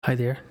Hi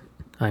there,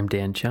 I'm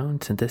Dan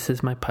Jones, and this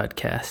is my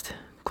podcast,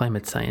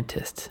 Climate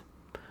Scientists.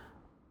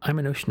 I'm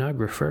an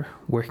oceanographer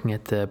working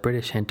at the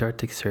British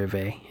Antarctic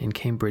Survey in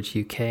Cambridge,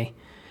 UK,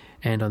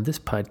 and on this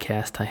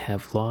podcast I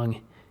have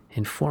long,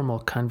 informal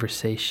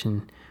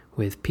conversation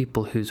with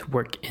people whose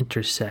work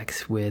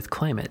intersects with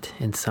climate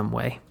in some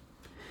way.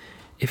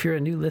 If you're a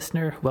new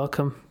listener,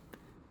 welcome.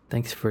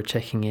 Thanks for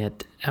checking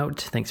it out.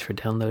 Thanks for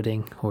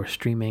downloading or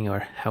streaming or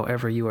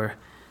however you are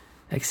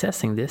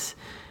accessing this.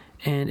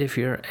 And if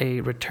you're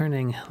a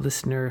returning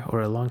listener or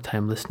a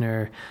long-time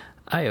listener,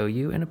 I owe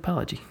you an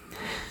apology.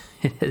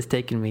 It has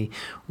taken me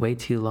way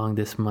too long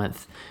this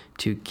month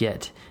to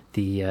get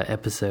the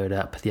episode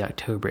up, the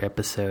October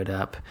episode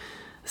up.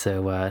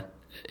 So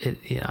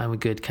I'm a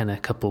good kind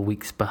of couple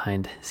weeks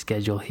behind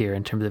schedule here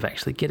in terms of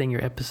actually getting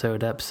your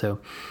episode up.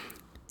 So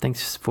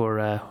thanks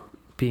for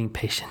being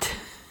patient.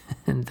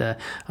 And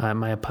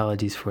my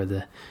apologies for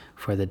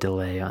the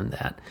delay on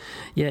that.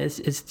 Yeah,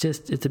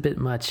 it's a bit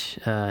much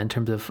in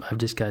terms of I've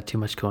just got too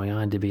much going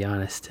on, to be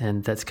honest,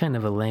 and that's kind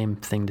of a lame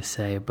thing to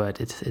say,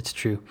 but it's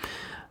true.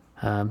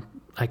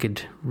 I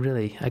could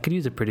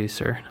use a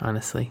producer,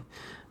 honestly.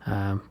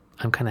 I'm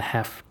kind of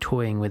half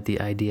toying with the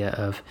idea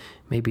of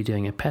maybe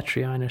doing a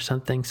Patreon or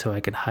something, so I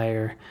could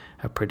hire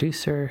a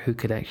producer who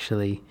could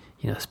actually,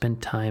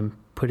 spend time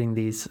putting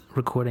these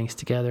recordings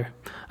together.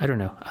 I don't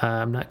know.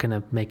 I'm not going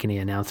to make any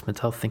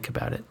announcements. I'll think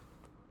about it.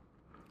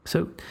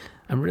 So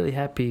I'm really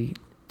happy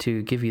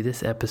to give you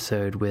this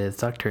episode with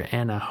Dr.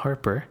 Anna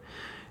Harper.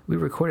 We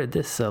recorded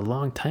this a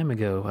long time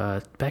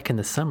ago, back in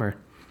the summer,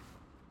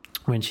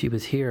 when she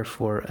was here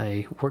for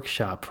a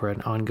workshop, for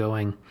an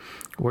ongoing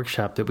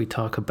workshop that we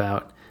talk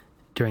about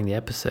during the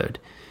episode.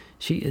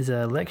 She is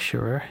a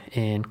lecturer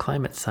in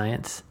climate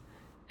science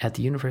at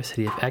the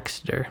University of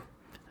Exeter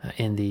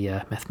in the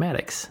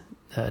mathematics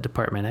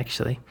department,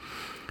 actually.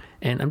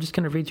 And I'm just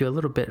going to read you a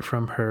little bit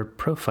from her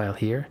profile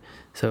here.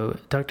 So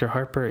Dr.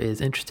 Harper is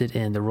interested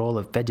in the role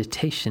of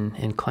vegetation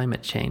in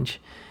climate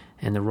change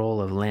and the role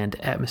of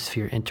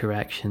land-atmosphere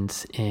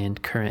interactions in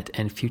current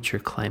and future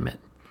climate.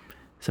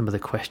 Some of the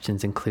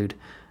questions include,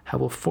 how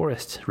will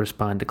forests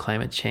respond to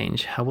climate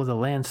change? How will the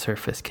land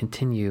surface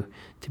continue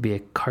to be a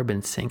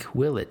carbon sink?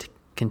 Will it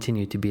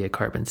continue to be a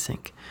carbon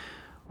sink?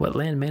 What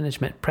land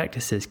management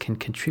practices can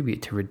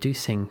contribute to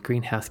reducing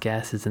greenhouse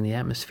gases in the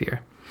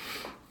atmosphere?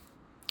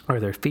 Are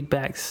there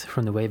feedbacks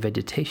from the way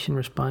vegetation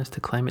responds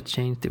to climate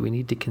change that we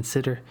need to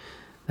consider?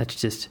 That's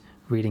just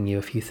reading you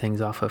a few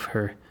things off of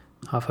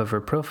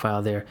her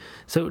profile there.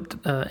 So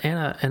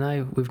Anna and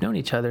I, we've known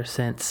each other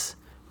since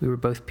we were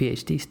both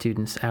PhD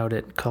students out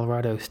at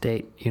Colorado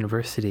State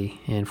University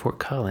in Fort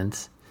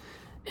Collins,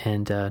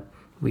 and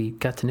we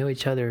got to know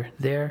each other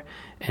there.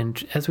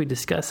 And as we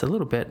discuss a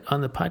little bit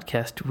on the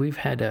podcast, we've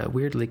had a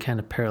weirdly kind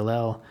of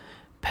parallel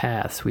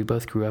paths. We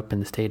both grew up in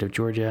the state of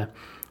Georgia.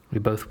 We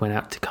both went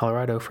out to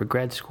Colorado for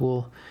grad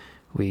school.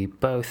 We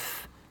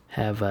both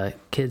have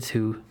kids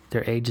who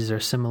their ages are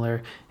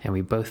similar, and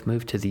we both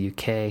moved to the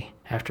UK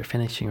after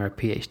finishing our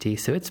PhD.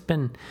 So it's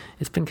been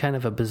kind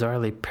of a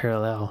bizarrely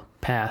parallel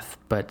path,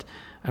 but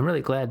I'm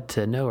really glad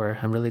to know her.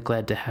 I'm really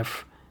glad to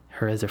have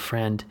her as a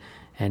friend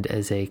and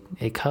as a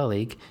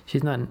colleague.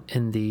 She's not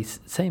in the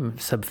same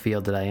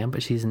subfield that I am,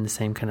 but she's in the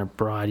same kind of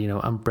broad,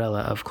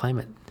 umbrella of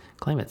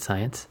climate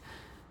science.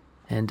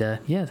 And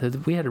so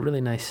we had a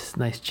really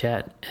nice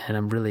chat, and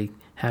I'm really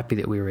happy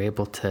that we were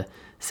able to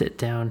sit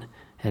down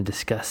and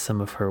discuss some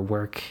of her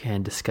work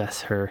and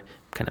discuss her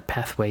kind of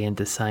pathway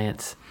into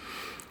science.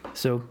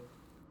 So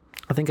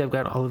I think I've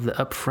got all of the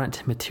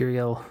upfront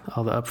material,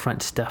 all the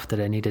upfront stuff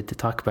that I needed to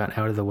talk about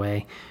out of the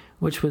way,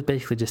 which was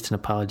basically just an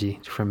apology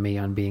from me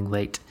on being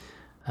late.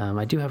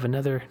 I do have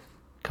another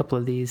couple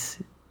of these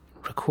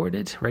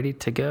recorded, ready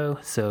to go,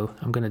 so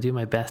I'm going to do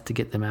my best to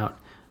get them out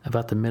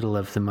about the middle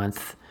of the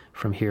month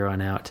from here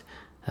on out.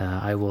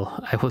 I will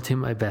do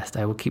my best.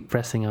 I will keep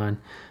pressing on.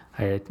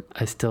 I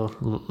still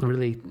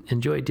really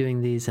enjoy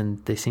doing these,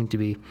 and they seem to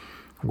be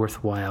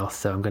worthwhile,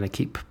 so I'm going to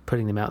keep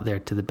putting them out there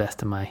to the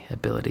best of my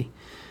ability.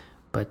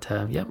 But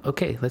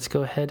okay, let's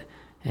go ahead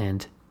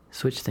and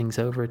switch things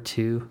over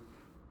to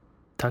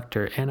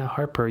Dr. Anna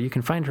Harper. You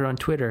can find her on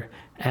Twitter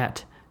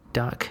at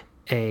Doc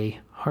A.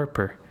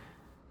 Harper.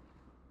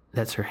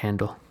 That's her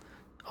handle.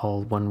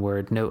 All one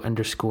word, no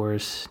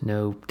underscores,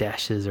 no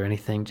dashes or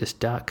anything, just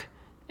Doc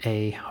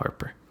A.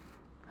 Harper.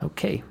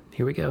 Okay,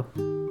 here we go.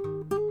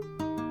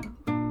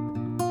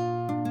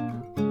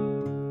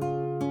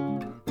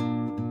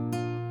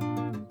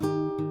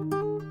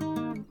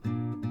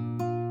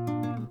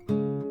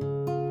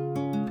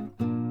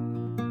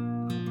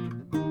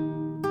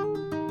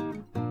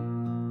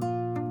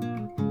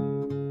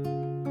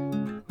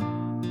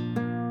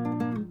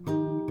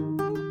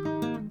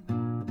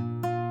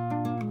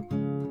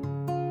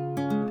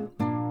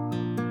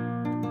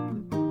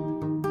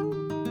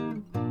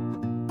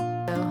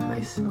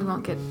 We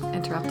won't get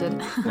interrupted.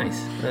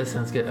 Nice. That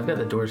sounds good. I've got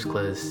the doors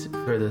closed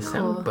for the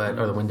sound,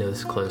 or the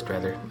windows closed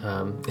rather,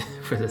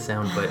 for the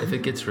sound. But if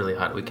it gets really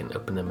hot, we can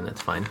open them and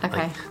that's fine.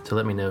 Okay. So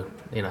let me know,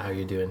 how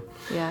you're doing.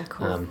 Yeah,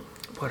 cool.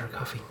 water,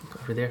 coffee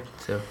over there.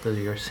 So those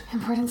are yours.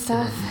 Important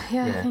stuff.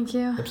 Yeah, thank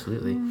you.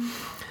 Absolutely.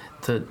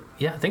 So,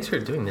 yeah, thanks for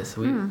doing this.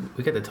 We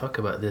got to talk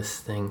about this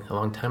thing a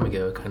long time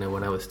ago, kind of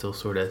when I was still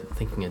sort of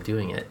thinking of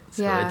doing it.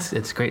 So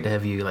it's great to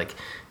have you, like,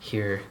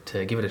 here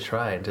to give it a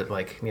try and to,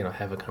 like,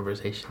 have a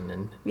conversation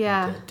and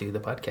to do the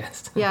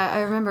podcast. Yeah,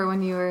 I remember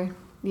when you were,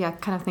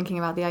 kind of thinking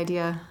about the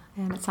idea,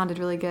 and it sounded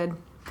really good.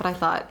 But I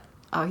thought,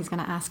 oh, he's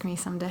going to ask me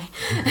someday.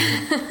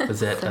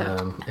 Was that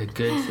a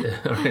good,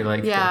 or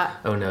like,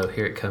 oh no,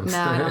 here it comes. No,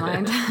 I don't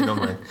mind. Don't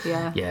mind.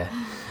 Yeah.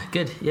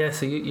 Good. Yeah,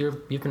 so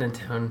you've been in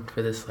town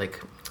for this,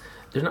 like,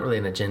 there's not really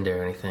an agenda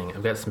or anything.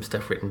 I've got some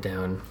stuff written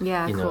down,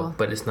 cool.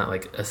 But it's not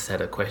like a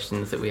set of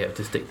questions that we have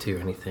to stick to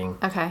or anything.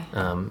 Okay.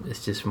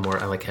 It's just more,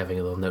 I like having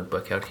a little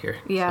notebook out here.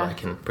 Yeah. So I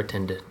can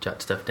pretend to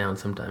jot stuff down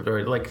sometimes.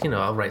 Or like,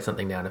 I'll write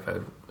something down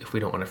if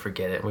we don't want to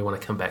forget it and we want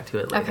to come back to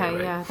it later. Okay,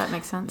 right? yeah, that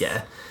makes sense.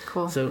 Yeah.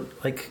 Cool. So,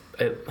 like,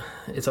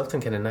 it's often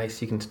kind of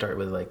nice. You can start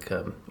with, like,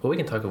 we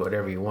can talk about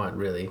whatever you want,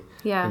 really.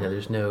 Yeah.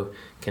 There's no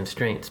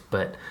constraints,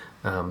 but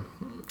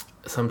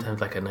sometimes,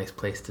 like, a nice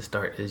place to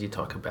start is you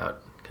talk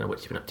about kind of what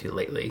you've been up to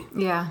lately.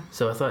 Yeah.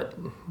 So I thought,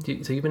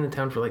 so you've been in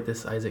town for, like,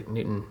 this Isaac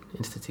Newton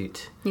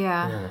Institute.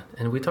 Yeah.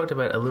 And we talked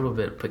about it a little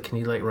bit, but can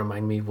you, like,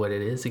 remind me what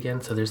it is again?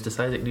 So there's this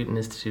Isaac Newton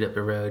Institute up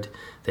the road.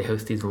 They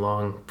host these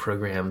long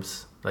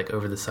programs, like,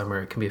 over the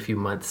summer. It can be a few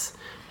months,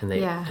 and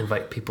they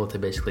invite people to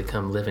basically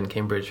come live in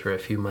Cambridge for a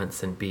few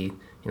months and be,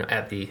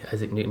 at the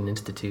Isaac Newton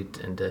Institute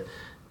and to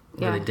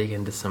really dig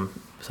into some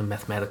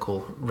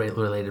mathematical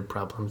related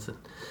problems.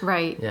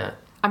 Right. Yeah.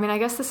 I mean, I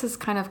guess this is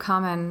kind of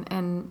common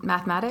in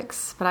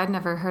mathematics, but I'd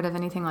never heard of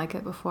anything like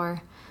it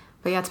before.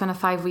 But yeah, it's been a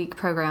 5-week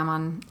program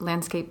on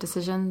landscape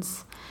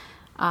decisions.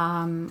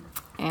 So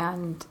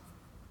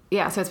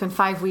it's been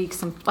 5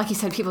 weeks. And like you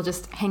said, people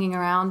just hanging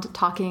around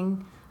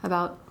talking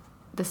about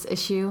this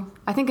issue.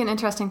 I think an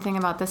interesting thing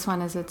about this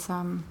one is it's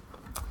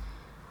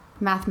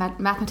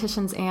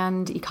mathematicians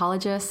and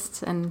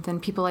ecologists, and then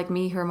people like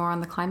me who are more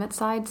on the climate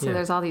side. So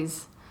there's all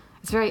these...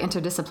 It's very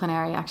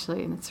interdisciplinary,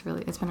 actually, and it's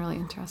been really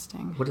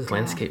interesting. What does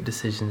landscape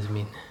decisions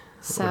mean?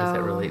 So, what does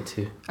that relate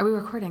to? Are we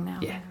recording now?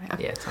 Yeah.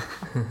 Okay. Yeah, it's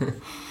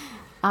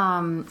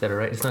on. Is that all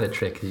right? It's not a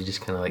trick. You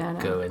just kind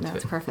of go into it. No,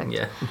 it's perfect.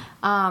 Yeah.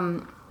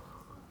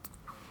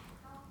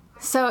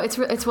 So it's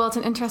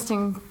an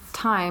interesting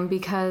time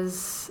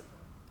because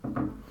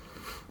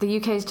the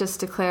UK's just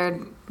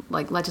declared,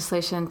 like,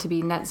 legislation to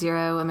be net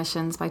zero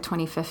emissions by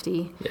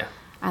 2050. Yeah.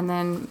 And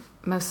then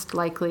most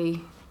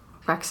likely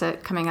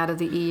Brexit coming out of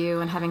the EU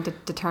and having to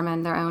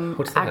determine their own...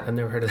 What's that? I've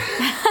never heard of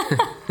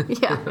that.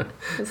 Yeah,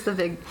 it's the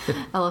big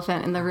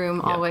elephant in the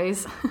room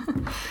always.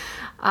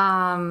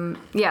 So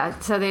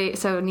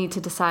they need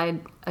to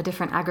decide a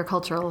different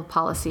agricultural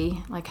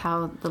policy, like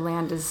how the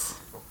land is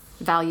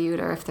valued,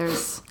 or if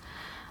there's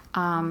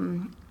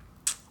different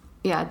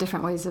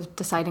ways of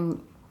deciding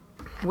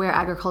where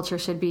agriculture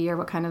should be or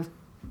what kind of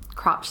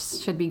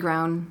crops should be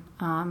grown.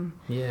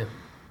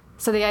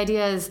 So the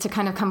idea is to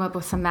kind of come up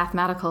with some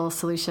mathematical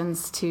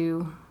solutions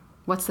to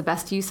what's the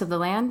best use of the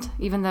land,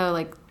 even though,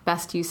 like,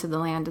 best use of the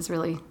land is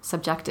really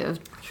subjective.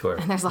 Sure.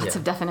 And there's lots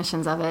of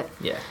definitions of it.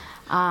 Yeah.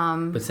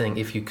 But saying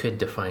if you could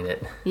define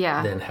it,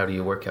 then how do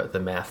you work out the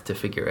math to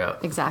figure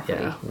out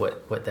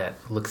what that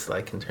looks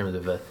like in terms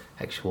of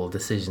actual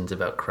decisions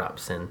about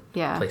crops and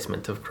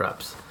placement of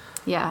crops?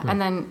 Yeah. And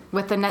then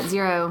with the net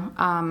zero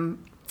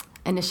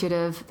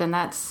initiative, then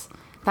that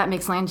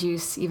makes land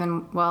use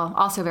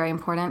also very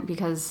important,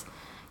 because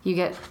you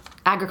get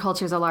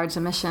agriculture is a large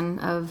emission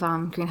of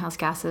greenhouse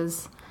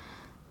gases.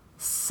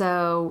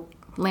 So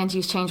land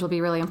use change will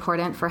be really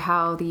important for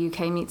how the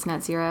UK meets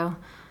net zero.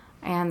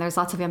 And there's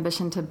lots of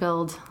ambition to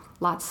grow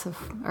lots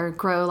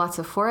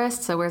of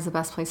forests. So where's the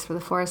best place for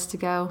the forest to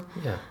go?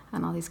 Yeah.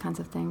 And all these kinds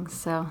of things.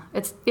 So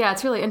it's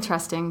really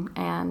interesting.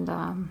 And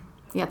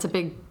it's a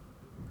big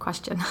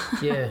question.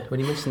 Yeah.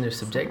 When you mentioned they're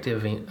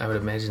subjective, I would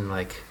imagine,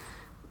 like,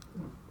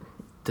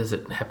 does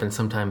it happen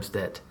sometimes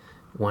that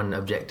one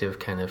objective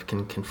kind of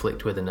can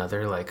conflict with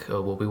another? Like,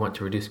 we want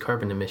to reduce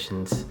carbon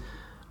emissions.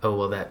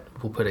 That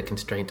will put a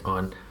constraint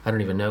on, I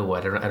don't even know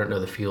what. I don't know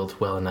the field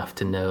well enough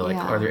to know. Like,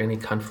 are there any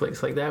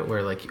conflicts like that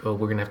where, like, we're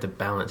going to have to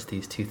balance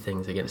these two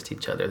things against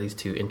each other, these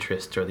two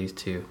interests or these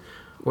two,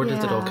 or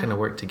does it all kind of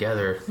work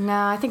together?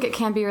 No, I think it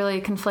can be really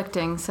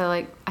conflicting. So,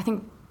 like, I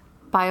think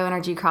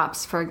bioenergy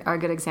crops are a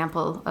good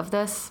example of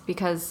this,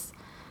 because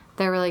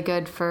they're really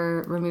good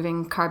for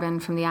removing carbon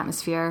from the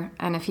atmosphere.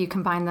 And if you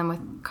combine them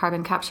with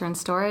carbon capture and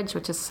storage,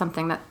 which is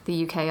something that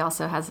the UK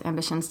also has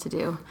ambitions to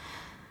do,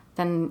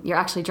 then you're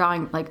actually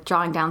drawing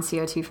down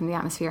CO2 from the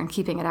atmosphere and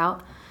keeping it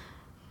out.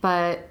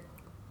 But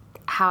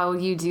how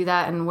you do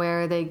that and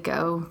where they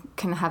go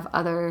can have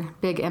other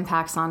big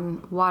impacts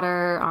on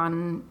water,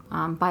 on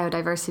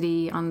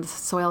biodiversity, on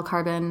soil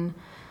carbon.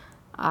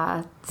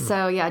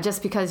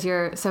 Just because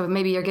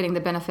maybe you're getting the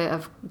benefit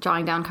of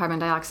drawing down carbon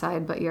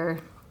dioxide, but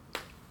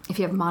if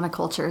you have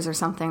monocultures or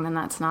something, then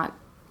that's not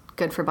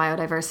good for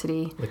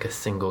biodiversity. Like a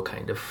single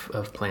kind of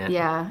plant.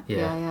 Yeah.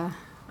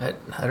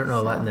 I don't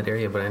know a lot in that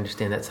area, but I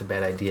understand that's a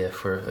bad idea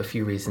for a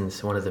few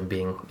reasons. One of them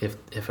being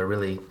if a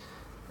really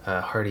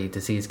hardy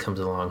disease comes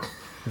along,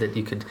 that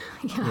you could,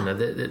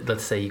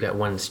 let's say you got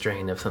one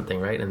strain of something,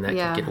 right, and that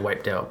could get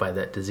wiped out by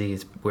that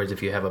disease. Whereas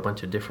if you have a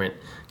bunch of different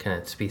kind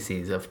of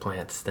species of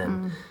plants,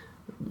 then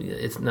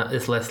it's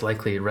less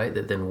likely, right,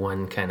 that then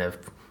one kind of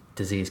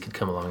disease could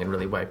come along and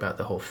really wipe out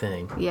the whole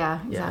thing. Yeah,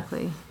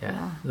 exactly.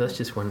 Yeah. That's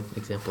just one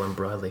example I'm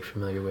broadly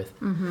familiar with.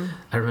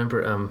 I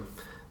remember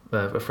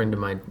a friend of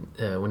mine,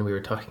 when we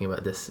were talking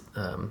about this,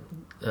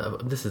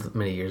 this is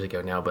many years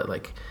ago now, but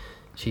like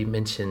she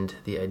mentioned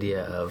the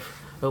idea of,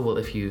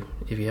 if you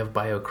have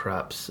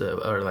biocrops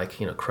or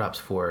like, crops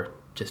for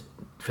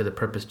the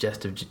purpose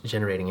just of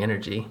generating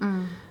energy,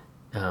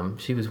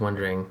 she was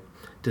wondering,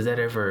 does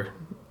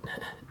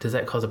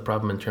that cause a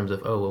problem in terms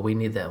of, we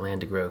need that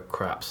land to grow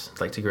crops,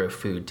 like to grow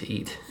food to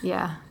eat?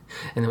 Yeah.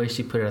 And the way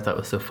she put it, I thought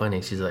was so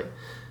funny. She's like,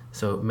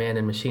 so man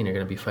and machine are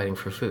going to be fighting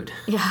for food.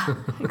 Yeah.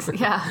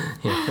 Yeah.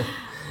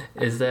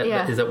 Is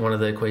that one of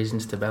the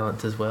equations to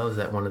balance as well? Is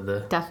that one of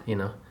the,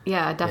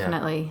 Yeah,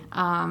 definitely.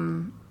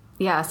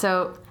 Yeah.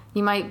 So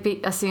you might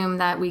assume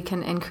that we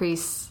can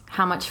increase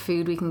how much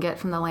food we can get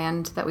from the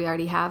land that we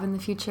already have in the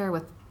future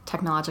with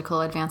technological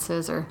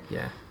advances or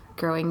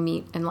growing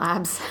meat in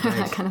labs,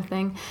 that kind of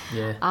thing.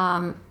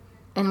 Yeah.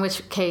 In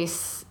which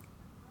case,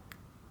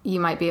 you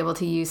might be able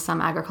to use some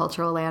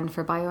agricultural land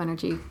for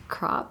bioenergy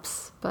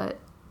crops, but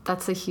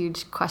that's a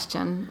huge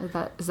question.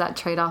 Is that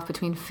trade-off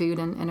between food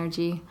and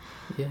energy?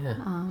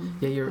 Yeah.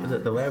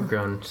 The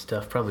lab-grown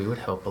stuff probably would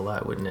help a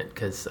lot, wouldn't it?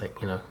 Because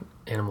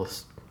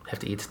animals have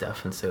to eat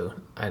stuff, and so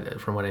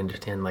from what I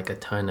understand, like a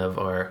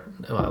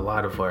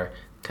lot of our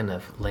kind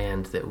of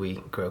land that we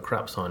grow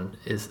crops on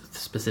is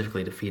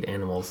specifically to feed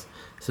animals,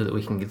 so that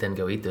we can then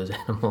go eat those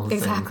animals.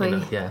 Exactly.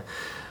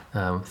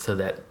 And, so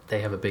that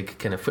they have a big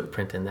kind of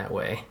footprint in that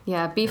way.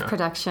 Yeah, beef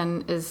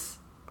production is.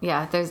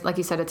 Yeah, there's, like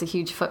you said, it's a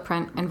huge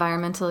footprint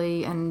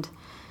environmentally and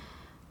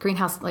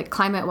greenhouse, like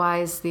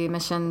climate-wise, the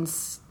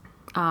emissions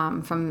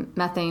from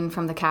methane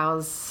from the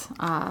cows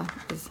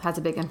has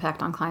a big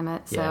impact on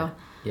climate. So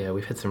yeah,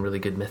 we've had some really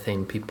good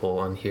methane people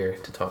on here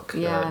to talk.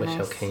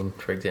 Michelle Kane,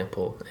 for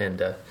example,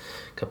 and a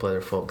couple other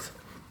folks.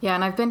 Yeah,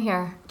 and I've been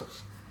here.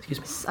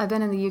 Excuse me? I've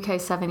been in the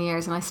UK 7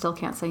 years, and I still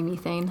can't say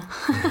methane.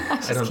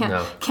 I don't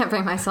know. Can't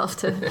bring myself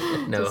to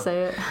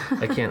say it.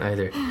 I can't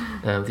either.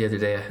 The other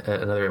day,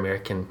 another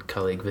American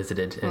colleague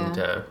visited,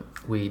 and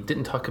we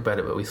didn't talk about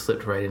it, but we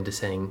slipped right into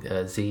saying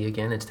Z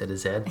again instead of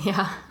Z.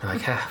 Yeah. I'm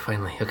like,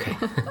 finally, okay.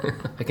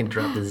 I can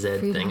drop the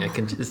Z thing. I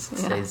can just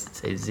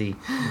say Z.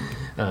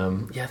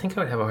 I think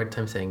I would have a hard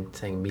time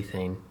saying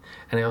methane.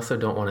 And I also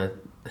don't want to,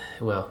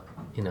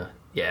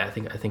 I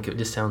think it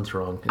just sounds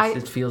wrong.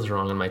 It feels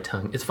wrong on my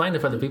tongue. It's fine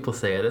if other people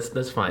say it.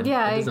 That's fine.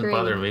 Yeah, it doesn't agree.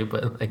 bother me,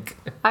 but like...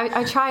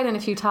 I tried in a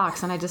few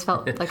talks, and I just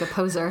felt like a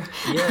poser.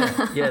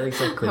 Yeah,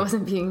 exactly. I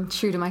wasn't being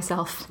true to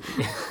myself.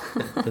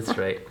 That's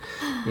right.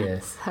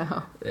 Yes.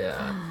 So.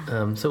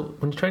 Yeah. So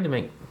when you're trying to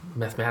make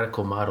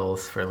mathematical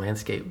models for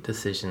landscape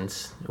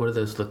decisions, what do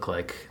those look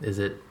like? Is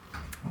it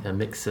a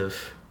mix of...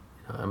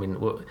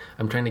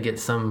 I'm trying to get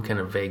some kind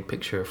of vague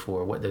picture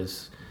for what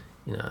those...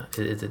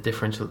 is it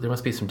differential? There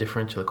must be some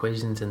differential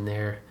equations in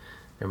there.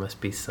 There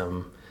must be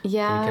some.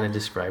 Yeah. Can you kind of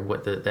describe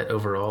what that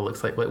overall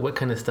looks like? What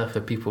kind of stuff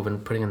have people been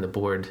putting on the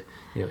board?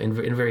 In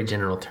very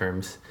general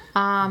terms.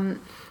 I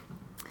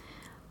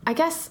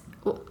guess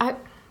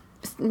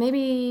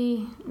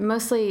maybe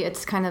mostly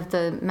it's kind of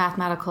the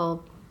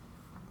mathematical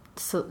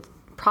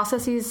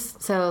processes.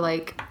 So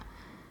like,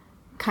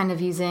 kind of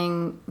do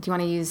you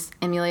want to use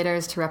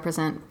emulators to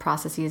represent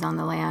processes on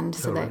the land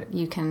so that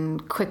you can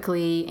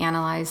quickly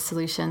analyze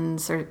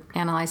solutions or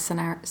analyze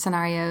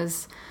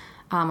scenarios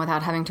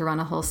without having to run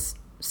a whole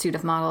suite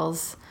of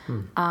models.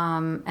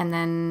 And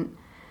then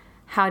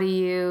how do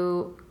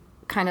you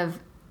kind of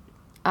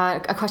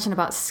a question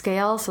about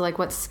scale. So like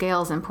what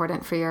scale is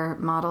important for your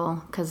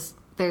model? Because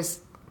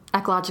there's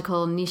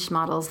ecological niche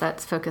models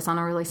that focus on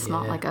a really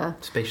small, like a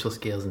spatial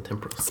scales and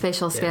temporal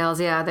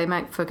scales. Yeah, they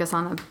might focus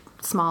on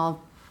a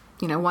small,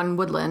 one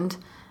woodland,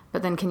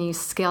 but then can you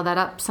scale that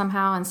up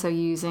somehow? And so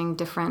using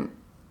different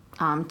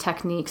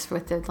techniques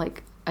with the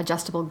like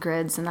adjustable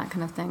grids and that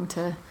kind of thing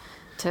to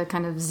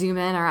kind of zoom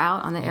in or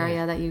out on the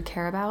area that you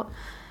care about.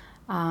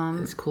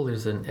 It's cool.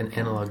 There's an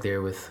analog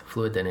there with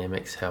fluid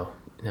dynamics. How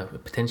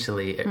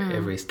potentially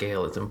every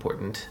scale is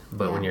important,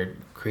 but when you're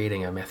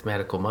creating a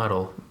mathematical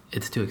model,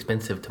 it's too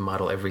expensive to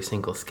model every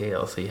single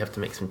scale. So you have to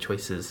make some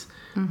choices,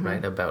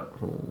 right? About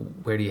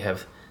where do you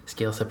have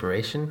scale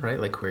separation, right?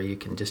 Like where you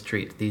can just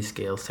treat these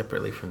scales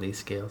separately from these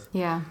scales.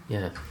 Yeah,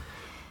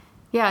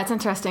 it's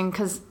interesting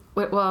because,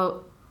 when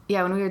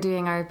we were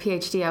doing our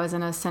PhD, I was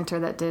in a center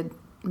that did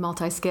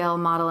multi-scale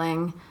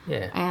modeling.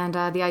 And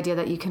the idea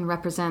that you can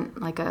represent,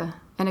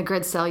 in a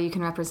grid cell, you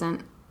can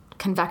represent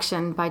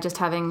convection by just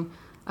having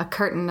a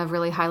curtain of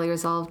really highly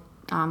resolved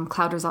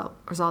cloud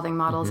resolving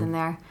models in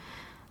there.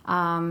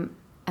 And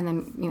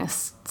then,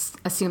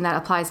 assume that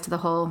applies to the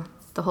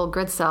whole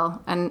grid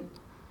cell. And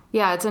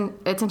it's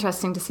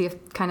interesting to see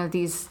if kind of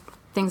these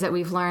things that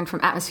we've learned from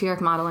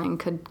atmospheric modeling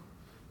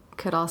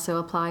could also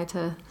apply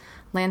to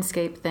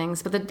landscape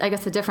things. But I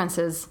guess the difference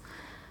is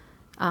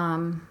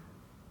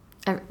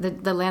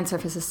the land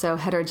surface is so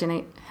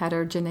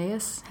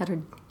heterogeneous,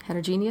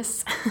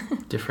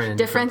 different in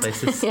different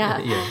places. Yeah.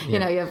 Yeah. You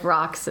know, you have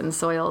rocks and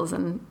soils,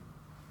 and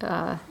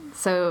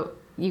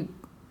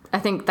I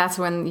think that's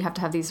when you have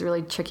to have these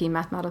really tricky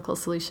mathematical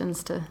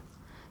solutions to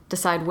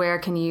decide where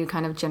can you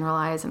kind of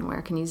generalize and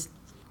where can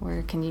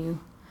you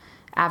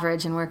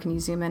average and where can you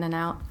zoom in and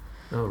out.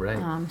 Oh, right.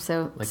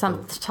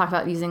 Talk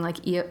about using like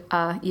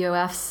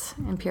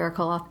EOFs,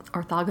 empirical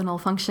orthogonal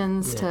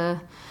functions,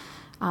 to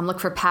look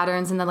for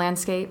patterns in the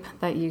landscape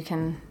that you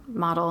can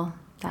model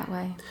that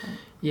way.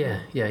 Yeah.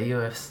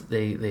 EOFs,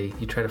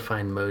 you try to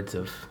find modes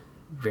of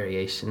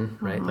variation,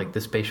 right? Mm-hmm. Like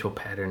the spatial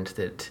patterns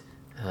that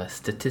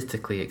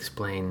statistically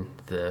explain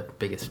the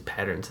biggest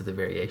patterns of the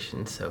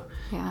variation. So,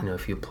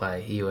 if you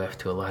apply EOF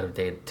to a lot of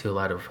data, to a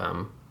lot of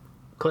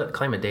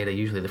climate data,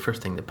 usually the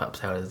first thing that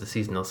pops out is the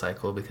seasonal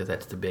cycle, because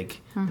that's the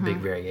big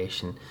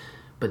variation.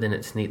 But then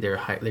it's neat. There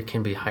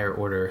can be higher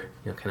order,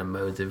 kind of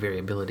modes of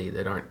variability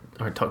that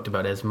aren't talked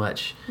about as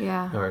much,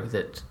 or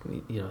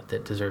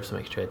that deserve some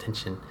extra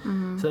attention.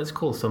 Mm-hmm. So that's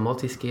cool. So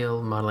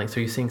multi-scale modeling.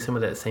 So you're seeing some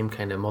of that same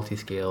kind of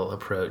multi-scale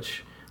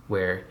approach,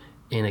 where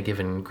in a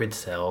given grid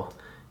cell,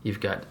 you've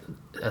got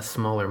a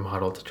smaller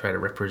model to try to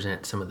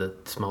represent some of the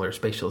smaller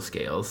spatial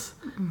scales,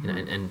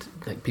 and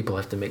like people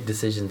have to make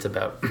decisions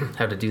about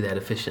how to do that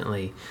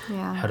efficiently.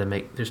 Yeah.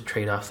 There's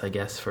trade-offs, I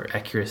guess, for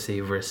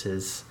accuracy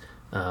versus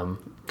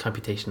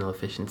computational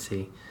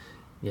efficiency.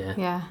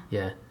 Yeah.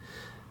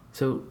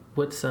 So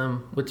what's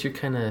your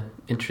kind of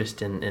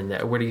interest in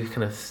that? Where do you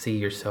kind of see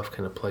yourself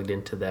kind of plugged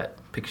into that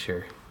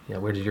picture? Yeah,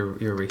 where does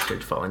your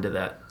research fall into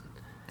that?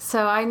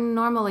 So I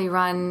normally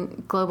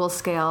run global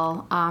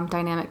scale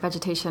dynamic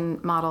vegetation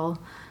model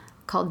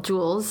called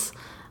JOULES.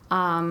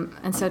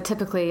 And so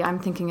typically I'm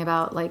thinking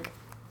about like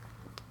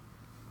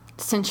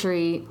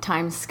century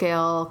time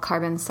scale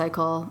carbon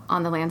cycle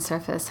on the land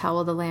surface. How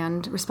will the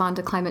land respond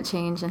to climate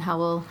change, and how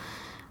will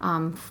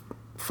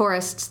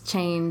forests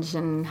change,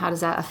 and how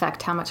does that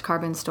affect how much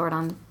carbon is stored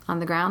on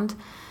the ground?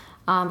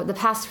 But the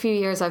past few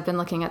years I've been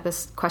looking at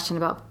this question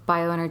about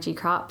bioenergy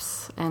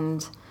crops,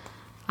 and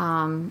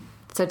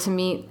so to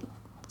meet,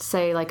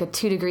 say, like a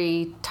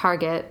 2-degree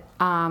target,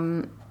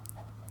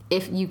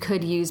 if you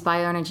could use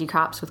bioenergy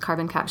crops with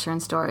carbon capture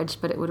and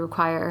storage, but it would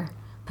require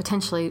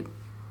potentially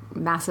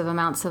massive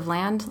amounts of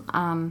land.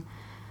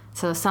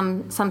 So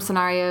some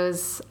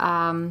scenarios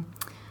from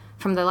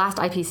the last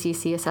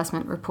IPCC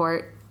assessment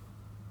report,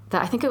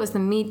 that I think it was the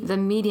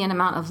median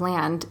amount of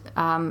land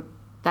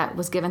that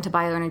was given to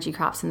bioenergy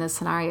crops in those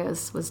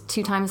scenarios was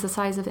 2 times the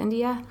size of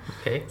India.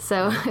 Okay.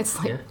 So it's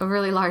like a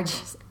really large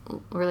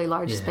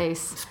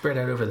space. Spread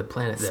out over the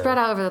planet, though. Spread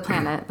out over the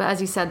planet. But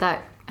as you said,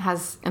 that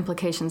has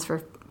implications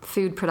for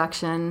food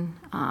production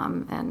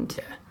and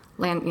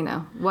land,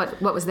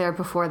 what was there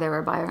before there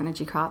were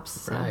bioenergy crops.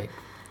 So. Right.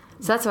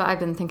 So that's what I've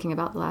been thinking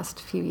about the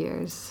last few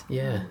years.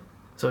 Yeah.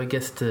 So I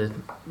guess to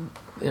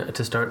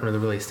start with a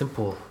really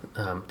simple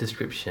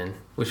description,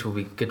 which will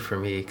be good for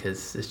me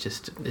because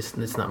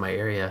it's not my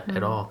area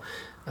at all.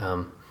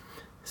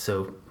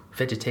 So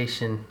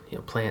vegetation,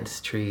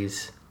 plants,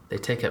 trees, they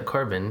take up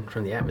carbon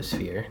from the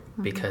atmosphere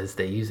because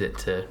they use it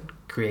to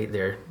create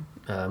their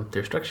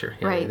structure.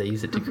 Right. They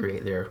use it to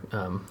create their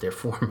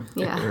form.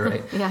 Yeah.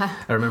 Right. Yeah.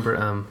 I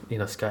remember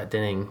Scott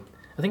Denning.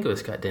 I think it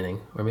was Scott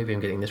Denning, or maybe I'm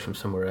getting this from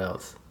somewhere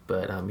else.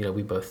 But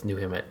we both knew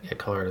him at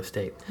Colorado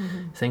State,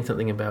 saying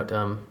something about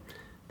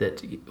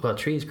that.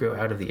 Trees grow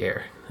out of the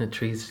air. The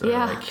trees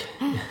are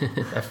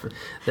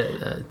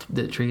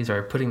the trees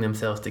are putting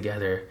themselves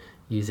together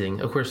using,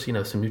 of course,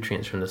 some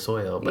nutrients from the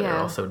soil, but they're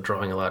also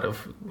drawing a lot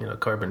of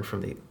carbon from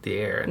the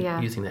air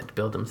and using that to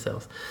build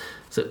themselves.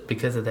 So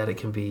because of that, it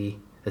can be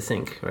a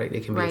sink, right?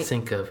 It can be a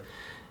sink of,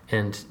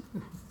 and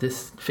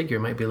this figure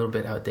might be a little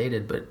bit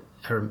outdated, but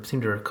I seem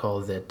to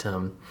recall that.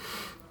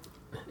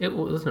 It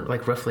wasn't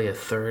like roughly a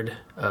third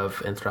of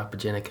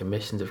anthropogenic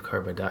emissions of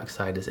carbon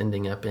dioxide is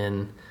ending up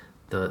in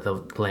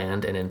the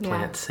land and in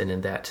plants and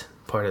in that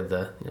part of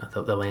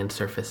the land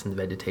surface and the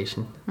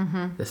vegetation.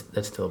 Mm-hmm.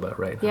 That's still about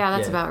right. Huh? Yeah,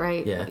 that's about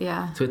right.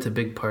 Yeah. So it's a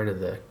big part of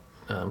the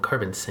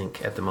carbon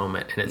sink at the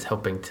moment, and it's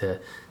helping to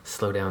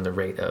slow down the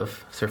rate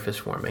of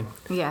surface warming.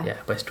 Yeah,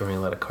 by storing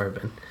a lot of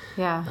carbon.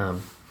 Yeah.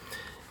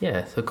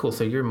 So cool.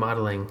 So you're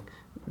modeling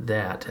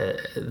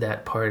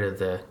that part of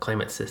the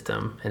climate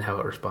system and how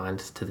it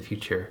responds to the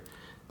future.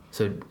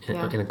 So in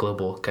a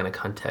global kind of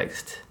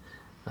context,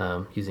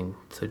 using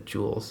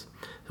JOULES.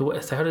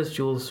 So how does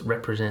JOULES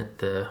represent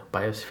the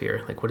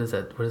biosphere? Like what does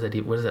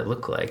that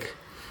look like?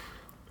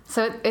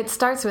 So it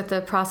starts with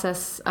the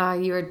process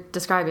you were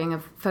describing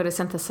of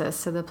photosynthesis.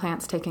 So the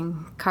plant's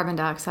taking carbon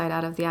dioxide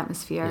out of the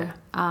atmosphere,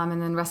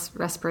 and then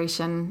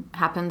respiration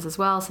happens as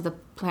well. So the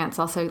plants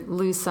also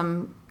lose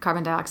some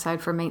carbon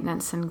dioxide for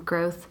maintenance and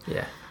growth.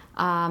 Yeah.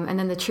 And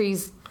then the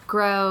trees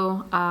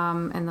grow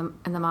in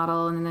the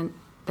model, and then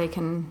they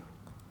can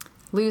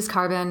lose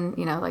carbon,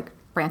 like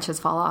branches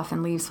fall off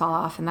and leaves fall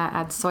off, and that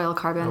adds soil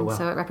carbon. Oh, wow.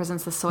 So it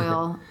represents the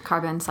soil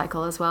carbon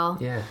cycle as well.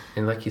 Yeah,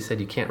 and like you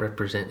said, you can't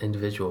represent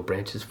individual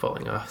branches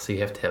falling off, so you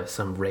have to have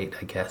some rate,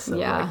 I guess.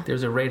 Yeah. Like,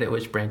 there's a rate at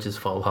which branches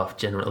fall off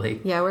generally.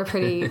 Yeah, we're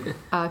pretty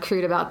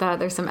crude about that.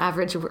 There's some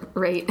average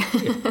rate.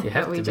 You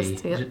have we to be.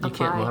 just You apply.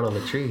 can't model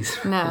the trees.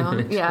 No,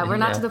 yeah, we're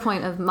not Yeah. to the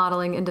point of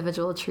modeling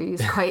individual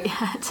trees quite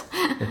yet.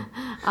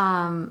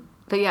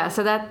 But yeah,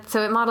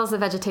 so it models the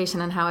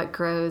vegetation and how it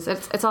grows.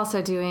 It's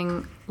also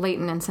doing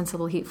latent and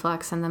sensible heat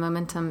flux and the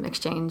momentum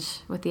exchange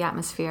with the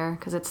atmosphere,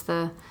 because it's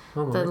the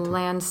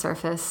land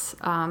surface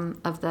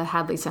of the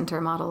Hadley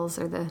Center models,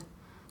 or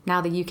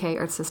now the UK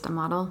Earth System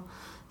model.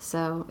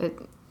 So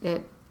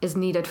it is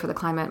needed for the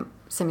climate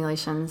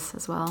simulations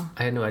as well.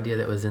 I had no idea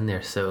that was in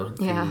there. So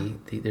Yeah.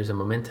 there's a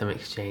momentum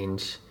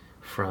exchange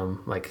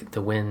from like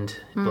the wind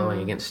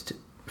blowing against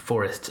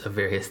forests of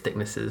various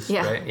thicknesses,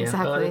 Yeah, right? Yeah,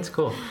 exactly. Oh, that's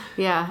cool.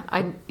 Yeah,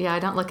 I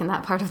don't look in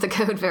that part of the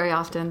code very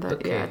often, but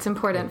Okay. yeah, it's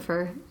important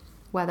for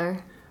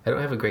weather. I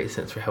don't have a great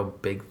sense for how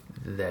big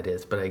that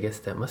is, but I guess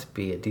that must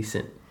be a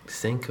decent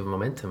sink of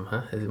momentum,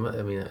 huh? I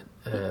mean,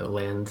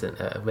 lands and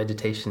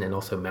vegetation, and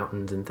also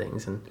mountains and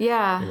things, and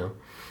Yeah, you know.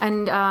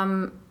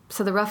 and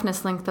so the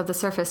roughness length of the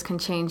surface can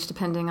change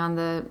depending on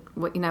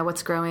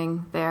what's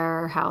growing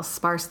there, or how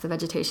sparse the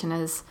vegetation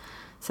is.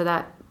 So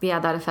that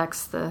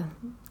affects the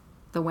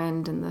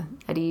wind and the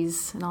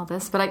eddies and all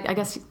this. But I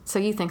guess, so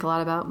you think a lot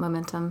about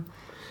momentum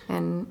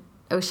and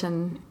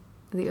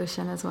the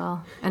ocean as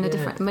well,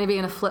 and maybe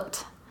in a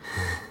flipped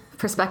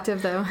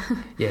perspective though.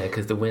 Yeah,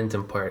 because the winds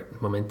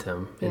impart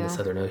momentum in Yeah. the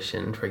Southern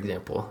Ocean, for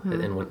example,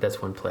 and that's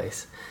one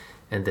place.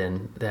 And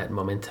then that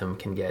momentum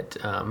can get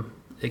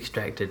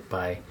extracted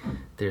by,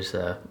 there's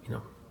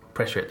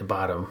pressure at the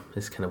bottom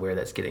is kind of where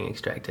that's getting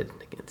extracted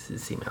against the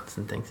seamounts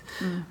and things.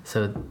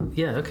 So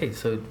yeah, okay,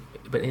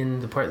 but in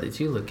the part that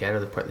you look at, or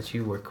the part that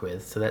you work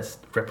with, so that's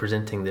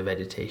representing the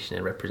vegetation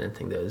and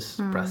representing those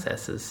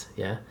processes.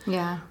 Yeah.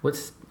 Yeah.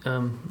 What's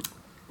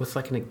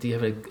like do you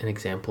have an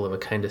example of a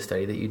kind of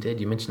study that you did?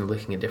 You mentioned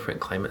looking at different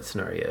climate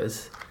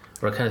scenarios,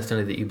 or a kind of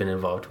study that you've been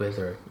involved with,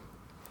 or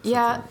something.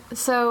 Yeah.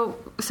 So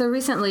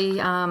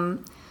recently,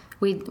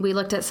 we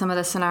looked at some of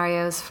the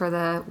scenarios for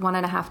the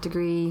 1.5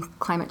 degree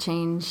climate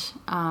change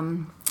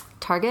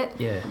target.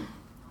 Yeah.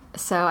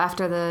 So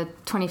after the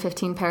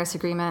 2015 Paris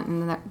Agreement,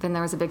 and then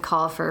there was a big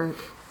call for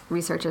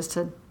researchers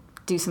to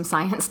do some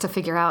science to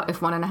figure out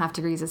if 1.5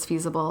 degrees is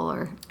feasible,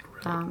 or.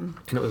 And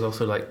it was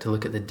also like to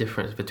look at the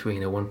difference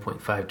between a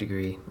 1.5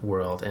 degree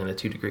world and a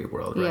 2 degree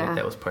world, right? Yeah.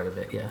 That was part of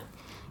it, yeah.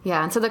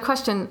 Yeah, and so the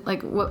question,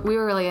 like, what we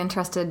were really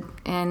interested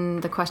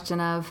in, the question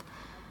of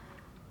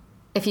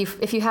if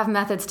you have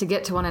methods to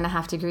get to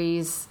 1.5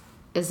 degrees,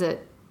 is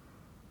it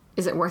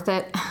worth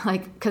it?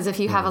 Like, because if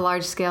you have a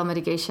large scale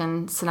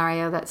mitigation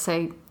scenario that,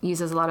 say,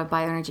 uses a lot of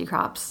bioenergy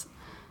crops,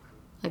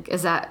 like,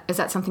 is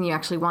that something you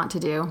actually want to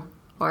do,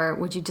 or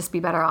would you just be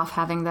better off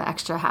having the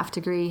extra 0.5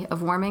 degree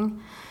of warming?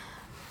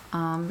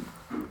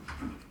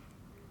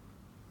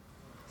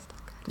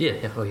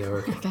 Yeah. Oh, yeah.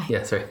 Okay.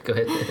 Yeah. Sorry. Go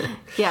ahead.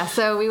 Yeah.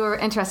 So we were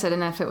interested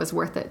in if it was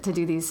worth it to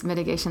do these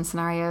mitigation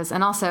scenarios,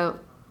 and also,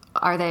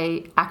 are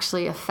they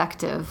actually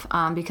effective?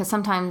 Because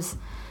sometimes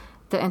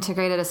the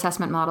integrated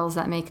assessment models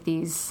that make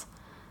these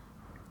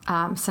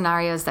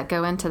scenarios that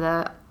go into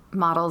the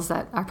models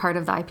that are part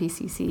of the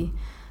IPCC,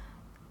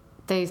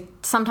 they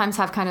sometimes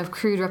have kind of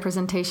crude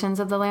representations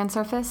of the land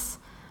surface.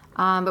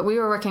 But we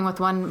were working with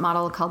one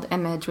model called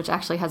IMAGE, which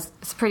actually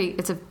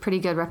it's a pretty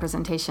good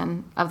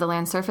representation of the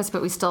land surface,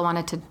 but we still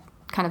wanted to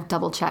kind of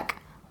double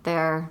check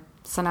their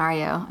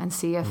scenario and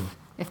see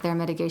if their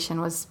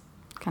mitigation was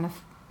kind of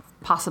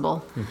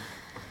possible.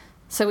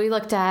 So we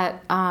looked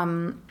at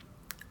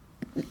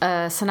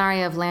a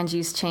scenario of land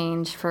use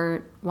change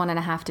for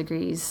 1.5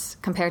 degrees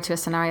compared to a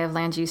scenario of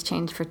land use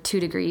change for 2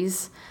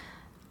 degrees.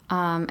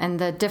 And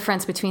the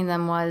difference between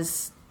them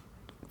was,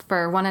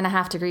 for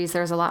 1.5 degrees,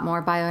 there's a lot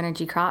more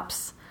bioenergy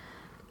crops.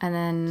 And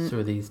then...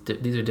 So these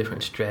are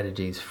different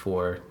strategies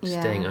for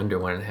staying under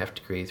 1.5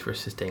 degrees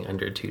versus staying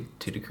under 2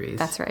 degrees.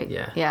 That's right.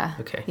 Yeah. Yeah.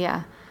 Okay.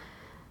 Yeah.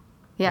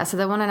 Yeah, so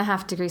the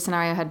 1.5 degree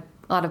scenario had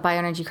a lot of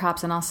bioenergy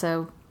crops and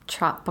also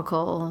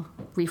tropical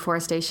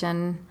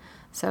reforestation,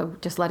 so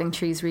just letting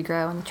trees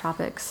regrow in the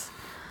tropics.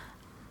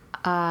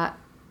 And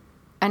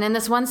in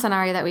this one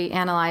scenario that we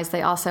analyzed,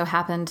 they also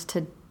happened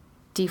to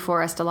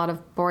deforest a lot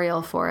of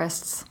boreal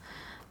forests,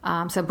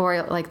 so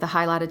boreal, like the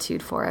high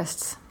latitude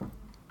forests,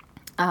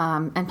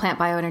 and plant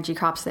bioenergy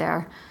crops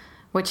there,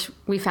 which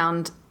we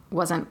found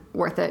wasn't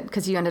worth it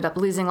because you ended up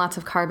losing lots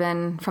of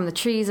carbon from the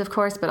trees, of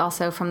course, but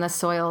also from the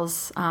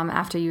soils.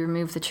 After you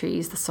remove the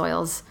trees, the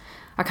soils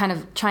are kind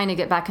of trying to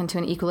get back into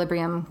an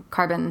equilibrium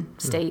carbon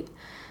state.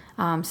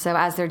 So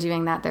as they're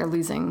doing that, they're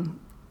losing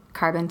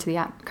carbon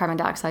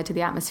dioxide to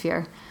the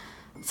atmosphere.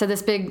 So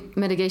this big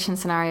mitigation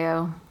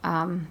scenario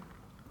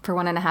for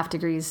 1.5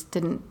 degrees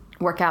didn't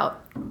work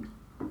out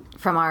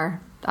from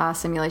our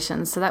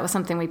simulations. So that was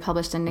something we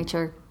published in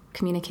Nature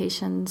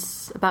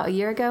Communications about a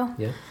year ago.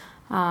 Yeah.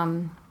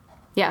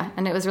 Yeah,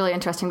 and it was really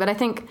interesting. But I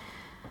think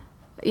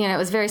it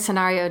was very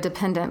scenario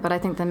dependent, but I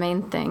think the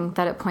main thing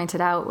that it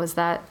pointed out was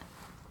that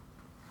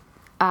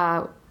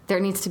there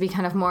needs to be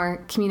kind of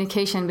more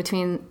communication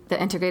between the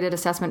integrated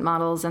assessment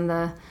models and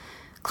the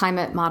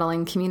climate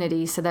modeling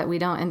community so that we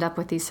don't end up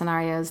with these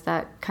scenarios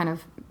that kind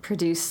of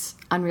produce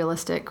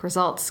unrealistic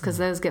results, because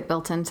those get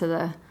built into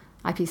the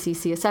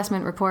IPCC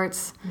assessment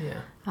reports.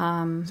 Yeah.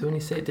 So when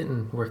you say it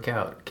didn't work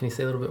out, can you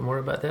say a little bit more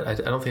about that? I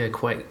don't think I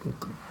quite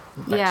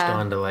latched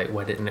on to like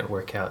why didn't it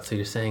work out. So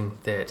you're saying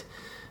that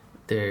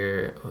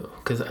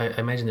because I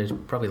imagine there's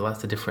probably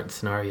lots of different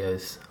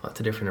scenarios, lots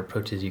of different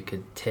approaches you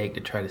could take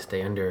to try to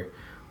stay under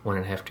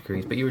 1.5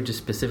 degrees, but you were just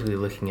specifically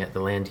looking at the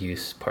land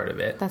use part of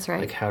it. That's right.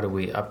 Like, how do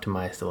we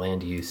optimize the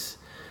land use?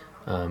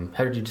 How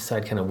did you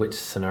decide kind of which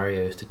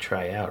scenarios to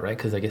try out, right?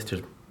 Because I guess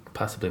there's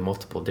possibly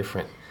multiple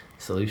different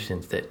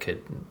solutions that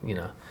could,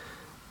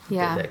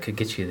 that could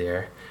get you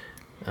there.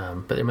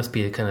 But there must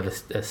be a kind of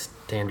a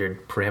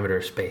standard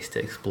parameter space to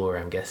explore,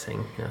 I'm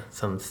guessing.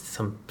 Some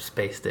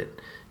space that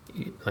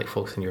like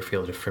folks in your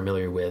field are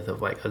familiar with,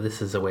 of like, oh,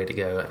 this is a way to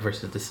go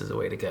versus this is a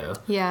way to go.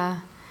 Yeah.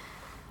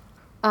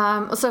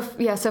 So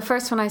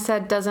first when I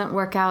said doesn't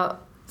work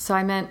out, so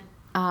I meant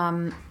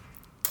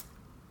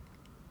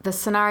the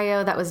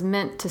scenario that was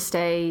meant to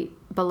stay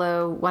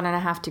below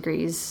 1.5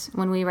 degrees.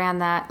 When we ran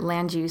that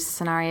land use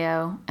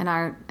scenario in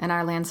our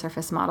land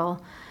surface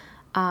model,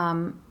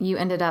 you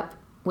ended up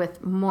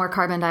with more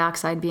carbon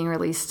dioxide being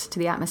released to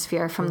the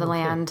atmosphere from the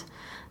land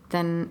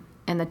than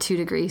in the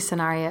 2-degree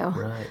scenario.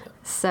 Right.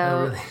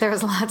 So really? there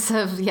was lots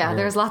of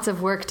there was lots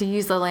of work to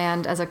use the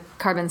land as a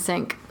carbon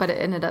sink, but it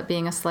ended up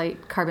being a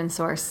slight carbon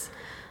source,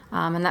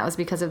 and that was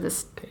because of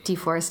this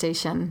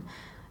deforestation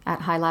at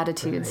high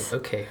latitudes.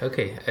 Right.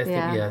 Okay.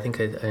 I think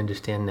I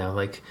understand now.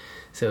 Like,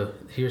 so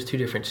here's 2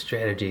 different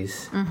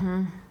strategies,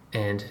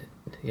 and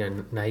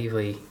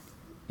naively,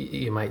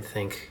 you might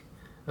think,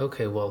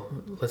 okay, well,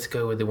 let's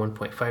go with the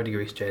 1.5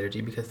 degree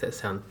strategy because that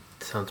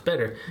sounds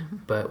better.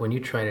 But when you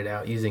tried it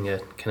out using a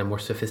kind of more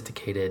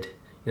sophisticated,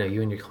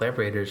 you and your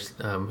collaborators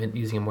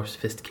using a more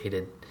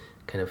sophisticated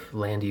kind of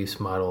land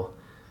use model,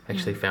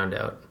 actually found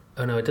out,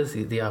 oh no, it does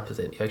the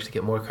opposite. You actually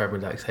get more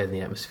carbon dioxide in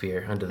the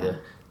atmosphere under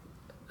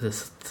the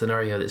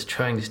scenario that's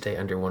trying to stay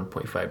under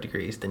 1.5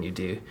 degrees than you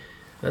do.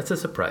 That's a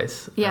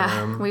surprise.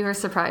 Yeah, we were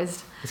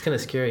surprised. It's kind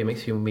of scary. It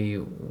makes me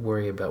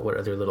worry about what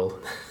other little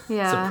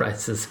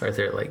surprises are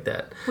there like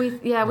that. We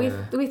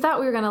thought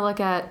we were going to look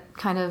at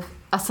kind of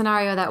a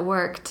scenario that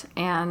worked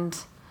and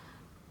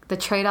the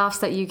trade-offs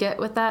that you get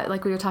with that,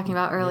 like we were talking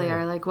about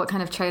earlier. Like, what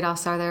kind of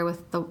trade-offs are there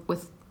with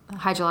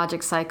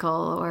hydrologic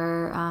cycle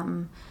or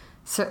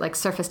like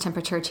surface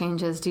temperature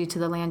changes due to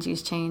the land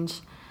use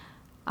change.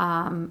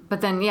 But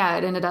then,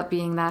 it ended up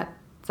being that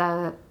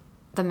the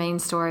main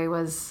story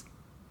was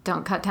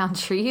don't cut down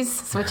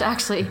trees, which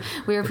actually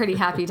we were pretty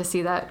happy to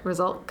see that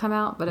result come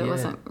out, but it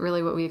wasn't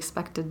really what we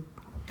expected.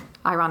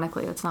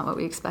 Ironically, it's not what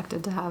we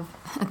expected to have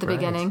at the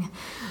beginning.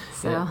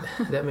 So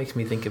that makes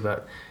me think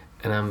about,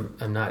 and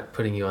I'm not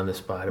putting you on the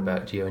spot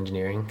about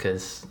geoengineering,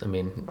 because I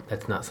mean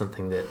that's not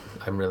something that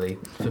I'm really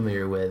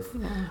familiar with.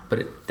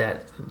 But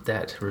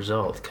that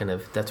result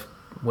that's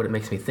what it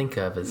makes me think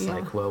of is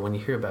like, well, when you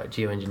hear about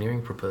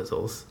geoengineering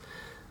proposals,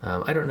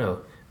 I don't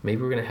know,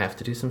 maybe we're going to have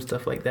to do some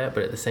stuff like that,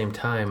 but at the same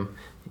time,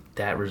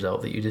 that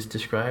result that you just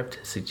described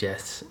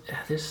suggests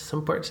there's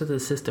some parts of the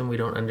system we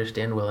don't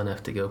understand well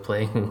enough to go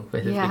playing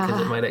with, because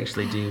it might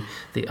actually do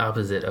the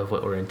opposite of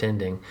what we're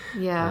intending.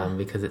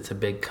 Because it's a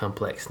big,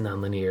 complex,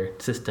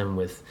 nonlinear system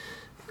with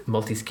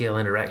multi-scale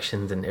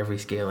interactions, and every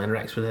scale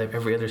interacts with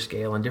every other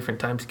scale on different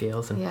time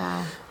scales. And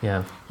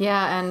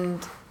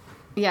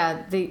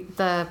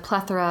the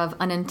plethora of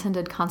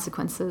unintended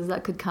consequences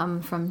that could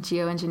come from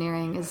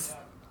geoengineering is,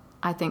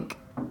 I think,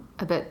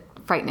 a bit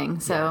frightening.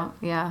 So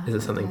is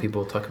it something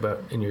people talk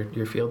about in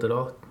your field at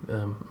all?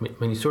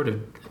 When you sort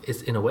of,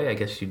 it's in a way, I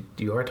guess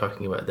you are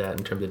talking about that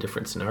in terms of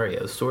different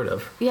scenarios, sort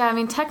of. Yeah, I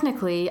mean,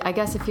 technically, I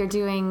guess if you're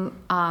doing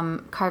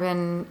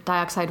carbon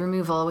dioxide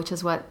removal, which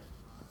is what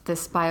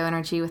this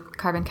bioenergy with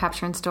carbon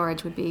capture and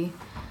storage would be,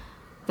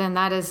 then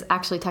that is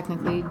actually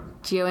technically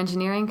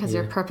geoengineering, because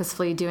you're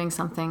purposefully doing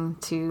something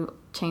to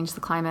change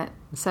the climate.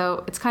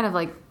 So it's kind of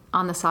like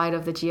on the side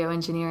of the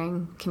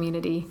geoengineering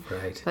community,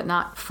 but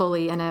not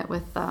fully in it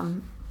with,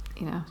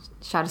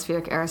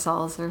 stratospheric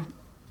aerosols or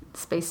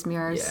space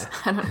mirrors.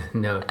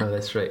 No,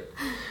 that's right.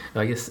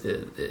 I guess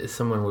if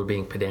someone were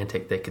being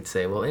pedantic, they could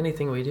say, well,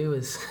 anything we do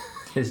is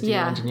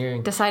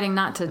geoengineering. Deciding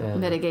not to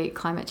mitigate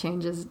climate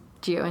change is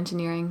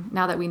geoengineering.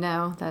 Now that we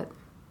know that,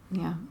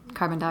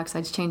 carbon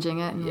dioxide's changing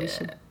it, and we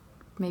should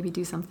maybe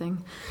do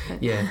something.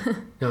 But.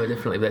 No,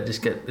 definitely. That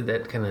just get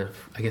that kind of,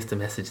 I guess the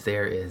message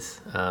there is,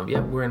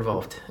 we're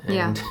involved,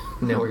 and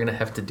now we're going to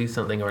have to do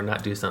something or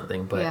not do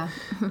something, but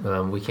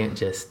we can't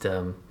just,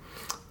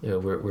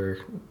 we're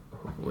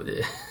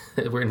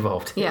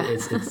involved.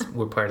 It's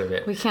we're part of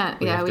it. We can't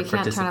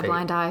turn a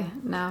blind eye.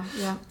 No.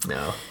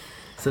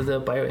 So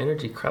the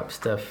bioenergy crop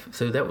stuff,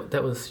 so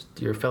that was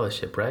your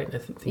fellowship, right? I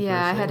think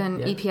Yeah, I had an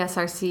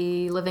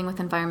EPSRC Living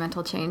with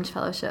Environmental Change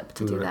fellowship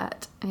to do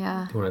that.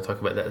 Yeah. Do you want to talk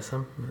about that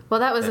some?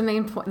 Well, that was the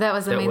main point. That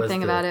was the main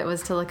thing about it,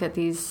 was to look at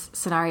these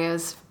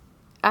scenarios.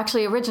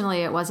 Actually,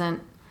 originally it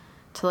wasn't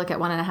to look at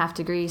 1.5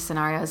 degree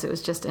scenarios. It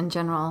was just in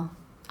general,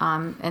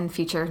 in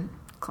future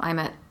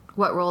climate.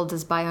 What role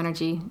does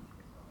bioenergy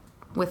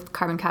with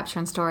carbon capture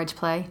and storage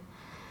play?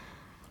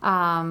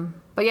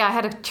 But yeah, I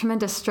had a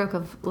tremendous stroke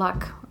of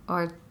luck,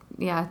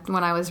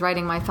 when I was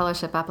writing my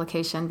fellowship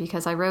application,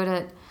 because I wrote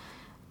it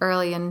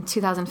early in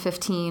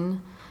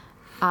 2015,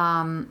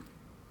 and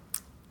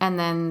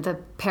then the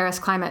Paris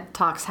climate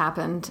talks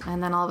happened,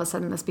 and then all of a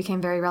sudden this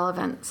became very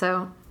relevant.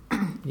 So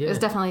it was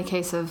definitely a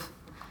case of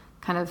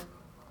kind of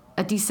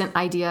a decent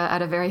idea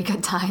at a very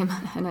good time,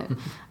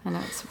 and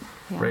it's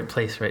right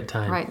place, right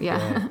time. Right,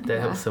 yeah. That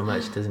helps so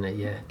much, doesn't it?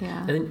 Yeah.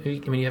 Yeah. And then,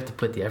 I mean, you have to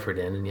put the effort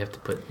in, and you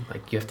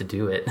have to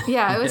do it.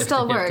 Yeah, it was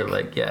still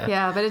work.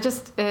 Yeah, but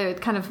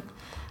it kind of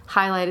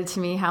highlighted to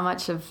me how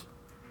much of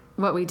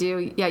what we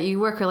do. Yeah, you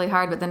work really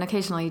hard, but then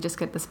occasionally you just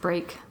get this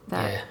break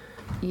that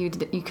you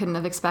couldn't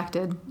have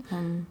expected,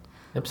 and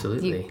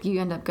absolutely,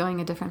 you end up going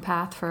a different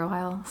path for a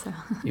while. So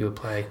you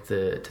apply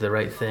to the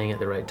right thing at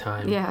the right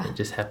time. Yeah, it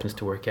just happens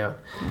to work out.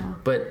 Yeah.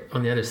 But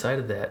on the other side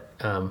of that,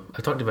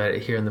 I've talked about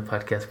it here in the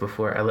podcast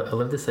before. I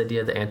love this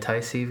idea of the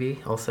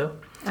anti-CV also.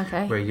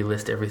 Okay. Where you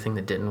list everything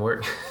that didn't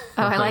work.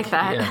 Oh, I like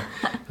that. Yeah.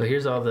 Well,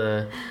 here's all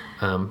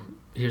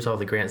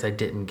the grants I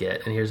didn't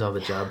get, and here's all the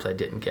jobs I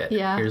didn't get.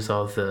 Yeah. Here's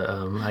all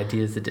the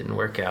ideas that didn't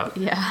work out.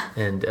 Yeah.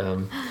 And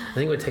I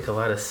think it would take a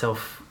lot of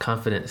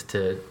self-confidence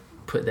to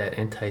put that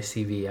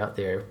anti-CV out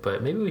there,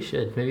 but maybe we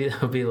should. Maybe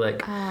that would be like,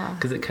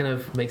 because it kind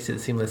of makes it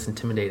seem less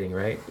intimidating,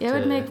 right? It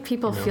would make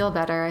people feel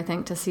better, I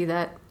think, to see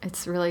that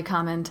it's really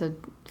common to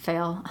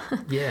fail.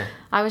 Yeah.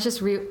 I was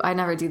just, I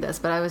never do this,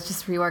 but I was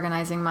just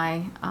reorganizing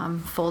my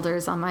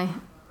folders on my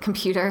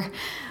computer,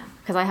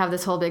 because I have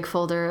this whole big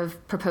folder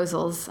of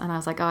proposals, and I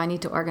was like, I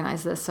need to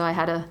organize this. So I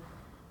had a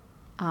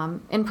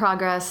in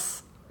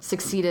progress,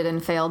 succeeded,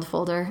 and failed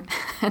folder.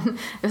 And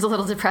it was a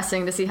little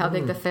depressing to see how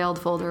big the failed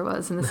folder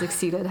was, and the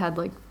succeeded had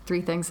like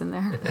 3 things in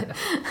there.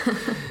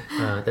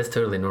 That's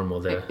totally normal,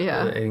 though.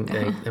 Yeah.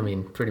 I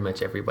mean, pretty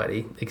much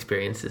everybody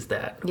experiences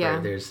that. Yeah.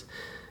 Right? There's,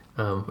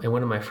 and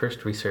one of my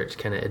first research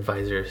kind of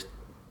advisors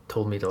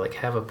told me to like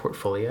have a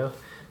portfolio,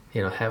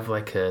 have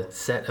like a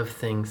set of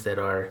things that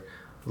are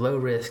low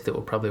risk that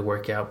will probably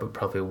work out but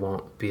probably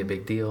won't be a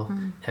big deal.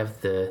 And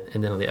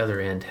then on the other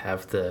end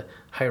have the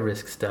high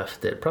risk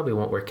stuff that probably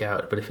won't work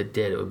out, but if it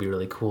did, it would be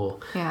really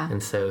cool. Yeah.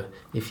 And so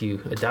if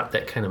you adopt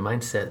that kind of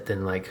mindset,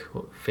 then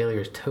failure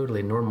is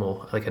totally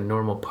normal, like a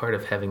normal part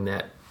of having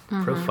that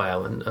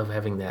profile and of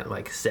having that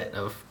like set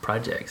of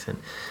projects. And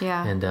it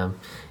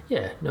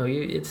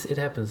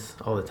happens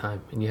all the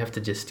time, and you have to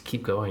just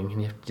keep going,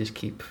 and you have to just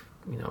keep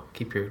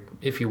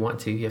if you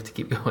want to, you have to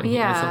keep going.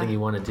 Yeah. It's something you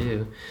want to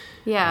do.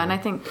 Yeah. And I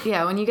think,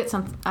 when you get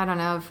I don't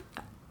know, I've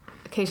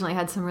occasionally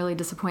had some really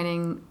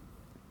disappointing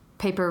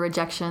paper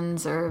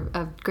rejections, or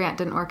a grant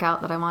didn't work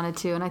out that I wanted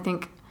to. And I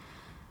think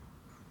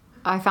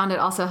I found it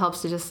also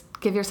helps to just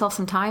give yourself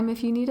some time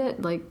if you need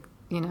it. Like,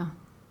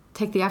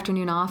 take the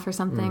afternoon off or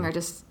something, or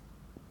just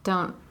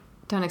don't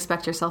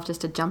expect yourself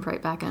just to jump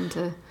right back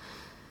into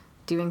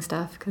doing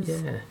stuff, because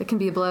it can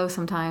be a blow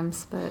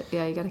sometimes, but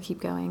you got to keep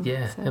going.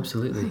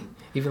 Absolutely.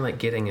 Even like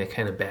getting a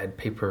kind of bad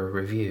paper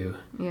review,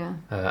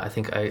 I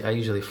think I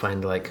usually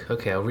find like,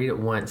 okay, I'll read it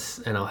once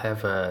and I'll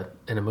have an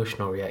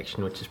emotional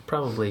reaction, which is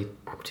probably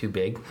too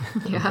big.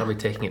 I'm probably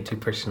taking it too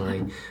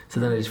personally, so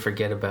then I just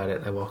forget about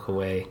it. I walk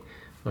away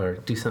or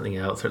do something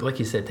else, or like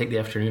you said, take the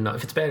afternoon off.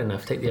 If it's bad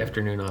enough, take the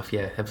afternoon off.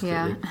 Yeah,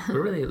 absolutely.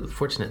 We're really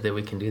fortunate that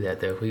we can do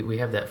that, though. We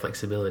have that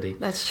flexibility.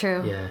 That's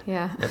true.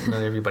 Yeah.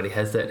 Not everybody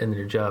has that in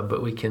their job,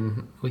 but we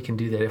can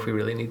do that if we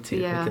really need to.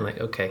 Yeah. We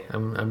can okay,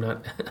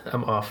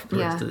 I'm off the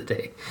rest of the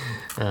day,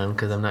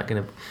 because I'm not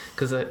gonna,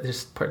 because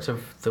there's parts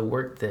of the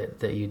work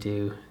that you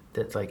do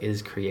that's like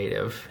is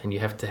creative, and you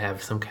have to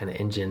have some kind of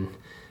engine,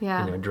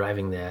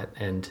 driving that.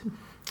 And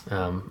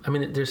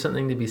there's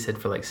something to be said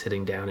for like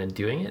sitting down and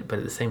doing it, but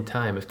at the same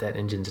time, if that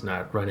engine's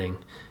not running,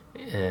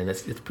 and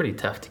it's pretty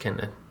tough to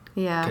kind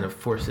of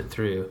force it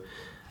through.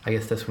 I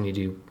guess that's when you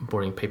do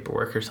boring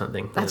paperwork or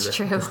something. That's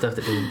true. The stuff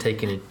that doesn't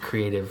take any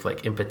creative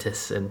like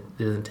impetus, and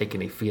it doesn't take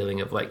any feeling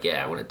of like,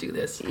 I want to do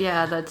this.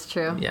 Yeah, that's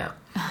true. Yeah.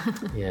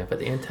 But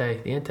the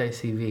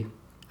anti-CV.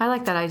 I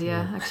like that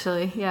idea,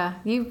 actually. Yeah,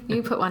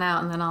 you put one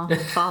out and then I'll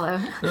follow.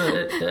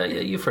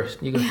 You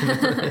first. You go.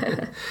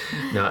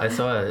 No, I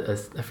saw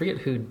I forget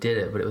who did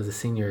it, but it was a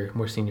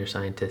more senior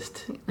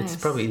scientist. Nice.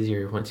 It's probably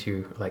easier once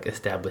you're like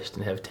established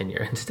and have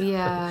tenure and stuff.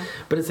 Yeah.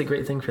 But it's a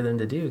great thing for them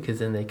to do, because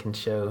then they can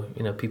show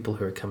people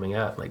who are coming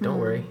up like, don't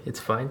worry, it's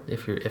fine.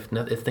 If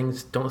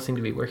things don't seem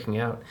to be working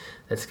out,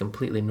 that's a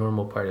completely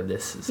normal part of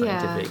this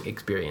scientific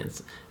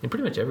experience, and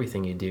pretty much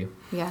everything you do.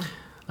 Yeah.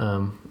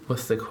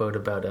 What's the quote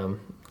about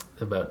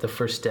about the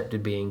first step to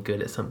being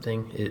good at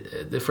something.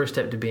 The first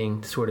step to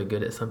being sort of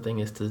good at something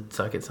is to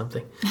suck at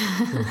something.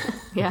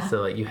 Yeah.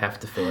 So like you have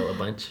to fail a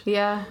bunch.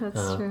 Yeah,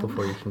 that's true.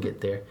 Before you can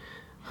get there.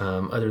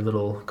 Other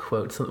little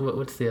quotes.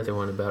 What's the other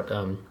one about?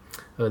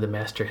 The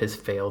master has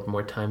failed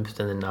more times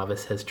than the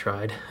novice has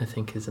tried, I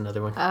think is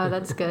another one. Oh,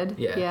 that's good.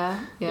 Yeah.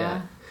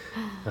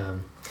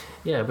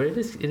 But it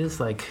is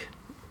like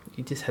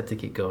you just have to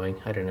keep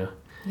going. I don't know.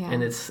 Yeah.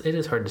 And it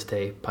is hard to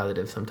stay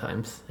positive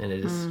sometimes, and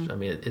it is. I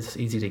mean, it's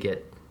easy to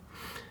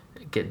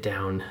get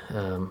down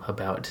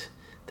about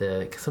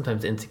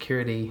sometimes the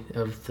insecurity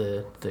of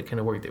the kind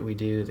of work that we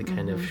do, the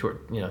kind of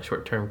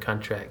short-term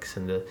contracts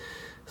and the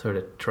sort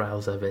of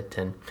trials of it,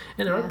 and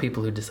there are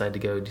people who decide to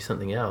go do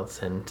something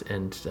else and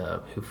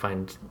who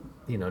find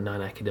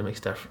non-academic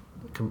stuff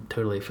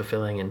totally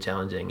fulfilling and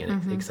challenging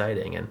and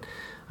exciting. And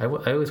I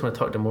always want to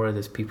talk to more of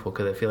those people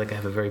because I feel like I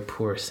have a very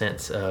poor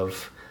sense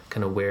of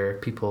kind of where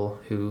people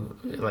who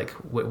like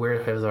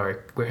where has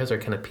our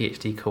kind of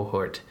PhD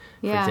cohort,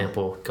 for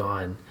example,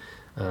 gone.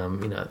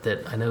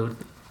 That I know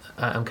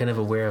I'm kind of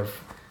aware of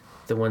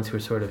the ones who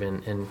are sort of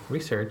in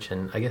research,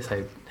 and I guess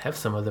I have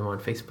some of them on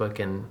Facebook.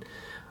 And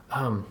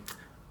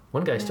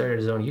one guy started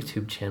his own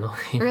YouTube channel.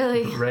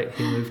 Really? Right.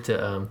 He moved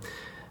to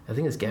I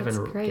think it's Gavin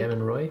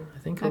Roy, I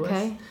think it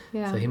was.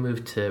 Yeah. So he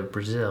moved to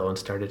Brazil and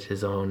started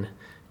his own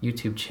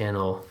YouTube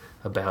channel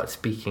about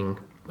speaking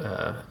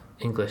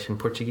English and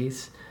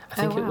Portuguese.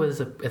 I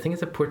think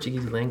it's a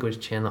Portuguese language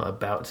channel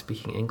about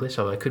speaking English,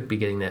 although I could be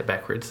getting that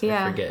backwards.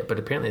 I forget. But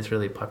apparently it's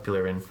really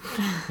popular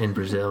in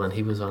Brazil, and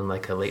he was on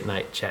like a late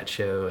night chat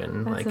show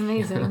and that's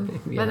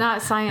amazing. But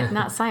not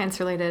science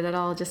related at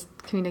all, just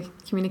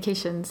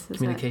communications.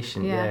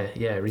 Communication,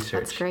 research.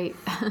 That's great.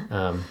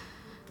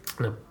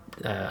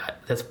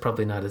 That's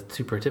probably not a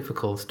super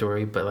typical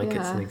story, but like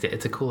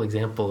it's a cool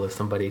example of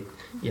somebody,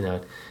 he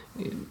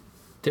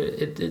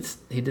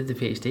did the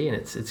PhD and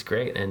it's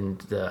great,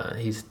 and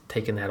he's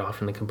taken that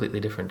off in a completely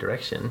different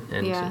direction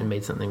and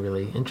made something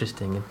really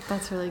interesting.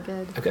 That's really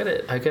good. I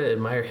gotta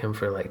admire him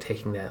for like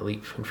taking that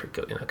leap and for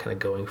kind of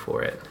going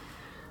for it.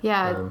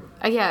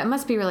 It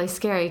must be really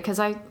scary because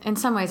in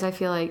some ways I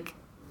feel like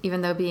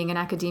even though being in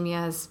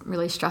academia is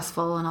really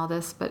stressful and all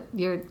this, but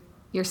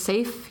you're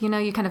safe. You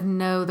kind of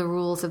know the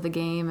rules of the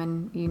game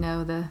and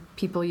the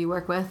people you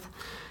work with.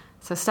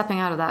 So stepping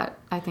out of that,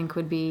 I think,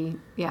 would be,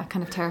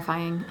 kind of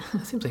terrifying.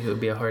 It seems like it would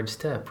be a hard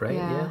step, right?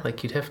 Yeah.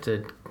 Like you'd have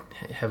to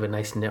have a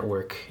nice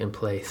network in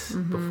place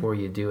before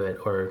you do it,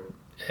 or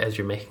as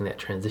you're making that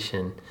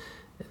transition.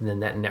 And then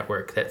that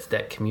network,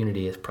 that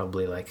community is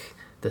probably like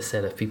the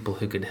set of people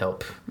who could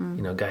help,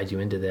 guide you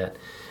into that.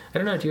 I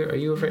don't know. Are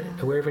you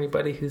aware of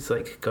anybody who's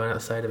like gone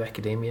outside of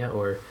academia,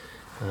 or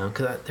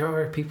because there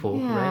are people,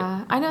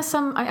 right? I know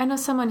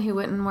someone who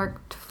went and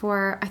worked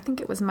for, I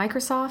think it was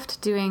Microsoft,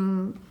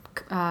 doing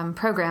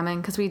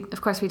programming, because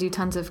we do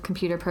tons of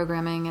computer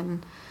programming,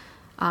 and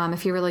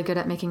if you're really good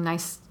at making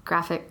nice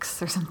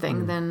graphics or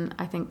something, then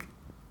I think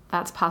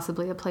that's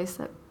possibly a place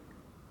that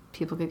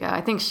people could go.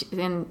 I think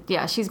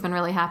she's been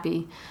really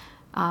happy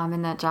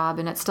in that job,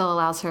 and it still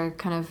allows her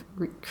kind of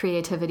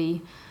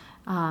creativity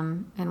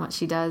in what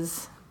she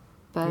does,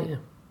 but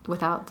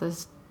without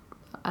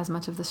as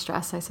much of the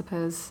stress, I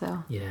suppose.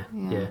 So yeah.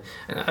 And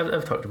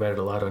I've talked about it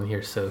a lot on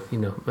here, so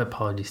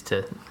apologies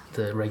to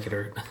the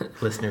regular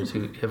listeners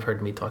who have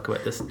heard me talk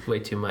about this way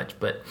too much,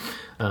 but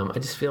I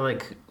just feel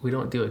like we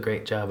don't do a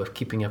great job of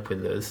keeping up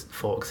with those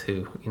folks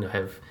who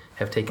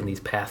have taken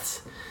these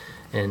paths,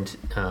 and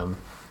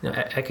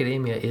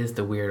academia is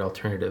the weird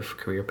alternative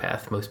career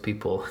path. Most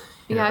people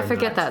I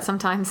forget that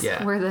sometimes.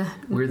 We're the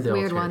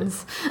weird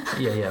ones.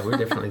 We're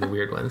definitely the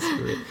weird ones.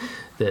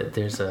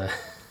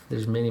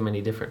 There's many,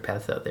 many different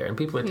paths out there, and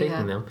people are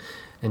taking them.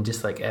 And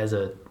just like as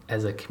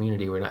a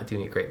community, we're not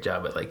doing a great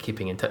job at like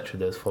keeping in touch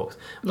with those folks.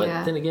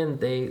 But then again,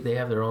 they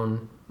have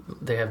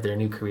their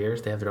new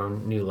careers, they have their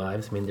own new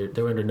lives. I mean,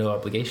 they're under no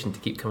obligation to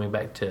keep coming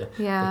back to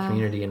the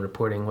community and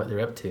reporting what they're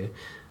up to.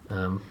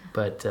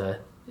 But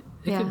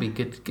it could be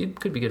good. It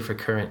could be good for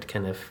current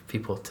kind of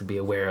people to be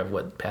aware of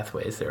what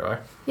pathways there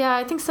are. Yeah,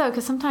 I think so,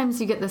 because sometimes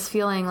you get this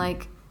feeling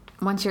like,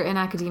 once you're in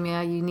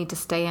academia, you need to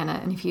stay in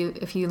it, and if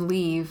you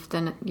leave,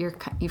 then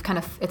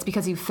it's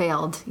because you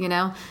failed,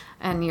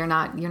 and you're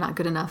not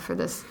good enough for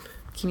this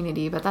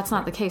community. But that's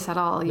not the case at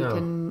all.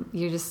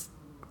 You're just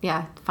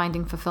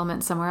finding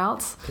fulfillment somewhere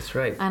else. That's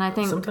right. And I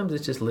think sometimes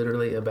it's just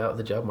literally about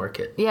the job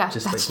market. Yeah,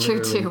 just that's like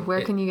true too.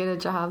 Where can you get a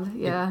job?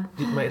 Yeah,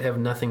 it might have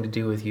nothing to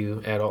do with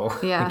you at all.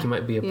 Yeah, like you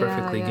might be a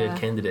perfectly good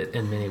candidate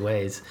in many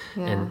ways,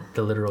 and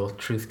the literal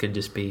truth could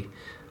just be,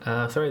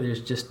 sorry,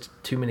 there's just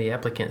too many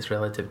applicants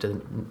relative to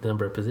the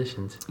number of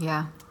positions.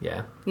 Yeah.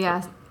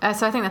 So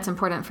I think that's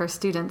important for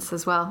students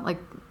as well, like,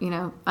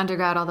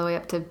 undergrad all the way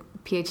up to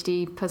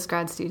PhD,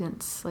 postgrad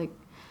students, like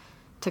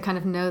to kind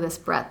of know this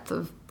breadth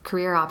of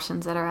career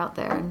options that are out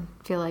there and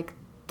feel like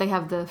they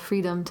have the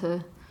freedom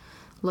to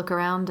look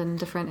around in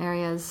different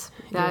areas.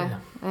 I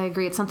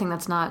agree. It's something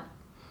that's not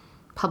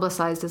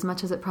publicized as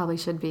much as it probably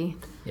should be.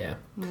 Yeah.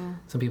 Yeah.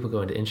 Some people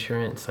go into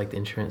insurance, like the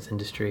insurance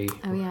industry.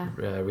 Oh, yeah.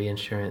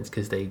 Reinsurance,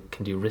 because they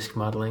can do risk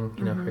modeling,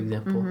 for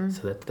example.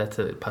 So that's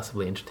a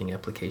possibly interesting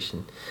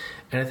application.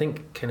 And I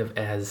think kind of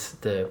as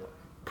the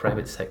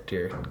private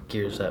sector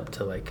gears up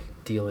to like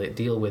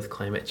deal with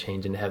climate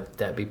change and have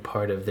that be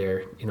part of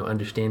their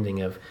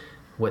understanding of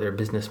what their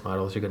business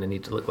models are going to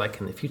need to look like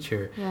in the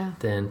future,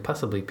 then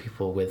possibly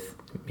people with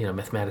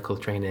mathematical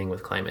training,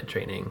 with climate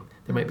training,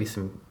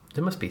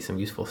 there must be some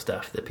useful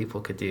stuff that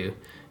people could do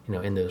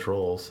in those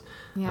roles.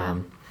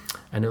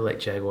 I know like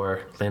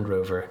Jaguar Land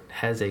Rover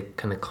has a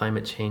kind of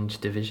climate change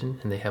division,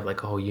 and they have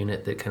like a whole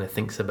unit that kind of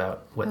thinks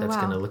about what that's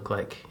going to look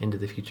like into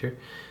the future.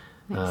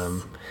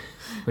 Nice.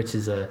 Which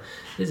is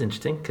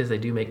interesting because they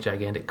do make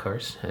gigantic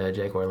cars,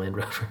 Jaguar Land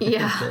Rover,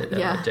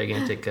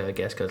 gigantic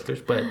gas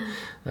guzzlers, but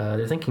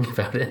they're thinking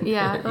about it.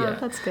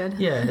 That's good.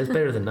 Yeah, it's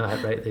better than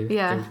not, right?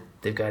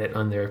 They've got it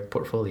on their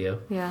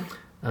portfolio.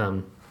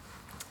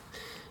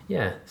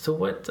 So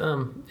what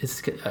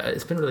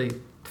it's been really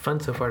fun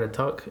so far to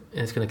talk,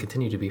 and it's going to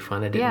continue to be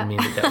fun. I didn't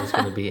mean that was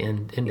going to be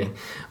ending,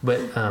 but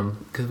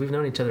because we've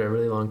known each other a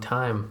really long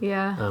time.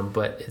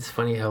 But it's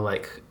funny how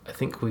I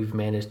think we've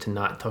managed to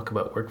not talk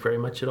about work very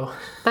much at all.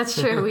 That's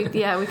true. We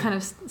kind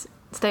of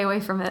stay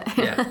away from it.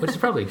 Which is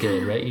probably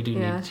good, right? You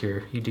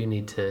do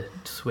need to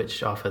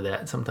switch off of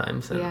that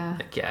sometimes.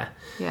 And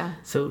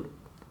So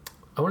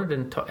I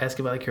wanted to ask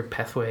about your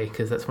pathway,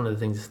 because that's one of the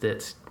things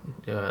that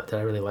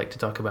I really like to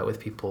talk about with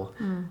people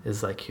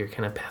is like your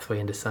kind of pathway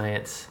into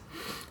science.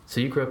 So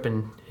you grew up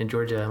in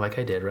Georgia like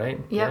I did, right?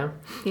 Yeah.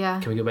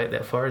 Can we go back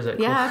that far? Is that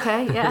cool?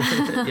 Okay.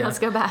 Let's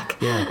go back.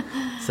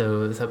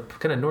 So it's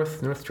kind of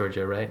north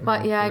Georgia, right?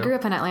 But I grew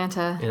up in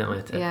Atlanta.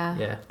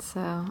 Yeah.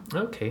 So.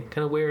 Okay.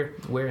 Kind of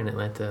where in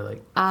Atlanta?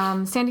 Like.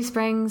 Sandy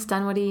Springs,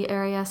 Dunwoody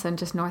area, so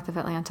just north of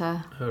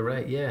Atlanta. Oh,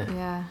 right.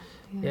 Yeah.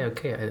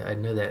 Okay. I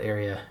know that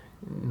area.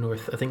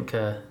 North, I think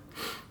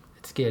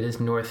it is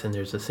north, and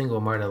there's a single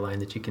MARTA line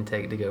that you can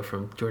take to go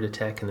from Georgia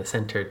Tech in the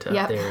center to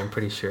up there, I'm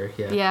pretty sure.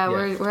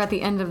 We're at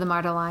the end of the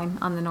MARTA line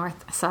on the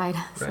north side.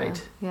 Right.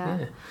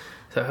 So,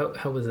 So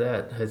how was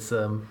that? It's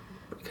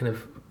kind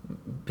of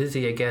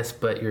busy, I guess,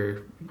 but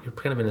you're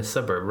kind of in a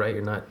suburb, right?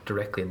 You're not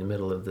directly in the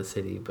middle of the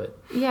city, but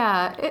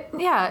it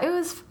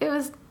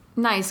was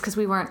nice because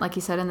we weren't, like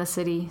you said, in the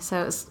city,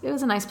 so it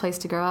was a nice place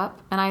to grow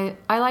up, and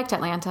I liked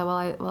Atlanta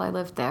while I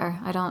lived there.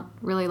 I don't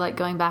really like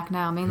going back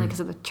now, mainly because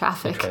of the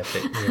traffic. But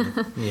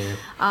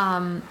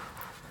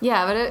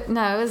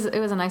it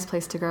was a nice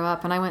place to grow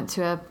up, and I went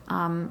to a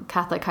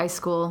Catholic high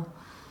school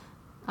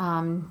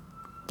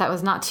that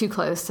was not too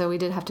close, so we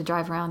did have to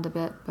drive around a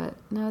bit, but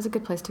no, it was a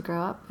good place to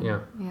grow up.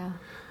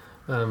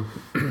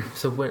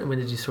 So when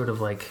did you sort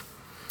of like?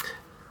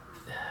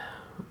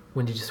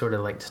 When did you sort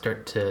of like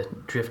start to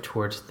drift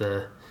towards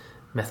the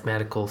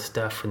mathematical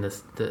stuff and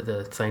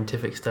the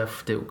scientific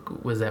stuff?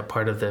 Was that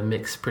part of the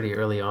mix pretty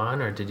early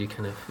on, or did you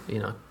kind of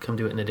come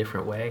to it in a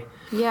different way?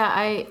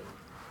 I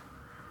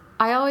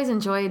always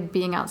enjoyed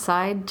being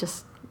outside,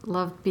 just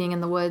loved being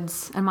in the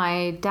woods. And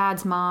my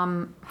dad's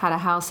mom had a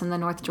house in the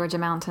North Georgia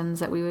mountains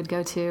that we would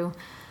go to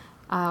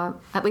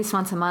at least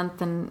once a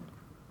month and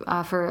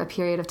for a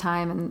period of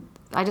time. And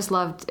I just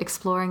loved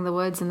exploring the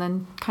woods and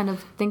then kind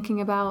of thinking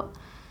about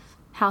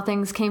how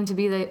things came to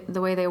be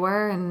the way they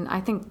were. And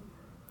I think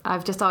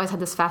I've just always had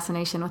this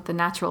fascination with the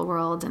natural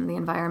world and the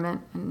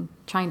environment and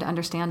trying to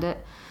understand it.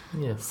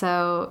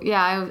 So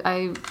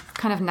I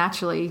kind of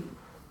naturally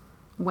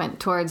went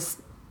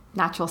towards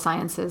natural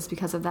sciences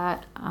because of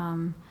that,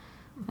 and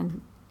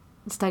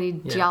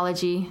studied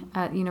geology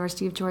at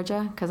University of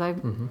Georgia because I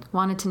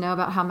wanted to know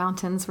about how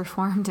mountains were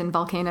formed and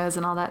volcanoes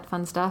and all that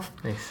fun stuff.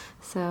 Nice.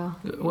 So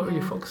what were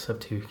your folks up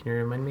to? Can you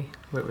remind me?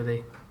 What were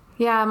they?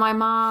 Yeah, my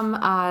mom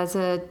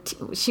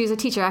she was a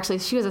teacher. Actually,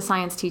 she was a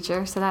science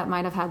teacher, so that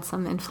might have had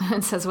some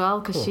influence as well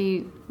because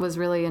she was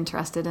really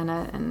interested in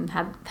it and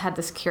had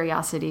this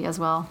curiosity as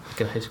well.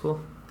 Like in high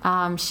school?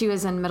 She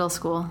was in middle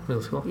school.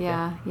 Middle school?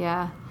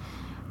 Yeah.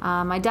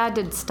 My dad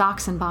did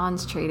stocks and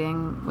bonds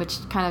trading, which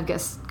kind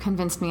of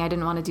convinced me I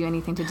didn't want to do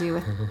anything to do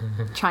with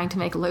trying to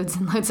make loads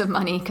and loads of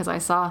money because I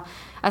saw,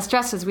 as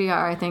stressed as we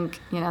are, I think,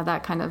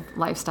 that kind of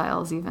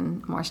lifestyle is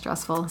even more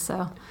stressful.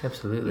 So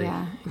absolutely.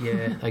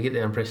 Yeah, I get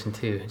that impression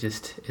too.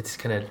 Just it's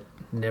kind of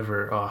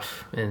never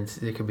off, and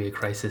there could be a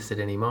crisis at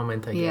any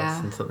moment, I guess,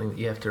 and something that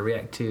you have to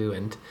react to,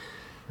 and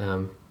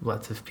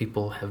lots of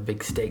people have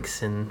big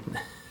stakes in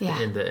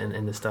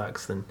the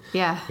stocks, and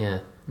yeah.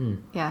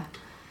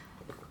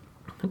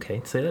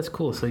 Okay, so that's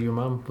cool. So your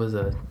mom was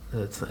a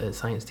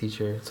science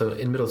teacher. So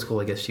in middle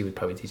school, I guess she would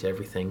probably teach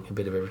everything, a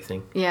bit of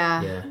everything.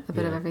 A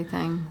bit of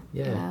everything.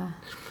 Yeah.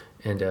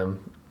 And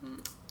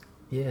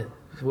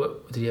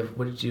what did you have?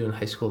 What did you do in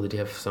high school? Did you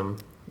have some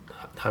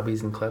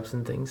hobbies and clubs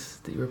and things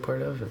that you were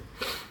part of?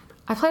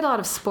 I played a lot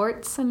of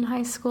sports in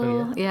high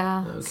school. Oh,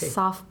 yeah. Okay.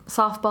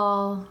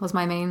 Softball was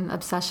my main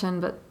obsession,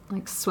 but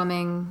like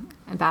swimming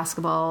and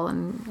basketball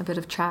and a bit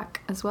of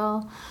track as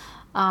well.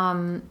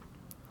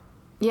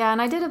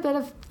 And I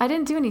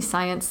didn't do any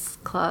science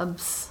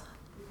clubs.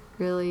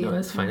 really. No,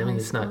 that's fine. I mean,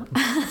 it's not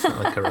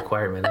like a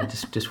requirement. I'm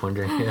just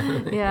wondering.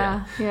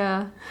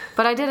 Yeah.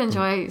 But I did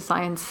enjoy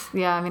science.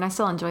 Yeah, I mean, I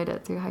still enjoyed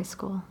it through high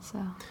school. So.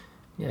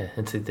 Yeah,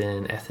 and so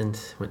then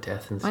Athens, went to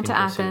Athens, Went to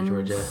University Athens, of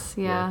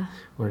Georgia. yeah.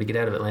 Wanted to get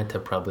out of Atlanta,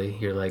 probably.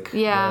 You're like,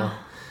 yeah. Well,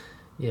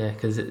 yeah,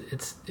 because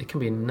it can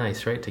be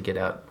nice, right, to get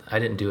out. I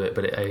didn't do it,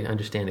 but I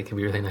understand it can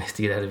be really nice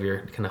to get out of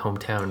your kind of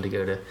hometown to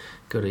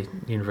go to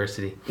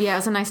university. Yeah, it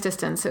was a nice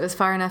distance. It was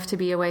far enough to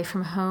be away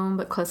from home,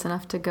 but close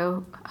enough to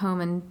go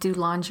home and do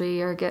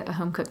laundry or get a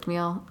home cooked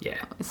meal.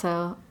 Yeah.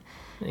 So,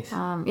 Nice.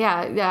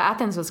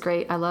 Athens was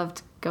great. I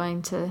loved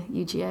going to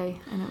UGA,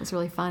 and it was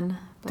really fun.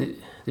 But,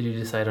 Did you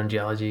decide on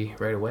geology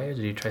right away, or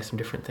did you try some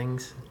different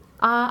things?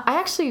 I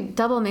actually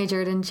double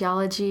majored in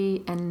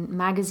geology and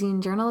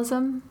magazine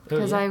journalism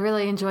because I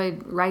really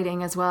enjoyed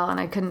writing as well, and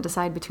I couldn't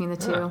decide between the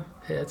two. Oh,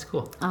 hey, that's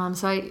cool.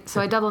 So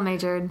I double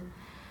majored.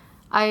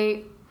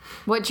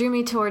 What drew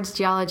me towards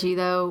geology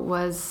though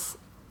was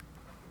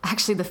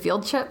actually the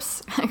field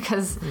trips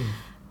because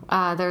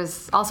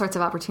there's all sorts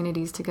of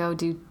opportunities to go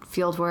do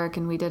field work,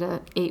 and we did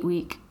a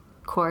 8-week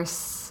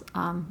course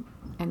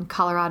in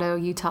Colorado,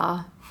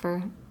 Utah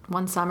for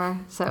one summer.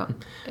 So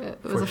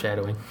it was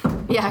foreshadowing.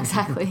 Yeah,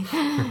 exactly.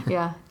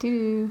 Yeah.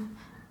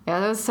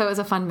 So it was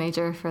a fun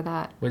major for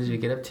that. What did you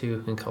get up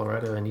to in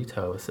Colorado and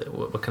Utah?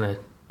 What kind of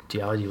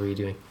geology were you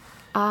doing?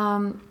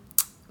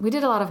 We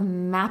did a lot of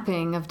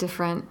mapping of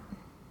different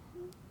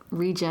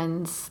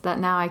regions that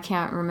now I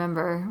can't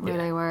remember where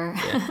they were.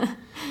 Yeah.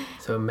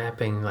 So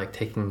mapping, like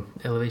taking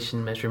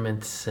elevation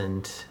measurements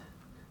and...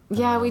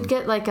 Yeah, we'd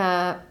get we'd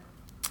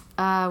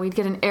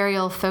get an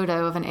aerial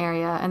photo of an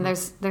area, and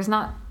there's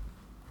not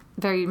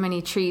very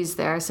many trees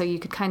there, so you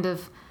could kind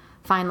of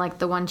find like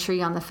the one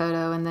tree on the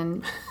photo and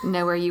then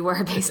know where you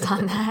were based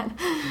on that.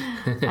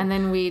 And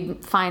then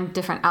we'd find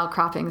different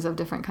outcroppings of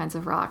different kinds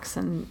of rocks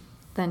and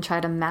then try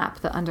to map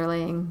the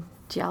underlying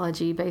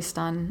geology based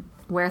on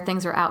where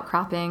things are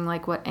outcropping,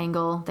 like what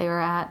angle they were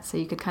at, so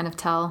you could kind of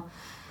tell,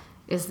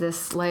 is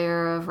this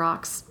layer of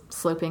rocks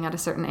sloping at a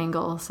certain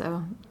angle,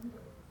 so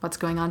what's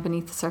going on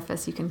beneath the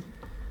surface, you can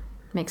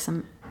make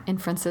some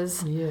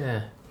inferences.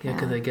 Yeah,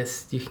 because I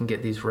guess you can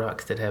get these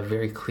rocks that have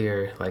very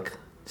clear, like,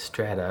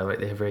 strata, like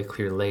they have very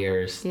clear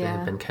layers that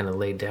have been kind of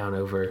laid down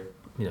over,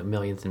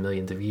 millions and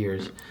millions of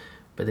years.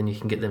 But then you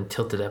can get them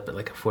tilted up at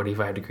like a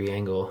 45-degree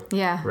angle,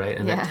 right?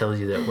 And that tells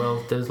you that,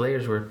 well, those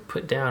layers were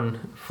put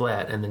down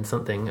flat, and then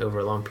something over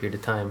a long period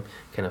of time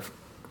kind of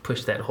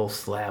pushed that whole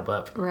slab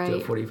up to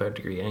a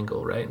 45-degree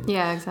angle, right?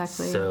 Yeah,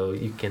 exactly. So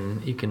you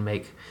can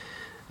make...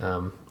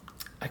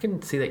 I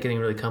can see that getting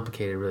really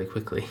complicated really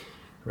quickly,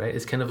 right?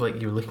 It's kind of like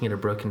you're looking at a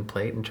broken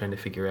plate and trying to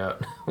figure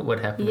out what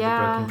happened to the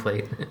broken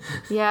plate.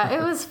 Yeah,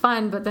 it was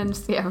fun, but then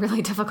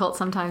really difficult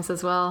sometimes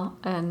as well.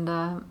 And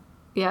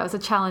it was a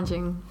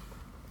challenging...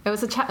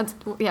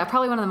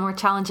 probably one of the more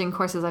challenging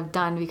courses I've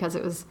done because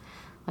it was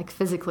like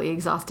physically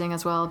exhausting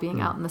as well, being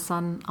out in the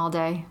sun all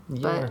day.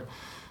 Yeah.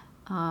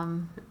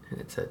 But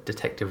it's a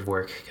detective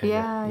work kind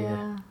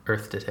of.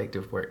 Earth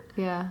detective work.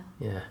 Yeah.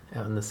 Yeah,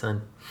 out in the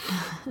sun.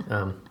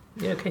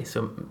 Okay,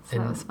 so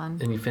that was fun.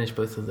 And you finished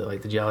both of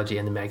the geology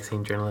and the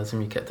magazine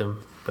journalism. You kept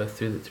them both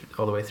through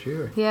all the way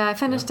through. Or? Yeah, I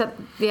finished at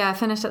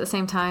the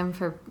same time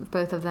for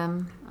both of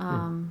them.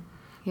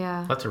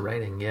 Yeah. Lots of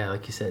writing,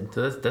 like you said.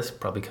 So that's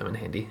probably come in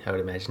handy, I would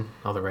imagine.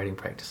 All the writing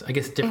practice. I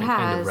guess different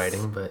kind of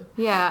writing, but...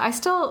 Yeah,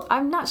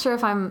 I'm not sure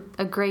if I'm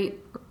a great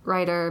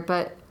writer,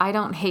 but I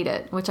don't hate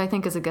it, which I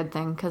think is a good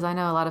thing, because I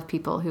know a lot of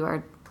people who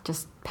are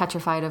just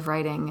petrified of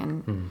writing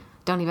and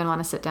don't even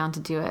want to sit down to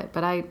do it.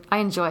 But I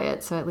enjoy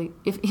it, so at least,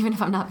 even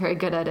if I'm not very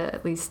good at it,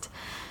 at least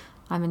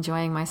I'm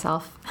enjoying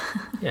myself.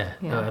 Yeah.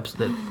 No,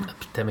 absolutely.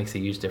 That makes a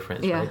huge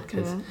difference, right?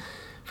 Because...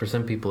 For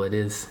some people, it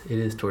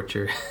is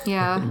torture.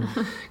 Yeah.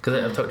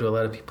 Because I've talked to a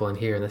lot of people in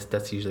here, and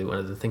that's usually one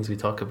of the things we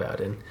talk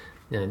about. And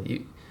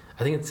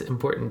I think it's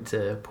important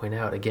to point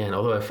out again,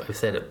 although I've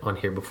said it on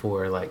here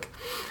before, like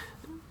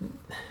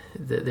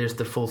there's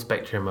the full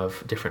spectrum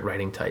of different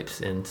writing types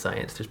in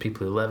science. There's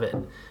people who love it,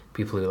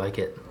 people who like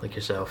it, like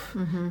yourself,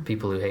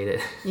 people who hate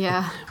it.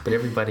 Yeah. But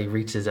everybody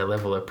reaches a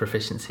level of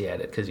proficiency at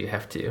it because you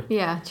have to.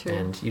 Yeah, true.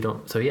 And you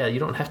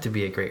don't have to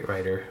be a great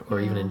writer or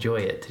even enjoy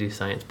it to do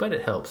science, but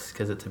it helps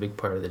because it's a big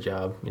part of the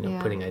job,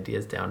 putting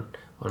ideas down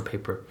on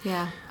paper.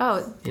 Yeah.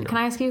 Oh, can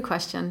I ask you a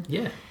question?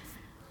 Yeah.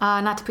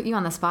 Not to put you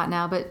on the spot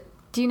now, but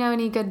do you know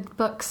any good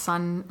books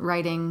on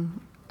writing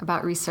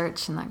about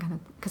research and that kind of...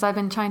 Because I've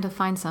been trying to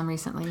find some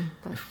recently.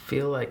 But... I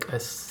feel like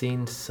I've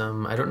seen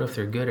some... I don't know if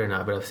they're good or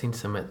not, but I've seen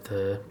some at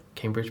the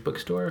Cambridge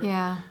bookstore.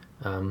 Yeah.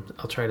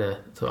 I'll try to...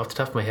 So off the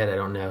top of my head, I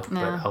don't know.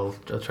 But I'll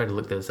try to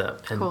look those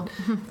up. And cool.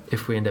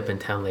 If we end up in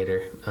town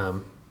later...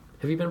 have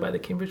you been by the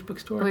Cambridge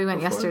bookstore? We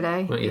went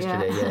yesterday.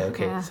 Yeah,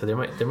 okay. Yeah. So there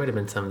might have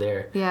been some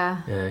there.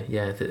 Yeah.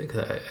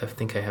 Because I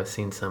think I have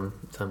seen some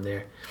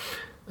there.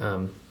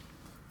 I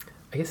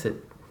guess it...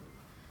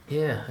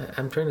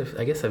 I'm trying to.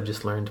 I guess I've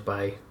just learned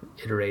by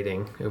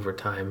iterating over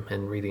time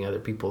and reading other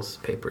people's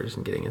papers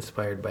and getting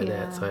inspired by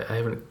that. So I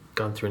haven't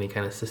gone through any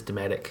kind of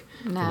systematic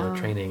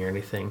training or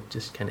anything.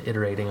 Just kind of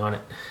iterating on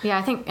it. Yeah,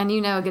 I think, and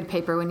you know a good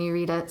paper when you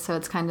read it. So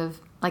it's kind of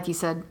like you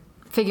said,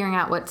 figuring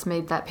out what's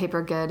made that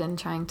paper good and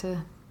trying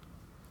to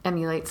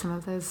emulate some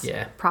of those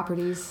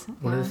properties.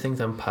 One of the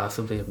things I'm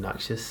possibly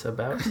obnoxious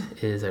about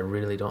is I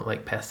really don't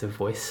like passive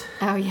voice.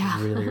 Oh yeah.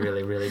 I really,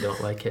 really, really don't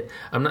like it.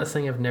 I'm not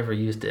saying I've never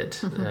used it.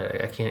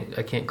 I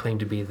can't claim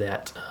to be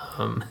that.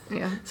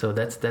 So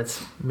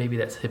that's maybe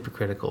that's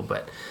hypocritical,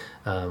 but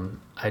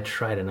I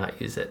try to not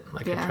use it.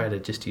 I try to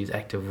just use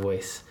active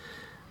voice,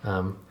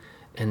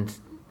 and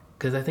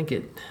because I think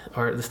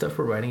the stuff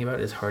we're writing about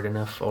is hard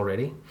enough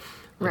already.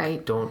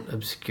 Right. Don't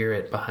obscure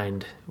it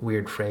behind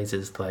weird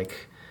phrases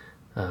like.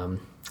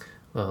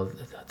 Well,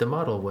 the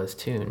model was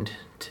tuned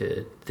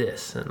to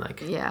this, and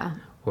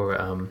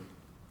or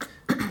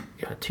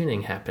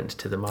tuning happened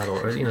to the model,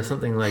 or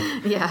something like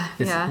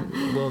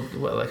Well,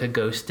 like a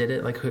ghost did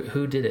it. Like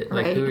who did it?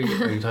 Like who are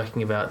you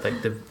talking about?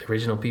 Like the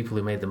original people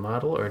who made the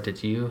model, or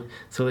did you?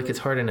 So like it's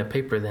hard in a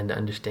paper then to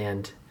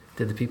understand.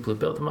 Did the people who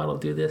built the model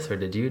do this, or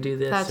did you do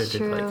this? That's or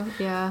did,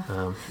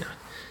 true.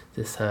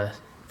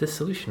 This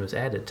solution was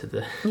added to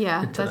the...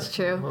 Yeah, that's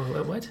true.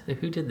 Well, what?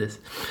 Who did this?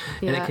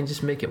 And it can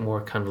just make it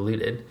more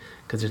convoluted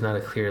because there's not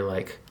a clear,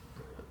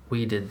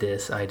 we did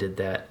this, I did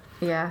that.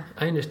 Yeah.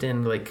 I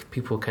understand,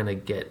 people kind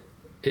of get...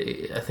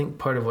 I think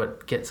part of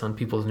what gets on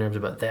people's nerves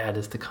about that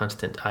is the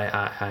constant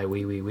I,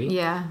 we.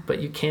 Yeah. But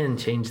you can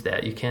change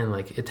that. You can,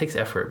 it takes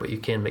effort, but you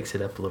can mix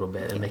it up a little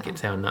bit and make it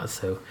sound not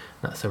so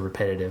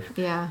repetitive.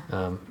 Yeah.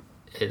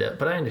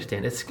 But I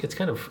understand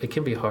it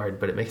can be hard,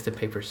 but it makes the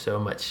paper so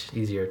much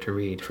easier to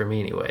read for me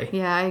anyway.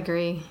 Yeah, I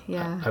agree.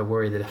 Yeah. I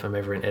worry that if I'm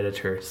ever an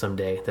editor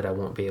someday that I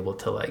won't be able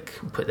to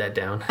put that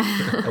down.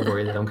 I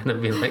worry that I'm going to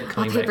be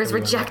coming back. Paper's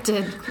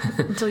rejected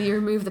until you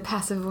remove the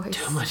passive voice.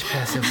 Too much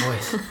passive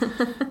voice.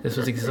 This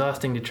was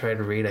exhausting to try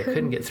to read. I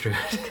couldn't get through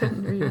it.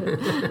 Couldn't read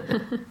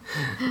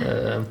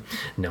it.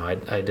 No,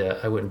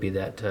 I wouldn't be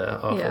that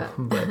awful. Yeah.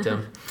 But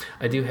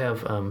I do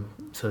have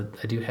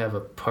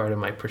a part of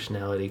my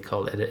personality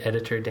called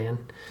Editor Dan.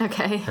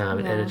 Okay.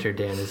 And Editor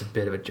Dan is a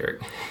bit of a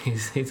jerk.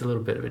 He's a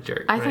little bit of a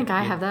jerk. I think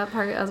I have that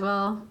part as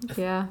well.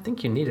 Yeah. I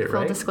think you need it,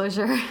 Full right?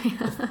 disclosure.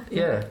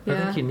 Yeah. I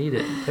think you need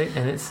it. Right?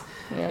 And it's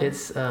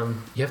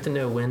you have to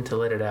know when to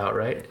let it out,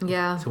 right?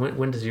 Yeah. So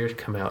when does yours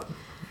come out?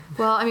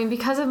 Well, I mean,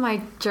 because of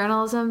my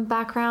journalism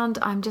background,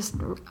 I'm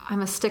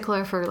a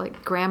stickler for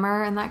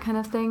grammar and that kind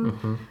of thing.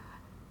 Mm-hmm.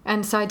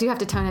 And so I do have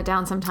to tone it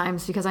down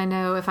sometimes because I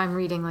know if I'm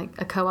reading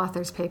a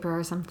co-author's paper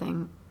or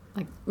something,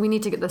 we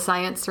need to get the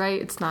science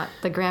right. It's not,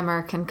 the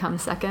grammar can come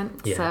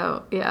second. Yeah.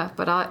 So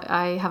but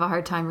I have a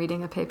hard time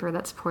reading a paper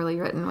that's poorly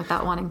written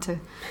without wanting to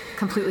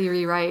completely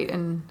rewrite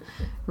and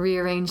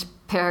rearrange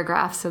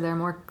paragraphs so they're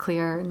more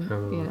clear.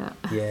 And,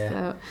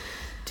 Yeah.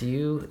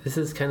 So, this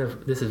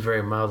is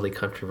very mildly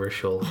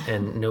controversial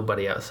and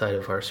nobody outside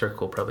of our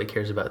circle probably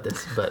cares about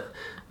this, but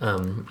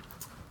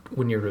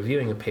when you're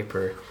reviewing a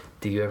paper,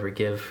 do you ever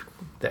give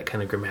that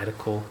kind of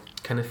grammatical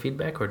kind of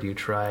feedback, or do you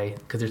try,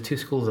 because there's two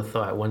schools of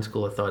thought. One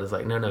school of thought is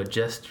no,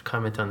 just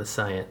comment on the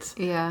science.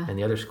 Yeah. And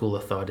the other school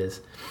of thought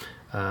is,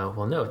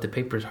 no, if the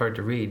paper is hard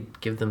to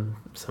read, give them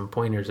some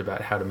pointers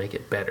about how to make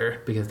it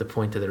better, because the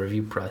point of the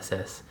review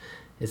process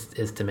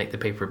is to make the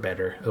paper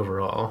better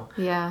overall.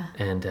 Yeah.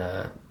 And,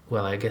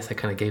 I guess I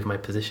kind of gave my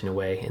position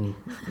away in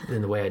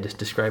the way I just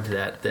described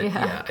that.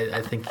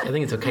 I think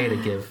it's okay to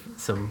give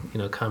some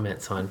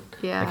comments on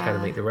how to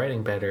make the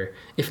writing better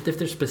if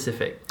they're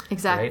specific.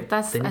 Exactly.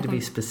 Right? They need to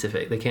be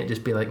specific. They can't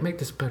just be make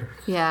this better.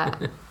 Yeah.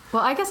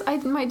 Well, I guess I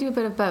might do a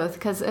bit of both,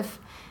 because if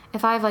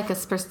I have a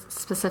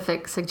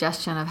specific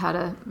suggestion of how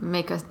to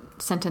make a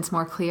sentence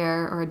more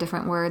clear or a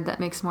different word that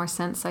makes more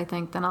sense, I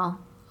think then I'll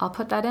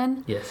put that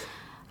in. Yes.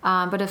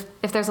 But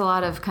if there's a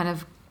lot of kind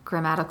of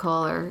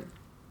grammatical or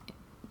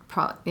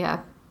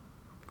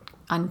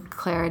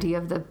unclarity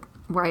of the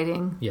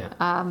writing,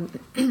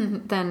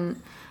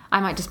 then I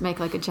might just make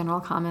a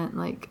general comment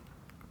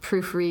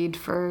proofread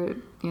for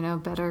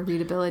better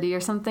readability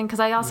or something, because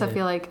I also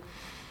feel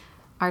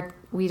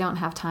we don't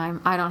have time.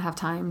 I don't have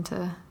time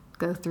to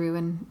go through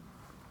and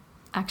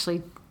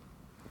actually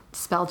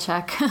spell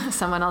check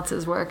someone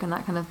else's work and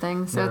that kind of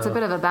thing. So it's a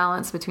bit of a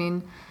balance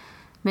between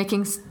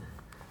making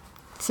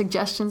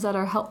suggestions that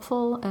are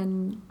helpful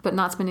but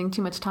not spending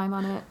too much time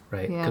on it.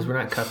 Right, because we're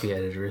not copy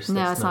editors.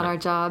 No, it's not our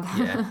job.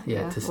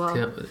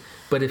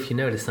 But if you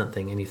notice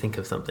something and you think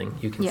of something,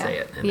 you can say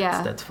it, and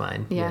that's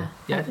fine.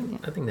 I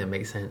think that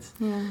makes sense.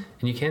 Yeah,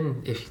 and you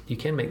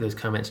can make those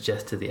comments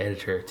just to the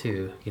editor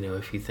too.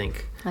 If you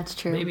think that's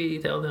true, maybe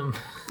tell them.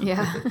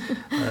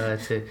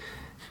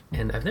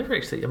 And I've never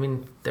actually,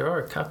 there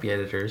are copy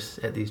editors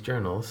at these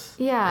journals.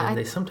 Yeah. And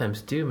they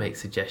sometimes do make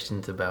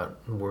suggestions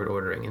about word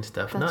ordering and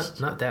stuff.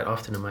 Not that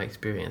often in my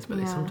experience, but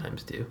they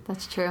sometimes do.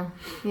 That's true.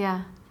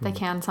 Yeah, they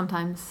can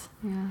sometimes.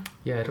 Yeah.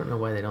 Yeah, I don't know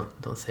why they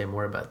don't say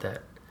more about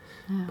that.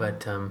 Yeah.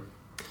 But,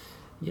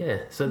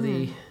 so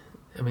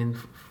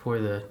for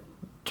the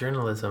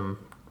journalism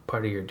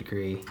part of your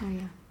degree. Oh,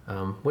 yeah.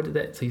 What did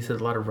that? So you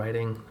said a lot of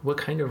writing. What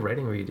kind of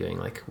writing were you doing?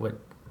 Like what?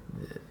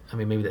 I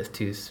mean, maybe that's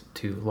too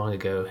long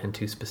ago and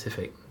too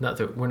specific. Not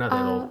that we're not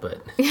that old,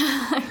 but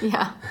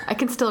yeah, I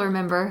can still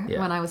remember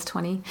when I was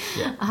 20.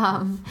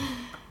 Yeah.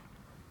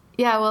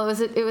 Well,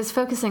 it was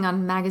focusing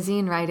on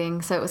magazine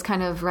writing, so it was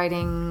kind of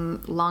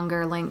writing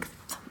longer length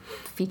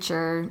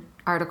feature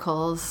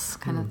articles,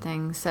 kind of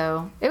thing.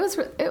 So it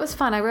was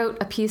fun. I wrote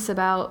a piece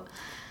about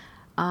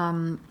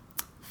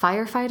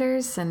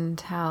firefighters and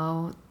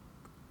how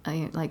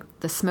like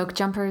the smoke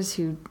jumpers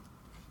who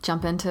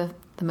jump into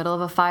the middle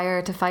of a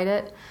fire to fight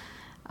it.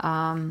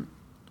 And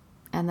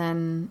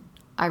then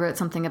I wrote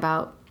something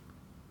about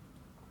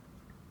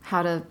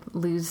how to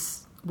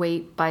lose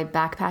weight by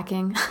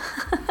backpacking.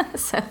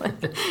 So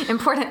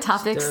important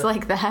topics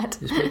like that.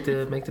 Just make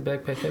the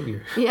backpack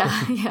heavier.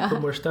 Yeah.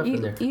 Put more stuff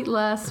in there. Eat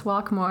less,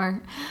 walk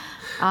more.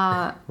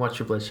 Watch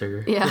your blood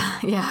sugar.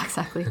 Yeah,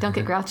 exactly. Don't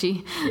get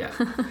grouchy. Yeah.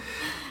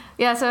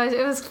 Yeah, so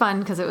it was fun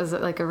because it was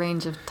like a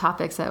range of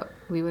topics that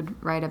we would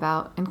write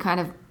about and kind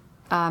of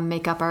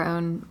make up our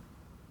own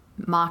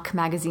mock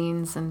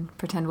magazines and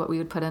pretend what we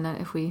would put in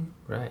it if we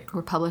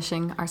were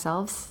publishing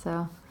ourselves.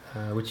 So,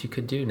 which you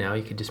could do now.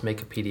 You could just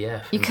make a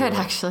PDF. You could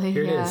actually.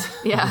 Here it is.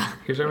 Yeah.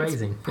 Here's our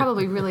magazine.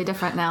 Probably really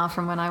different now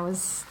from when I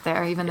was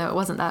there, even though it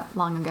wasn't that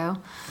long ago.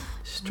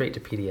 Straight to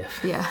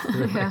PDF. Yeah.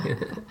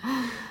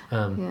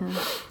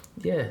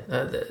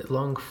 The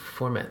long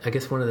format. I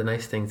guess one of the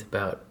nice things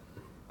about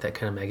that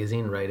kind of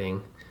magazine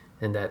writing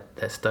and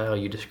that style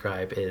you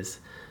describe is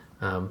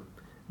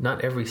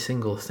not every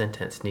single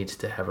sentence needs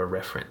to have a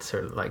reference,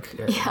 or like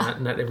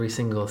not every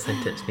single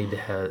sentence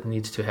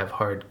needs to have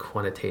hard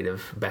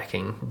quantitative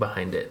backing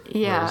behind it.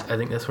 Yeah. Whereas I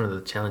think that's one of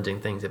the challenging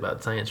things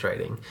about science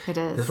writing. It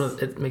is.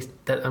 It makes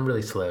that I'm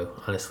really slow,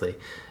 honestly,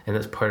 and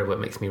that's part of what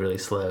makes me really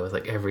slow. Is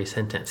like every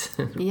sentence,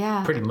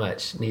 pretty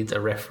much needs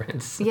a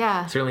reference.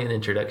 Yeah. Certainly an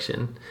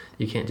introduction.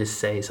 You can't just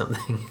say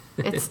something.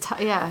 It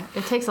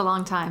takes a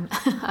long time.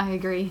 I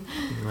agree.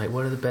 Like,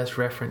 what are the best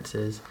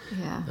references?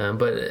 Yeah.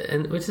 But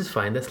which is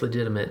fine. That's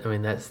legitimate. I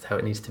mean, that's how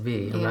it needs to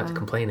be. I'm not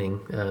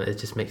complaining. It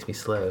just makes me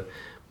slow.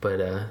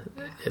 But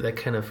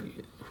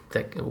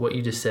what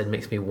you just said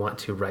makes me want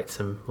to write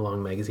some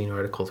long magazine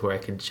articles where I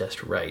could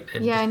just write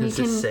and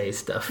just say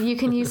stuff. You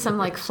can use some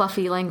like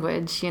fluffy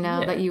language,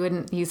 that you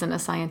wouldn't use in a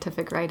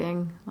scientific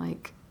writing.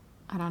 Like,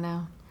 I don't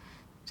know.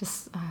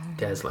 Just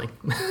dazzling.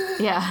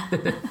 Yeah.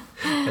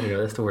 I don't know.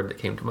 That's the word that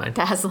came to mind.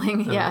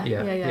 Dazzling.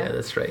 Yeah.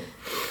 That's right.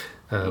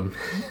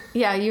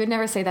 Yeah, you would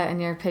never say that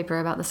in your paper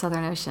about the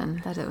Southern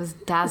Ocean, that it was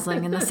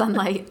dazzling in the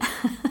sunlight.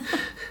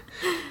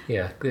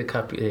 Yeah,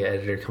 the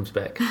editor comes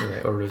back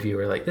or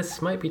reviewer like,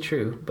 this might be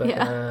true, but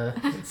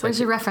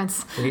where's your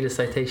reference? We need a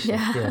citation,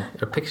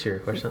 a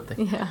picture or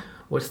something. Yeah.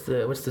 What's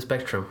the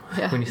spectrum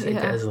when you say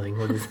dazzling?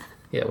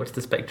 What's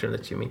the spectrum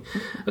that you mean?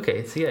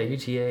 Okay, so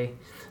UGA.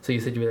 So you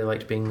said you really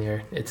liked being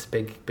there. It's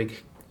big.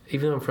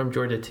 Even though I'm from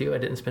Georgia too, I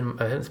hadn't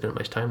spent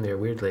much time there.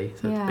 Weirdly,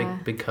 so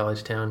it's big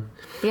college town.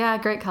 Yeah,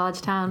 great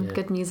college town. Yeah.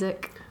 Good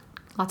music,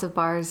 lots of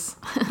bars.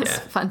 It's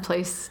a fun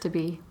place to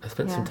be. I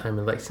spent some time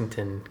in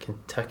Lexington,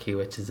 Kentucky,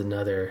 which is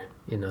another.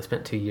 I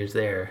spent 2 years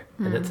there,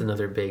 and that's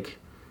another big.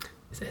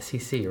 It's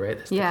SEC, right?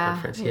 That's the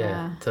conference.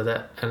 Yeah.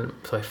 So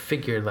I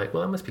figured it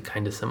must be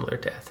kind of similar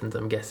to Athens.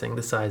 I'm guessing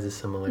the size is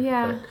similar.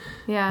 Yeah.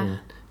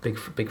 Big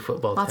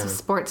football Lots town. of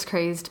sports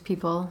crazed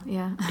people.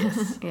 Yeah.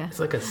 Yes. Yeah. It's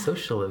like a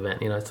social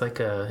event. It's like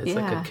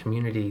a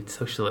community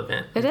social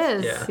event. It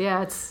is.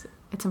 Yeah. It's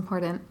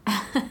important.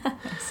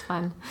 It's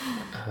fun.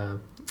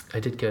 I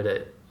did go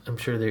to. I'm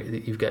sure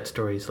you've got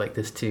stories like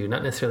this too.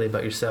 Not necessarily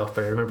about yourself,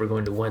 but I remember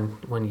going to one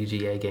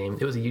UGA game.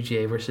 It was a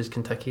UGA versus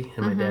Kentucky,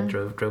 and my dad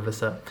drove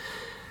us up.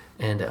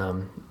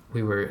 And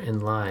we were in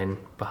line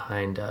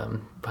behind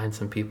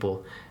some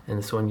people, and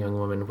this one young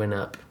woman went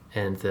up,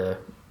 and the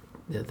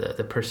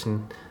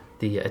person,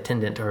 the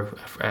attendant, or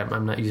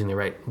I'm not using the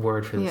right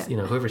word for this,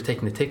 whoever's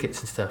taking the tickets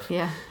and stuff,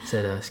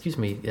 said, "Excuse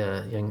me,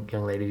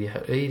 young lady,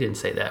 he didn't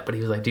say that, but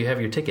he was like, do you have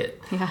your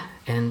ticket?" Yeah.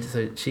 And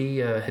so she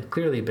had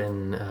clearly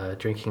been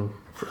drinking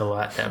a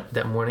lot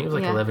that morning. It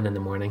was like 11 in the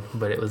morning,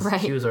 but it was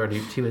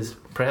she was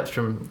perhaps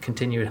from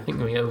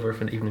continuing over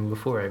from the evening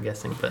before, I'm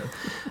guessing. But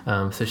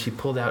so she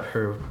pulled out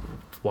her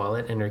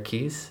wallet and her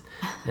keys,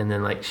 and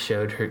then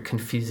showed her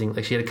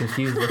she had a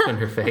confused look on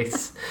her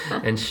face,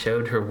 and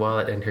showed her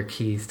wallet and her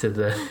keys to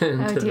the.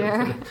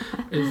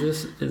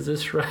 Is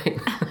this right?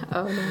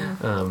 Oh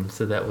no.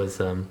 So that was.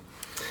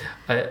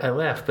 I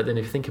laughed, but then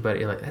if you think about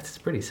it, you're like, that's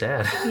pretty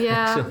sad.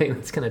 Yeah. Actually,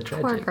 that's kind of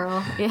tragic. Poor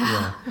girl.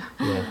 Yeah.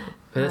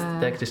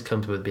 But that just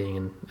comes with being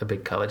in a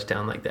big college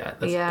town like that.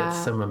 That's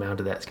some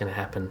amount of that's going to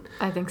happen.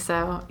 I think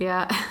so.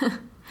 Yeah.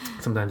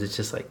 Sometimes it's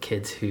just like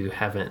kids who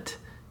haven't,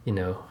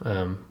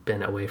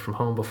 been away from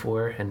home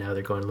before, and now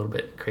they're going a little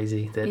bit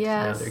crazy. That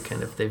now they're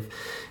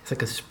it's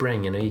like a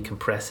spring. You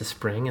compress a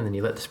spring, and then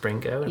you let the spring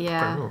go.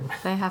 And boom.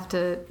 They have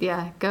to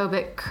go a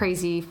bit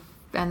crazy,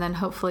 and then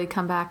hopefully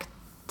come back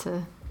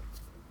to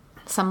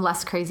some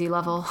less crazy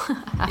level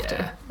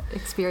after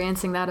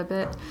experiencing that a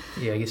bit.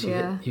 Yeah, I guess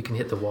you can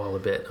hit the wall a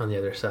bit on the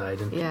other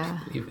side, and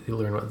you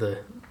learn what the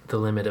the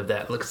limit of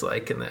that looks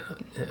like, and that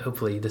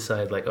hopefully you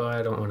decide like, oh,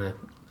 I don't want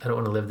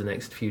to live the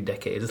next few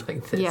decades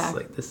like this. Yeah.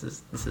 Like this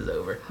is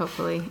over.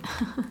 Hopefully.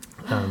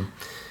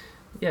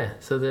 Yeah.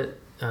 So that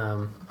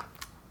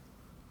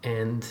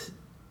and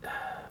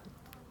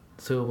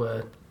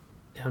so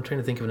I'm trying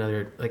to think of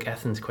another like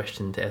Athens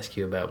question to ask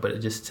you about, but it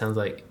just sounds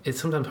like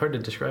it's sometimes hard to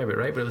describe it,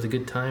 right? But it was a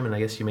good time, and I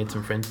guess you made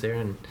some friends there.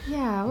 And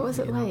yeah, what was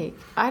it like?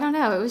 I don't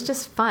know. It was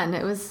just fun.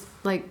 It was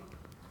like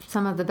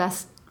some of the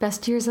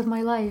best years of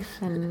my life,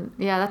 and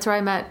yeah, that's where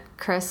I met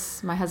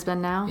Chris, my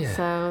husband now. Yeah.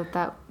 So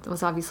that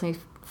was obviously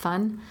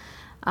fun.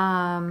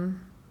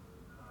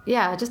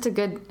 Yeah, just a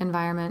good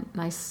environment,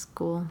 nice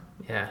school.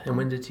 Yeah. And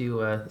when did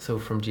you? So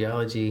from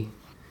geology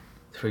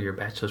for your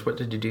bachelor's, what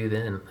did you do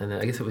then? And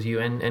I guess it was you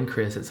and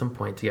Chris at some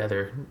point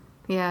together.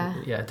 Yeah.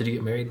 Yeah. Did you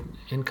get married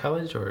in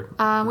college or?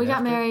 We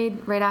got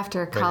married right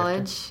after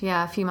college.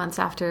 Yeah, a few months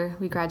after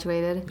we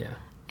graduated. Yeah.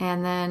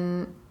 And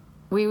then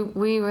we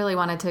really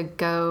wanted to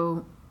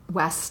go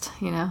west,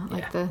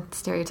 like the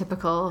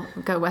stereotypical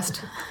go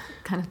west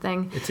kind of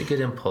thing. It's a good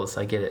impulse.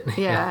 I get it.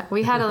 Yeah.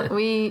 We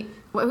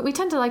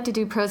tend to like to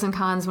do pros and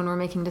cons when we're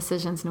making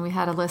decisions, and we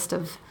had a list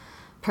of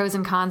pros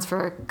and cons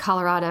for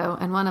Colorado,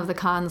 and one of the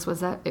cons was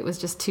that it was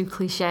just too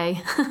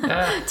cliche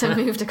to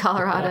move to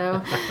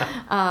Colorado.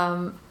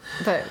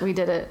 But we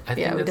did it. We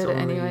did it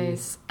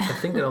anyways. I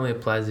think that only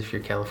applies if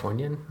you're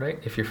Californian, right?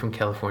 If you're from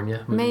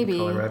California, moving maybe to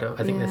Colorado.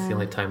 I think that's the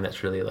only time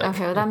that's really like...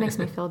 Okay, well, that makes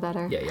me feel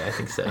better. Yeah, I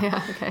think so.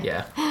 Yeah, okay.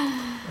 Yeah.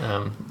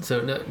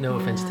 So no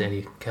offense to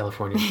any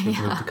Californians who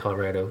moved to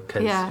Colorado,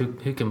 because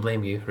who can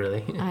blame you,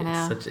 really? I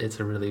know. It's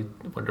a really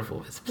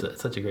wonderful, it's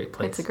such a great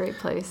place. It's a great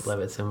place.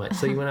 Love it so much.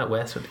 So you went out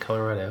west, went to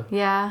Colorado.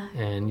 Yeah.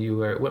 And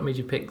what made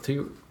you pick,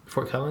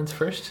 Fort Collins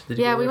first? We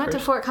went to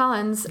Fort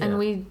Collins, and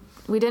we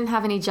didn't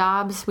have any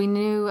jobs. We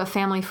knew a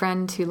family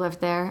friend who lived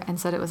there and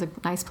said it was a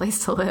nice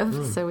place to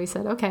live. So we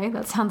said, okay,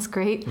 that sounds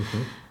great.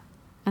 Mm-hmm.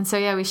 And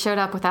so, we showed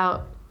up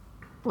without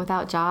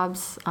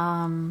jobs.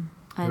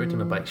 You worked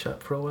in a bike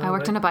shop for a while? I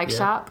worked in a bike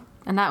shop,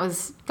 and that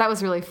was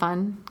really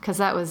fun because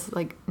that was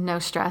like no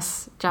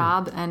stress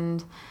job.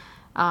 And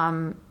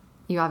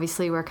you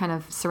obviously were kind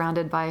of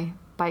surrounded by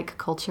bike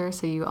culture.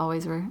 So you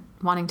always were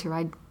wanting to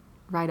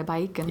ride a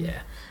bike. And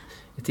yeah.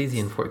 It's easy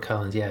in Fort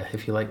Collins,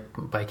 if you like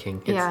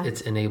biking.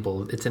 It's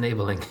enabling.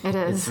 It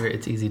is.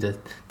 It's easy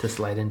to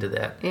slide into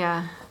that.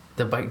 Yeah.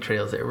 The bike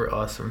trails there were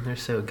awesome. They're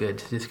so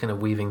good. Just kind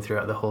of weaving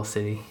throughout the whole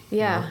city.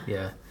 Yeah.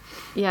 Yeah.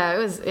 Yeah,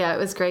 it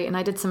was great. And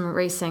I did some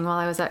racing while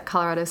I was at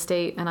Colorado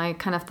State, and I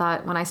kind of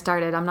thought when I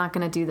started, I'm not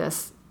going to do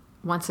this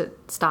once it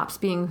stops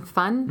being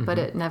fun, mm-hmm. but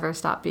it never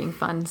stopped being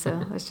fun.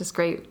 So it's just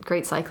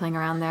great cycling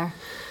around there.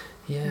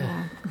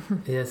 Yeah.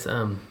 Yes.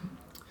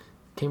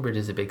 Cambridge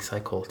is a big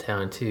cycle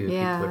town too.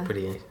 Yeah. People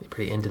are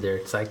pretty into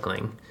their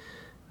cycling.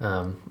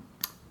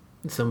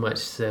 So much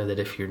so that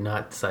if you're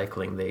not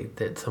cycling,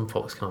 that some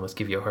folks can almost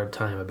give you a hard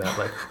time about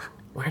like,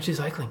 why aren't you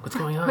cycling? What's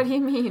going on? What do you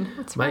mean?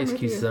 What's My wrong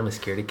excuse with you? is I'm a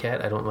scaredy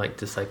cat. I don't like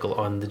to cycle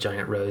on the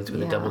giant roads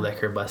with a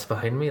double-decker bus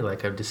behind me.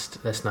 Like I'm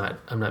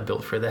not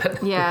built for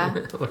that. Yeah.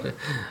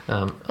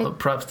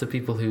 Props to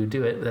people who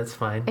do it. That's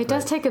fine. It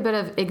does take a bit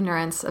of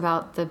ignorance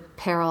about the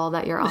peril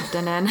that you're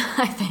often in,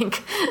 I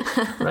think.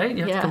 Right?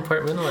 You have to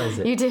compartmentalize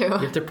it. You do. You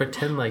have to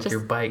pretend like your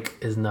bike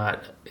is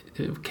not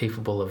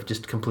capable of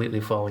just completely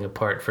falling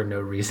apart for no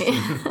reason,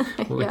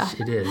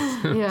 which it is.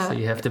 Yeah. So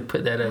you have to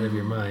put that out of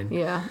your mind.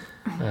 Yeah.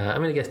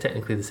 I guess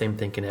technically the same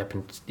thing can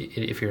happen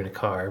if you're in a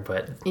car,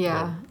 but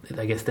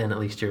I guess then at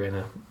least you're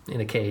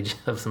in a cage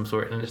of some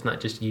sort, and it's not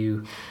just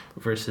you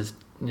versus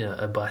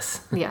a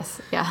bus.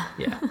 Yes. Yeah.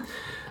 Yeah.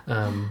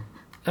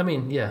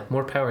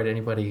 More power to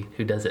anybody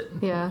who does it.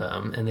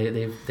 Yeah. And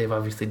they've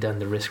obviously done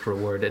the risk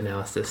reward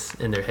analysis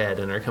in their head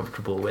and are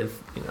comfortable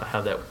with how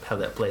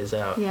that plays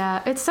out.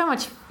 Yeah, it's so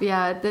much.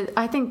 Yeah,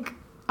 I think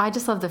I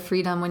just love the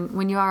freedom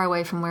when you are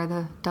away from where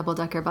the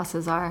double-decker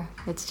buses are.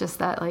 It's just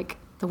that like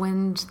the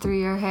wind through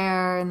your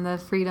hair and the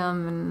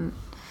freedom, and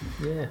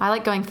I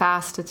like going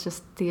fast. It's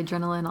just the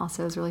adrenaline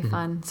also is really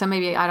fun. So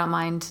maybe I don't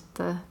mind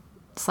the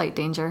slight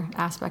danger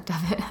aspect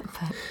of it.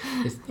 But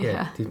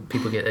do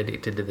people get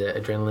addicted to the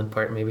adrenaline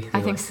part? Maybe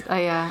I think so.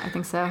 I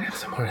think so. Have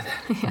some more of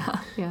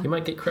that. Yeah. You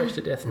might get crushed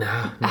to death.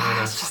 No,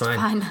 it's just fine.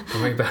 Fun.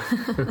 Don't worry about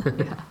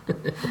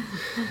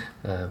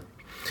it.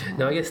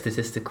 No, I guess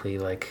statistically,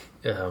 like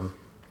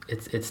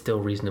it's still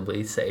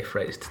reasonably safe,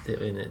 right?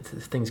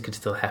 Things could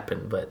still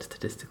happen, but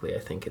statistically, I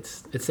think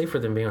it's safer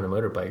than being on a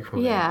motorbike,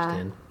 from what I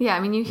understand. Yeah, I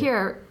mean, you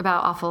hear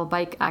about awful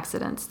bike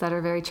accidents that are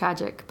very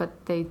tragic,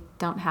 but they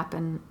don't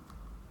happen.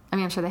 I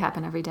mean, I'm sure they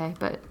happen every day,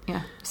 but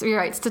so you're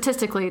right.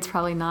 Statistically, it's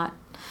probably not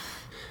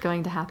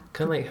going to happen.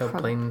 Kind of like how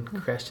plane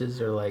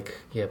crashes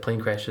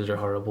are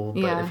horrible,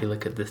 but if you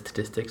look at the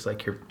statistics,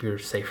 like you're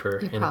safer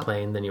in a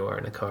plane than you are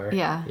in a car.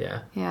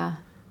 Yeah.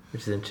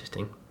 Which is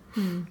interesting.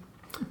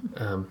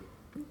 No,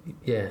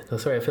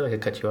 sorry, I feel like I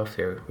cut you off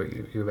there.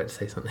 You were about to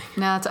say something.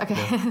 No, it's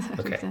okay.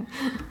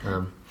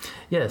 No?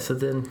 Okay. So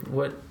then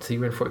so you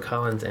were in Fort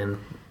Collins, and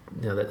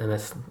and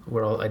that's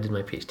where I did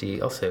my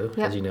PhD also.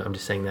 As you know, I'm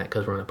just saying that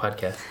because we're on a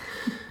podcast.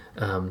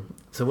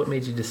 So what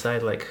made you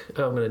decide, like,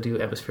 oh, I'm going to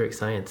do atmospheric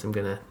science?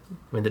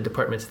 The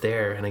department's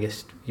there, and I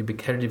guess how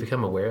did you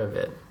become aware of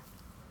it?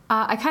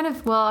 I kind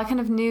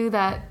of knew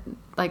that,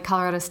 like,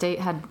 Colorado State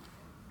had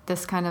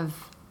this kind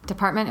of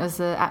department. It was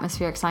the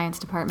atmospheric science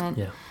department.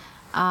 Yeah.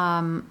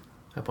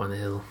 Up on the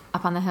hill.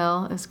 Up on the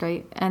hill. It was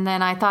great. And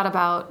then I thought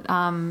about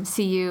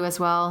CU as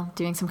well,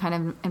 doing some kind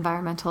of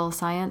environmental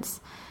science.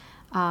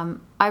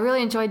 I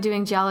really enjoyed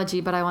doing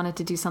geology, but I wanted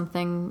to do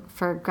something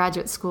for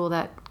graduate school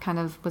that kind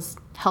of was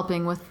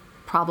helping with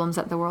problems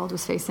that the world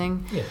was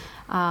facing. Yeah.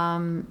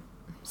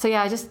 So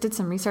yeah, I just did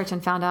some research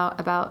and found out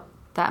about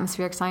the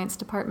atmospheric science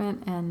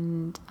department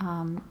and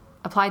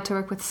applied to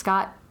work with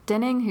Scott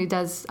Dinning, who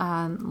does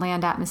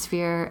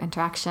land-atmosphere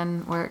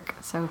interaction work.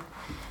 So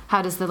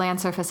how does the land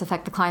surface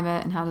affect the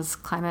climate, and how does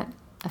climate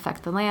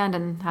affect the land,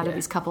 and how do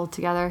these couple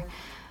together?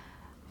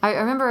 I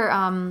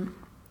remember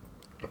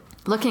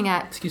looking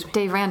at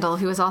Dave Randall,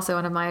 who was also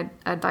one of my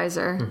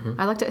advisor.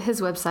 I looked at his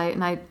website,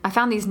 and I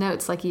found these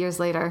notes like years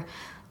later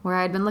where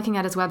I'd been looking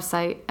at his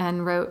website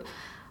and wrote,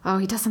 oh,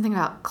 he does something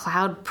about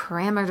cloud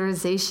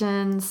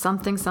parameterization,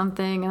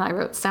 something. And I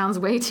wrote, sounds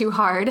way too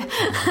hard.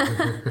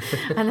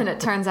 And then it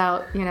turns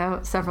out,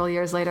 several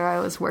years later, I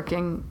was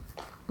working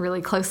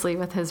really closely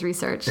with his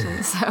research.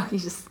 And so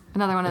he's just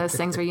another one of those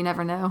things where you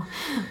never know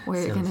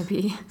where you're going to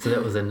be. So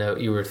that was a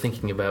note. You were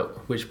thinking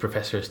about which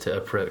professors to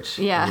approach.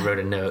 Yeah. You wrote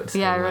a note.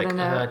 Yeah, I wrote a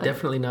note.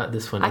 Definitely not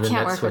this one. I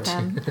can't work with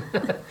him.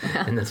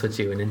 And that's what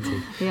you went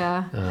into.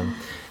 Yeah.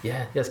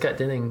 Scott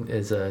Dinning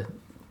is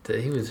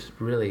he was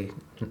really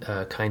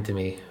kind to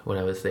me when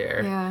I was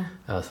there. Yeah.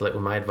 So like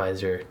when my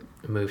advisor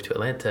moved to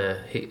Atlanta,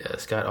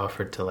 Scott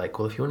offered to, like,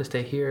 well, if you want to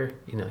stay here,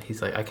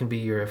 he's like, I can be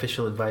your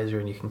official advisor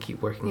and you can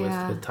keep working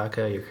with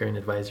Taka, your current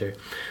advisor.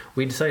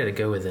 We decided to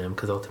go with him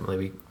because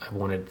ultimately I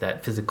wanted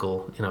that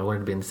physical, I wanted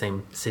to be in the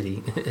same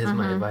city as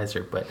my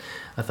advisor, but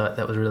I thought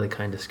that was really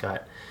kind of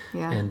Scott.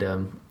 Yeah.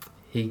 And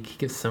he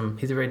gives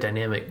he's a very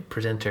dynamic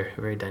presenter,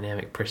 a very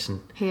dynamic person.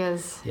 He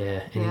is.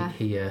 Yeah. And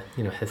he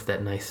has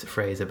that nice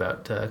phrase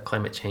about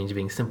climate change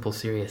being simple,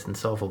 serious, and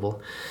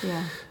solvable.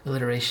 Yeah.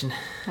 Alliteration.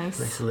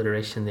 Nice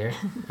alliteration there.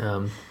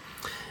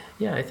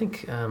 I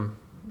think, how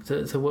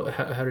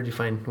did you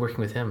find working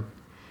with him?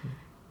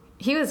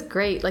 He was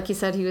great. Like you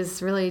said, he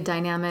was really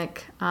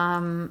dynamic.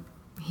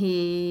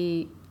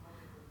 He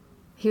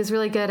was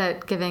really good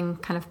at giving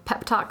kind of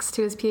pep talks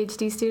to his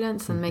PhD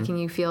students and making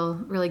you feel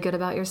really good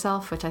about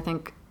yourself, which I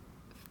think,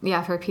 for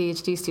a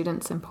PhD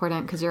student, it's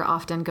important because you're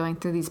often going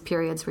through these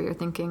periods where you're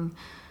thinking,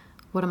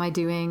 what am I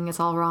doing?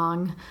 It's all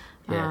wrong.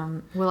 Yeah.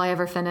 Will I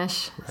ever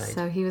finish? Right.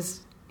 So he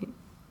was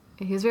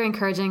very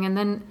encouraging. And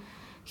then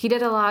he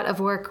did a lot of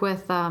work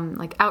with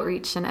like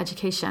outreach and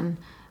education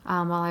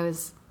while I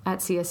was at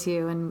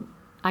CSU, and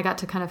I got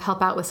to kind of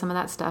help out with some of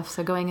that stuff.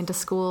 So going into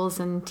schools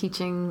and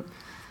teaching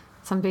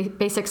some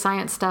basic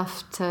science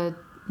stuff to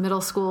middle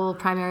school,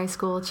 primary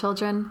school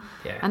children.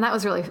 Yeah. And that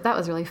was really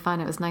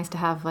fun. It was nice to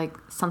have like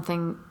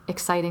something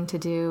exciting to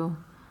do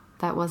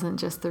that wasn't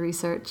just the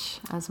research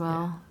as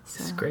well. Yeah.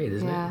 So, it's great,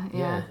 isn't it?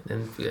 Yeah.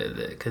 And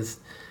because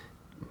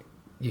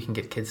you can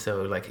get kids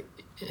so like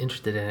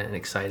interested in it and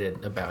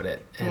excited about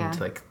it, and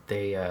like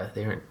they're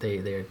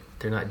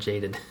not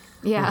jaded.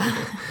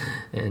 Yeah.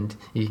 And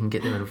you can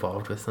get them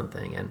involved with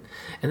something, and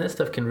that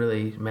stuff can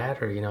really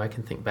matter. I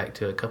can think back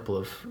to a couple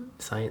of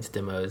science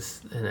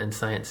demos and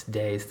science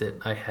days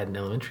that I had in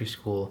elementary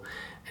school,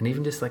 and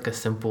even just like a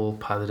simple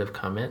positive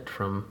comment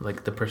from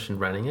like the person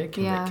running it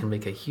can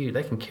make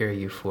that can carry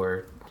you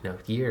for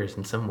years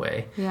in some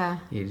way. Yeah.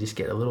 You just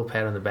get a little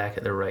pat on the back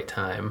at the right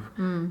time.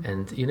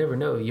 And you never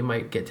know, you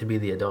might get to be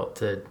the adult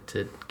to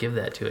give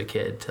that to a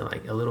kid, to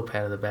like a little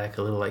pat on the back,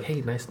 a little like,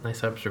 hey,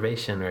 nice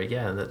observation, or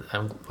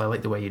I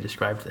like the way you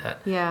described that.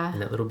 Yeah. And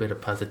that little bit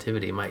of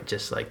positivity might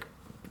just like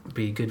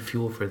be good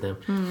fuel for them.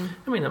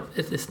 I mean,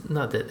 it's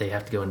not that they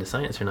have to go into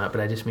science or not,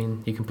 but I just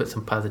mean you can put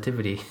some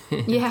positivity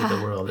into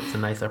the world. It's a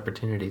nice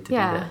opportunity to do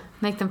that.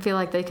 Make them feel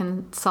like they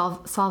can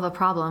solve a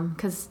problem,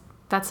 because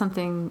that's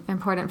something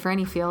important for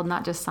any field,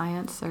 not just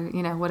science or,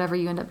 whatever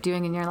you end up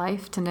doing in your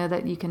life, to know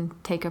that you can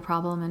take a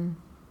problem and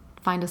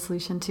find a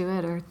solution to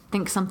it or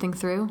think something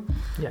through.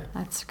 Yeah.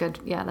 That's good.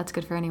 Yeah, that's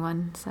good for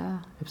anyone. So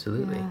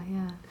absolutely.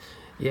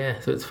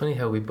 Yeah. So it's funny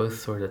how we both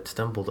sort of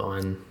stumbled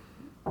on.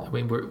 I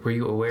mean, were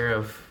you aware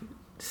of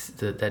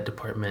that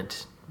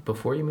department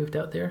before you moved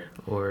out there,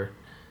 or?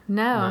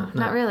 No,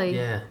 not really.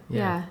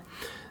 Yeah.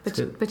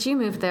 But you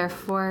moved there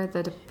for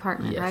the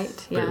department, yes,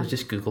 right? But it was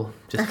just Google.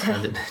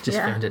 Found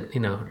it,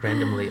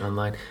 randomly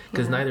online,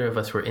 because neither of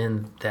us were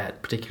in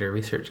that particular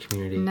research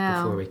community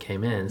before we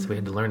came in, so we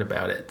had to learn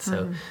about it.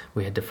 So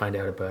we had to find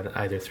out about it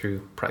either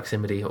through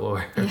proximity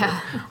or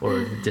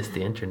or just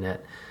the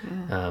internet.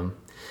 So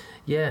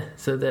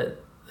that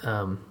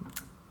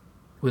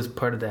was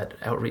part of that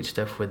outreach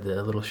stuff with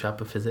the Little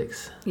Shop of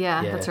Physics.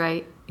 Yeah, that's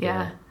right.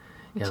 Yeah,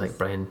 like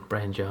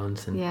Brian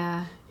Jones and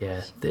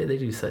they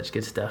do such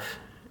good stuff.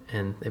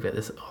 And they've got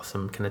this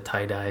awesome kind of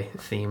tie-dye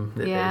theme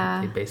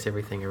that they base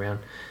everything around.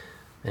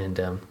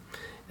 And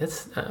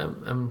that's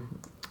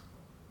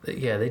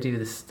Yeah, they do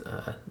this.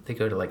 They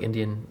go to like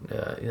Indian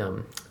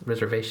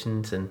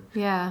reservations and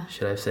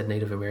should I have said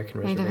Native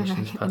American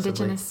reservations? Possibly.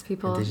 Indigenous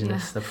people.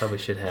 Indigenous. I probably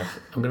should have.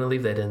 I'm going to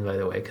leave that in, by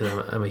the way,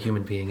 because I'm a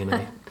human being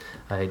and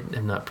I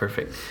am not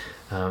perfect.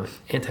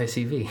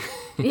 Anti-CV.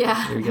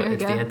 Yeah, there we go.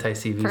 It's the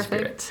anti-CV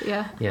Perfect.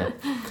 spirit.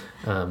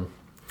 Yeah.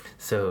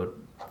 So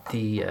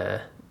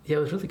it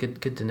was really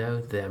good to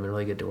know them and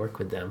really good to work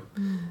with them.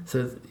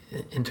 So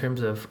in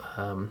terms of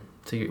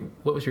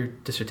what was your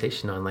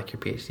dissertation on, like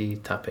your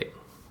PhD topic?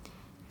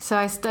 So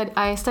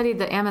I studied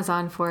the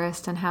Amazon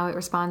forest and how it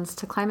responds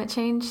to climate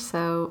change.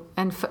 So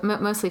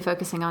mostly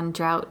focusing on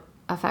drought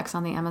effects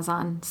on the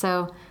Amazon.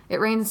 So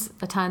it rains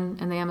a ton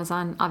in the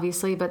Amazon,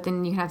 obviously, but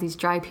then you have these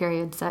dry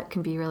periods that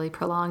can be really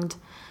prolonged.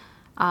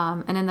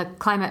 And in the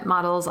climate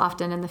models,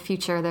 often in the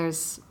future,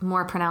 there's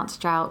more pronounced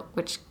drought,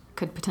 which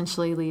could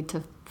potentially lead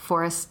to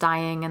forests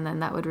dying, and then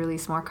that would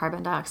release more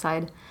carbon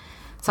dioxide.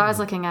 So I was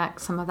looking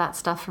at some of that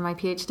stuff for my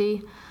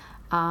PhD.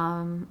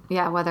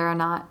 Whether or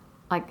not,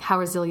 like, how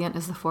resilient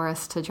is the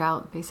forest to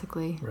drought,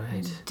 basically? Right.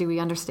 And do we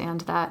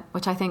understand that?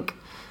 Which I think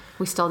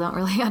we still don't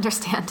really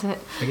understand it.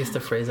 I guess the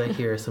phrase I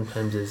hear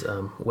sometimes is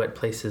wet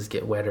places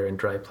get wetter and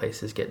dry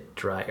places get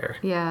drier.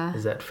 Yeah.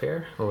 Is that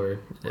fair? Or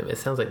it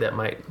sounds like that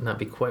might not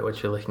be quite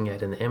what you're looking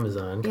at in the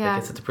Amazon. Yeah. I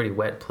guess it's a pretty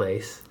wet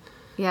place.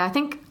 Yeah, I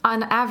think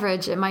on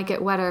average it might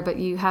get wetter, but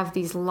you have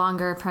these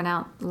longer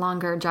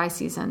dry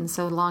seasons,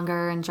 so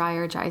longer and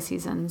drier dry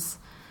seasons.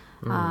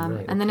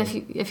 Right, and then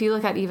if you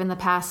look at even the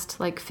past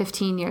like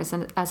 15 years,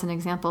 as an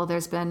example,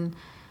 there's been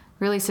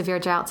really severe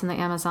droughts in the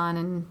Amazon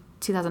in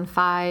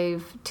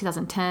 2005,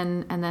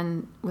 2010, and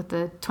then with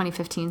the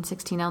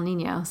 2015-16 El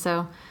Nino.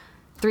 So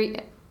three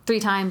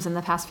times in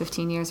the past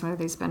 15 years where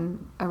there's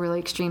been a really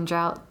extreme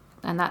drought,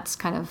 and that's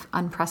kind of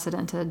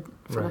unprecedented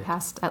for the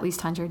past at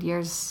least 100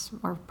 years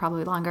or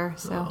probably longer.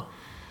 So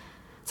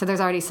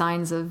there's already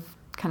signs of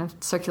kind of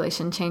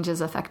circulation changes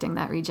affecting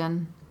that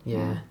region.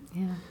 Yeah.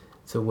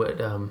 So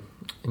what, and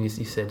you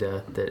said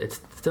that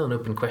it's still an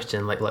open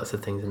question, like lots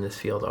of things in this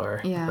field are.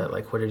 Yeah. But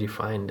like, what did you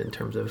find in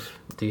terms of,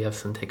 do you have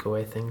some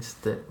takeaway things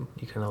that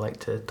you kind of like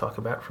to talk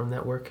about from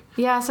that work?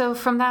 Yeah, so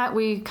from that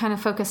we kind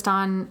of focused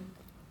on,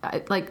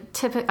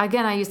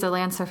 again, I used a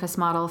land surface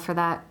model for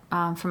that,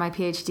 for my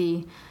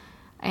PhD.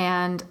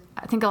 And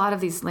I think a lot of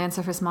these land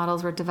surface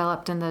models were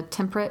developed in the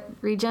temperate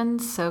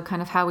regions. So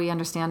kind of how we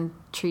understand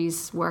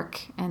trees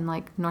work in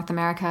like North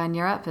America and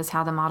Europe is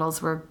how the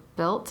models were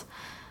built.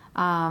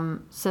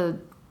 So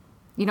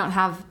you don't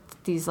have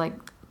these like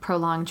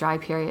prolonged dry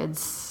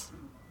periods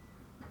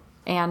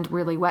and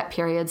really wet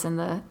periods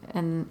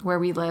in where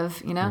we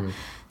live, you know?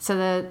 So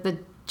the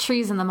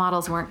trees in the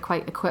models weren't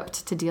quite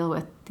equipped to deal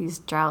with these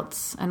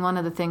droughts. And one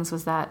of the things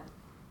was that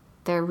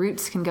their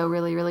roots can go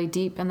really, really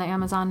deep in the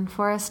Amazon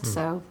forest.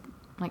 So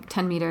like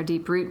 10-meter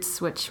deep roots,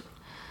 which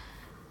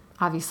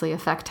obviously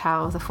affect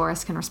how the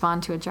forest can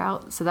respond to a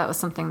drought. So that was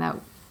something that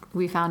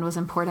we found was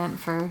important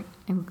for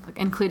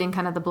including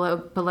kind of the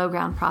below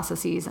ground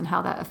processes and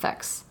how that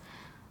affects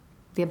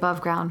the above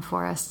ground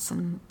forests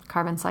and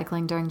carbon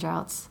cycling during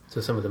droughts.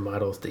 So some of the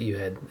models that you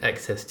had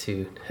access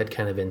to had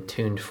kind of been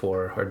tuned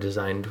for or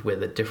designed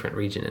with a different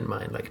region in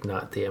mind, like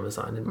not the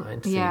Amazon in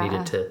mind. So you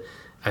needed to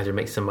either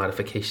make some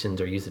modifications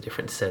or use a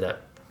different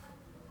setup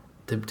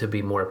to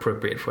be more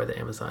appropriate for the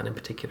Amazon in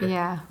particular.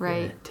 Yeah,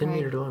 right. Yeah,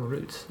 10-meter long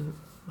roots.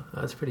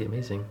 That's pretty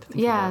amazing to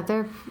think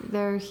about.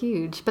 They're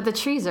huge. But the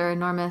trees are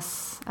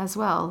enormous as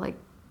well, like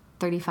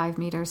 35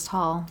 meters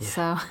tall.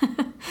 Yeah.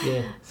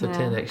 So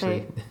 10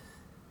 actually.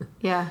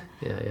 Yeah.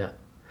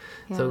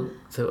 So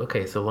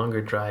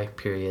longer dry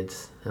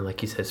periods and,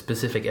 like you said,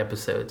 specific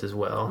episodes as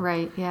well.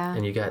 Right, yeah.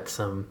 And you got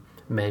some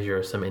measure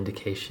or some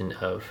indication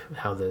of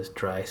how those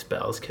dry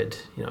spells could,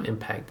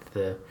 impact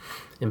the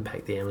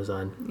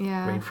Amazon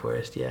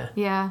rainforest.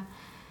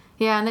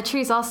 Yeah, and the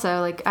trees also,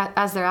 like,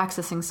 as they're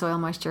accessing soil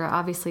moisture,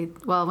 obviously,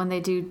 well, when they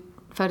do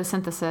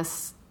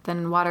photosynthesis,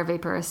 then water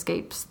vapor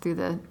escapes through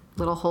the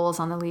little holes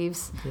on the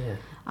leaves,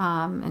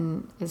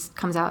 and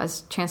comes out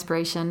as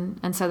transpiration.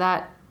 And so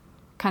that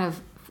kind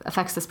of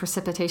affects this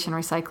precipitation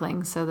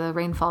recycling. So the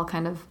rainfall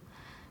kind of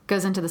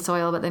goes into the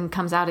soil, but then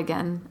comes out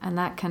again, and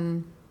that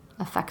can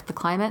affect the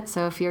climate.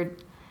 So if your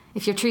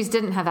trees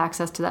didn't have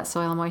access to that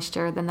soil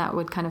moisture, then that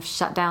would kind of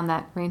shut down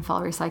that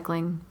rainfall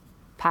recycling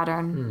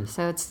pattern.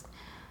 So it's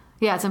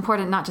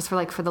important not just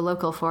for the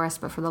local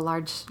forest, but for the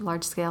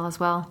large scale as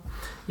well.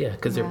 Yeah,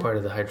 because they're part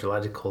of the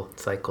hydrological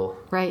cycle,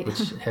 right?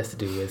 Which has to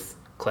do with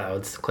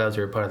clouds. Clouds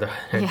are a part of the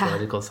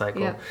hydrological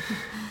cycle,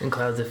 and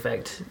clouds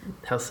affect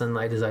how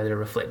sunlight is either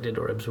reflected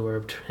or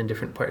absorbed in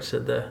different parts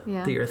of the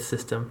Earth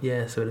system.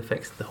 Yeah, so it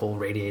affects the whole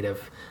radiative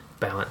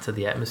balance of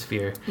the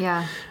atmosphere.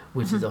 Yeah,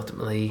 which is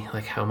ultimately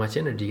like how much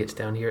energy gets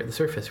down here at the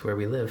surface where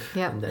we live.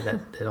 Yeah, and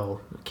that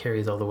all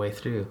carries all the way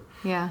through.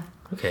 Yeah.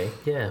 Okay.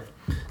 Yeah.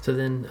 So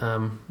then.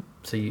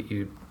 So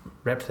you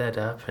wrapped that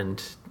up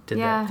and did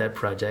that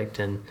project,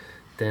 and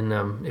then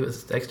it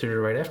was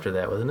Exeter right after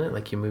that, wasn't it?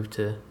 Like you moved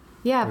to...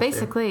 Yeah,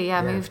 basically,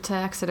 moved to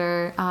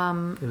Exeter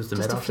it was the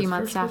just a few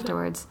months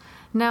afterwards.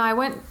 No, I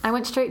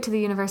went straight to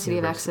the University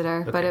of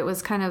Exeter, but it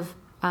was kind of...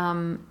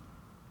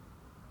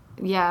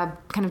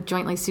 kind of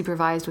jointly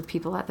supervised with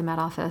people at the Met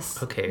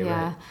Office. Okay,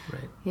 yeah.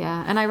 right.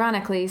 Yeah, and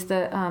ironically,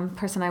 the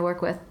person I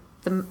work with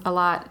a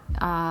lot,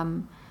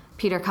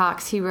 Peter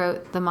Cox, he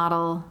wrote the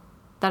model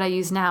that I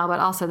use now, but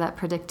also that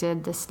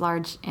predicted this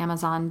large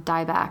Amazon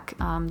dieback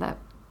that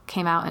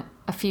came out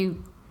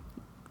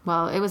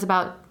it was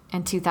about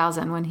in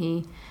 2000 when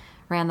he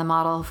ran the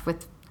model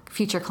with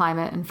future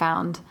climate and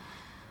found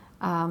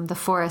the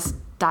forest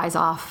dies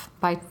off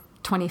by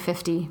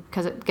 2050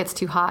 because it gets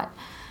too hot.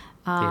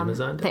 The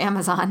Amazon does? The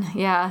Amazon,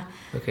 yeah.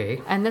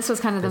 Okay. And this was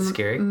kind of That's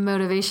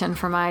motivation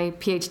for my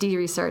PhD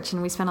research,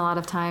 and we spent a lot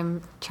of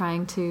time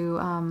trying to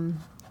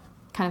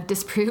kind of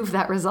disprove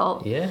that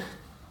result. Yeah.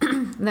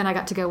 And then I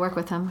got to go work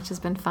with him, which has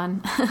been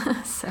fun.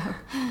 That's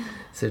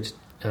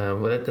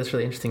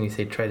really interesting. You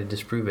say try to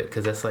disprove it,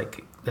 because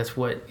that's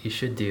what you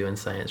should do in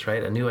science,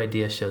 right? A new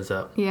idea shows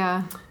up.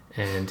 Yeah.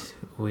 And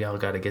we all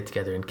got to get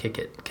together and kick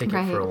it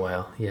Right. for a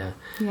while. Yeah.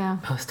 Yeah.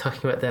 I was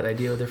talking about that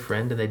idea with a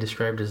friend, and they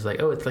described it as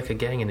it's like a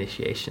gang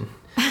initiation.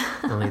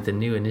 Only the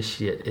new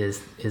initiate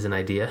is an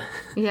idea.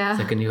 Yeah. It's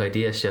like a new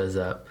idea shows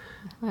up.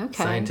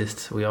 Okay.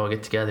 Scientists, we all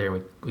get together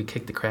and we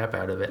kick the crap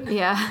out of it.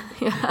 Yeah.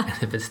 Yeah.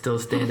 And if it's still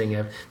standing,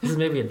 this is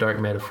maybe a dark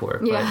metaphor.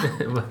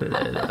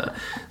 Yeah.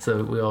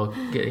 So we all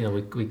get,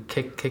 we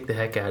kick the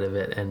heck out of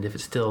it, and if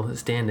it's still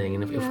standing,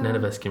 and if none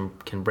of us can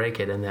break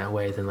it in that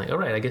way, then all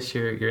right, I guess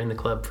you're in the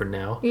club for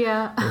now.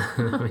 Yeah.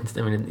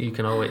 I mean, you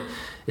can always.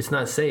 It's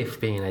not safe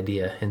being an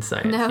idea in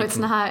science. No, it's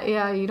not.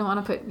 Yeah, you don't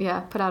want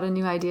to put out a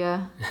new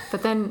idea.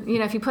 But then,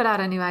 if you put out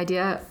a new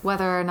idea,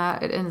 whether or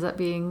not it ends up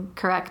being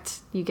correct,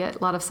 you get a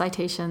lot of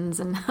citations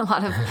and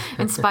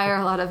inspire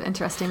a lot of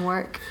interesting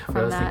work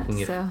from that.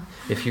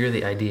 If you're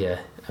the idea,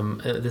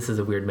 this is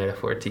a weird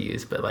metaphor to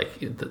use, but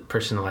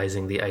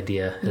personalizing the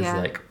idea is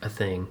a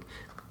thing.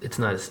 It's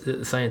not.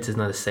 Science is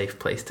not a safe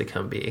place to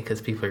come be,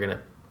 because people are going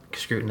to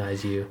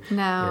scrutinize you.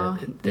 No,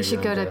 you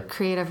should go to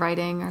creative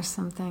writing or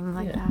something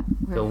like that.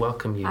 They'll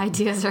welcome you.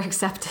 Ideas are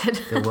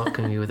accepted. They'll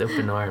welcome you with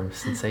open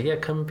arms and say,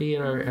 come be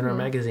in our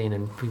magazine,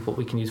 and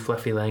we can use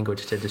fluffy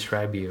language to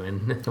describe you,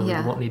 and we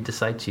won't need to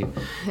cite you.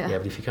 Yeah.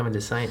 But if you come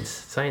into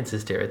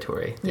science's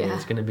territory,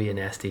 there's going to be a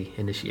nasty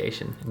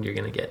initiation, and you're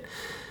going to get...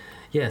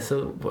 Yeah,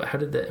 so how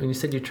did that... When you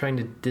said you're trying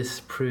to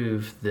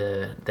disprove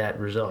that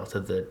result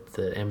of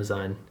the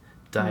Amazon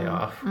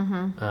die-off,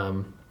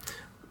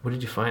 what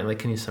did you find?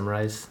 Can you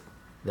summarize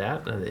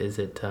that? Is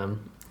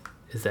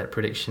that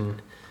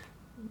prediction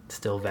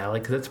still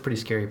valid? Because that's a pretty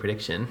scary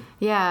prediction.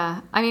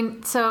 Yeah. I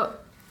mean, so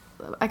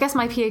I guess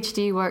my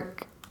PhD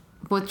work,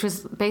 which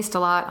was based a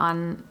lot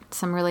on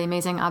some really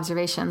amazing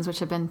observations which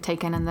have been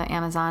taken in the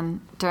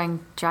Amazon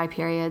during dry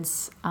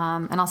periods,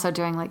 and also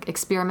during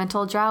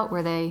experimental drought,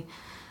 where they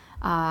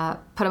put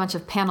a bunch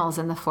of panels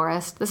in the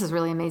forest. This is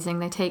really amazing.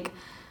 They take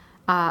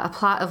a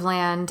plot of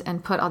land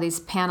and put all these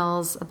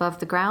panels above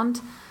the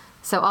ground.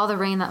 So all the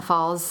rain that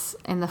falls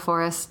in the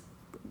forest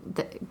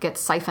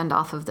gets siphoned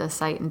off of the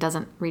site and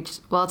doesn't reach...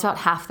 Well, it's about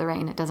half the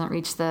rain. It doesn't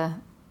reach the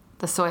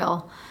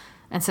soil.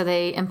 And so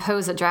they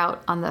impose a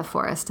drought on the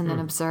forest and then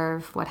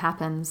observe what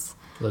happens.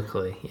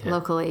 Locally.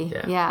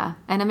 Yeah.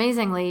 And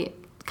amazingly,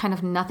 kind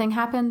of nothing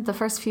happened the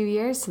first few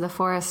years. So the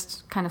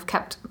forest kind of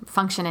kept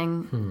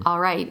functioning all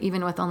right,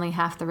 even with only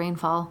half the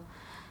rainfall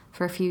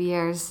for a few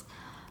years.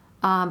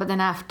 But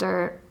then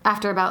after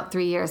about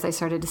 3 years, they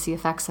started to see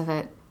effects of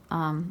it.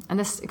 And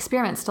this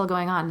experiment's still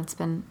going on. It's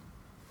been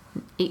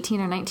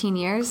 18 or 19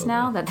 years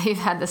now that they've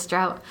had this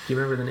drought. Do you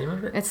remember the name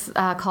of it? It's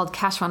called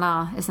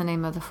Cachoeira is the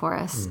name of the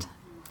forest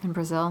in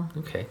Brazil.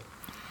 Okay.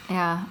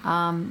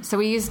 Yeah. So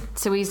we used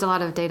a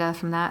lot of data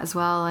from that as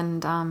well.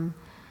 And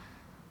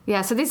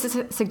so these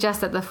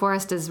suggest that the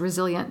forest is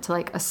resilient to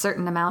a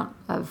certain amount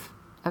of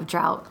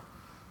drought.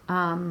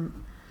 And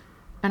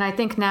I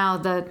think now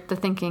the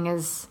thinking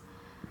is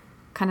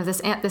kind of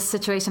this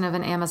situation of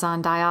an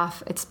Amazon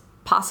die-off. It's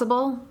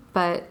possible,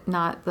 but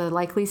not the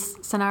likely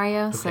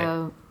scenario. Okay.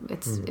 So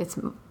it's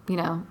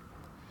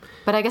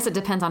but I guess it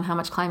depends on how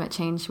much climate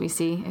change we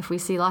see. If we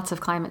see lots of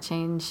climate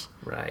change,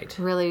 right,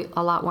 really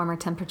a lot warmer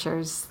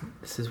temperatures.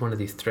 This is one of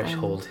these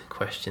threshold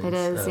questions. It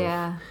is,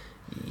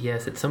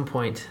 Yes, at some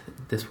point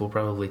this will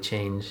probably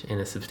change in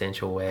a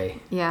substantial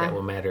way. Yeah. That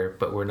will matter,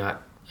 but we're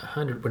not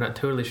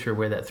totally sure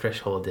where that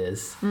threshold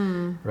is,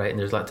 right? And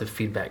there's lots of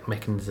feedback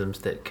mechanisms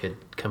that could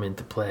come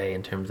into play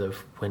in terms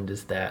of when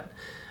does that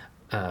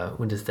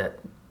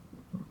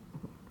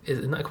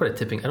is not quite a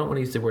tipping. I don't want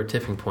to use the word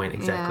tipping point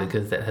exactly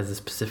because that has a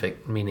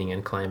specific meaning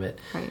in climate.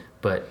 Right.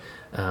 But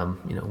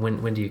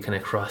when do you kind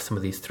of cross some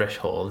of these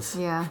thresholds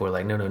for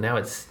now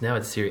it's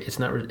serious.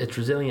 It's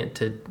resilient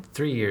to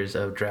 3 years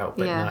of drought,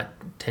 but not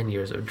 10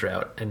 years of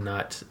drought, and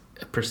not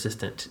a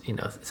persistent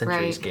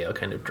century scale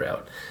kind of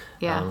drought.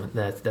 Yeah.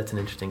 That's an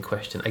interesting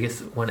question. I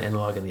guess one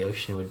analog in the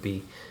ocean would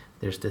be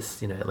there's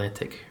this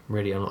Atlantic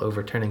meridional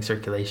overturning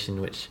circulation,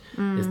 which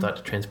is thought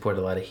to transport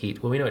a lot of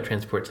heat. Well, we know it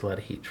transports a lot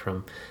of heat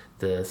from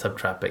the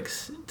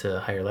subtropics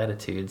to higher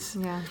latitudes.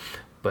 Yeah.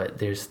 But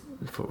there's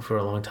for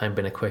a long time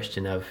been a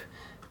question of,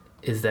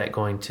 is that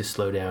going to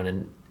slow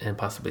down and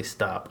possibly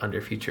stop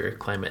under future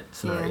climate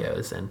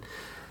scenarios? And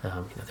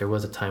There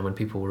was a time when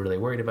people were really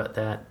worried about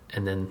that,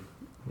 and then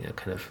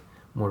kind of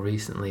more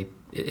recently,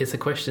 it's a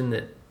question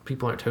that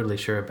people aren't totally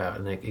sure about,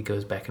 and it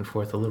goes back and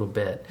forth a little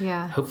bit.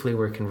 Yeah. Hopefully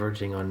we're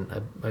converging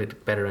on a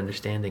better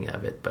understanding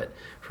of it, but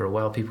for a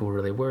while people were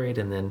really worried,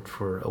 and then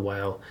for a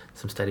while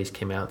some studies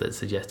came out that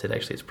suggested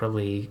actually it's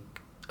probably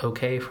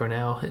okay for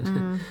now.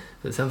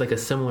 It sounds like a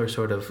similar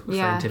sort of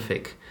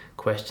scientific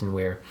question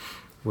where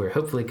we're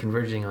hopefully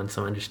converging on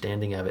some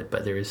understanding of it,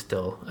 but there is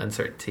still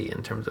uncertainty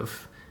in terms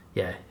of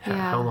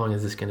how long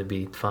is this going to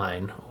be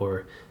fine,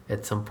 or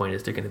at some point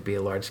is there going to be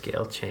a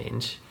large-scale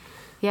change?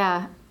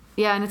 Yeah,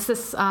 and it's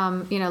this,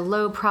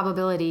 low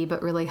probability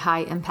but really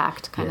high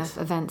impact kind of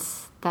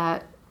events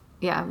that,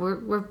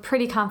 we're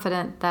pretty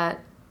confident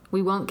that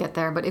we won't get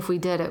there. But if we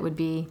did, it would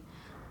be,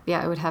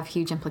 it would have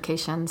huge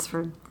implications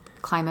for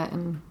climate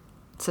and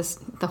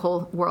just the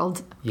whole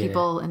world,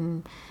 people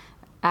and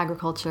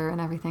agriculture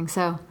and everything.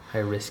 So high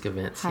risk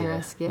events. High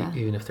risk,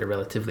 even if they're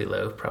relatively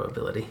low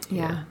probability.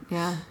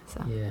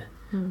 So.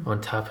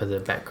 On top of the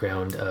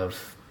background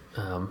of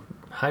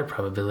high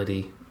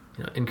probability,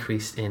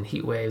 increase in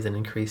heat waves and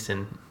increase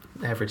in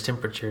average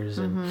temperatures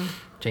and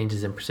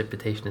changes in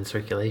precipitation and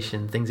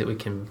circulation, things that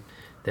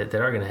that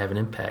are going to have an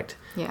impact.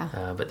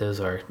 But those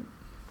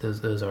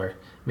are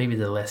maybe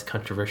the less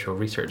controversial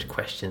research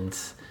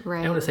questions.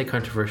 Right. I want to say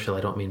controversial.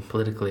 I don't mean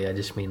politically. I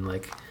just mean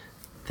like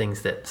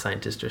things that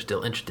scientists are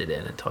still interested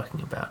in and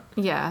talking about.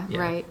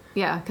 Right.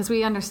 Because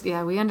we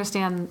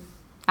understand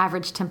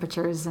average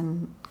temperatures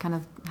and kind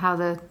of how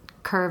the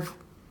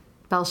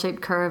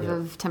bell-shaped curve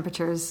of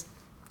temperatures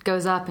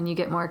goes up, and you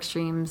get more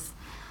extremes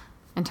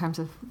in terms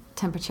of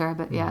temperature.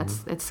 But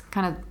it's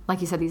kind of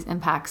like you said, these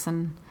impacts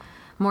and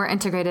more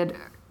integrated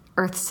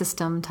Earth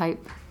system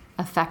type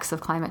effects of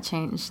climate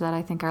change that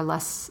I think are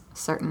less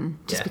certain,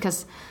 just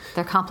because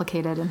they're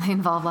complicated and they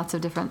involve lots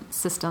of different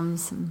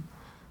systems. And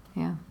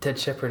Ted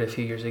Shepard a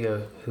few years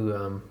ago, who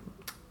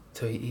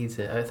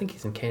I think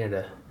he's in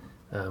Canada.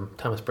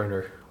 Thomas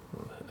Berner,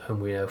 whom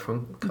we know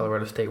from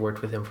Colorado State,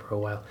 worked with him for a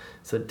while.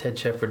 So Ted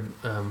Shepard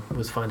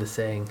was fond of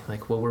saying,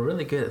 like, well, we're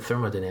really good at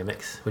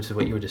thermodynamics, which is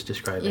what you were just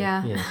describing.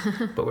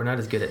 But we're not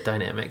as good at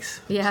dynamics,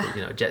 which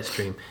is, jet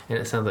stream. And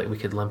it sounds like we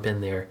could lump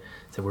in there.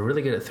 So we're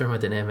really good at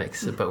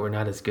thermodynamics, but we're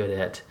not as good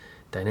at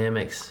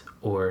dynamics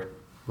or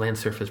land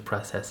surface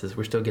processes.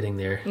 We're still getting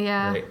there.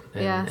 Right?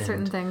 And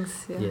certain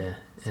things.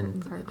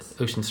 And parts.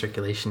 Ocean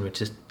circulation, which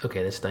is,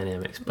 that's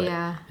dynamics.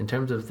 But in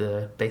terms of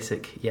the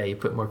basic, you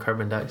put more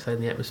carbon dioxide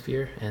in the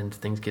atmosphere and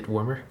things get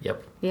warmer.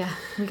 Yep. Yeah,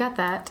 we got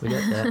that.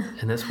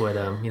 And that's what,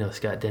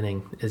 Scott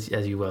Denning, as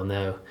you well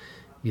know,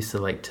 used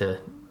to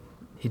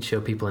he'd show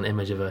people an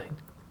image of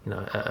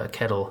a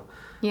kettle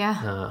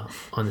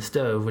on the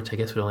stove, which I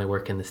guess would only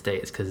work in the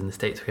States, because in the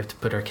States we have to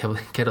put our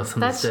kettles on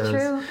the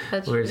stoves.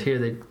 That's whereas true.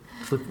 Here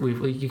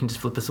you can just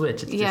flip a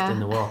switch. It's just in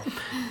the wall.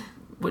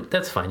 But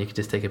that's fine. You could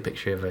just take a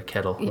picture of a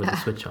kettle with a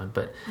switch on.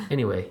 But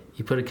anyway,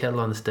 you put a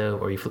kettle on the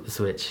stove or you flip the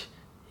switch.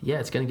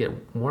 It's going to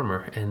get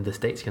warmer, and the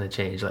state's going to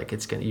change. Like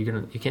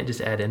you can't just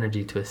add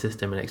energy to a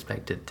system and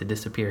expect it to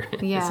disappear.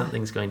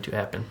 Something's going to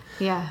happen.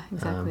 Yeah,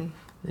 exactly.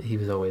 He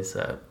was always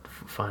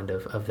fond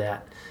of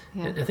that.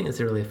 And I think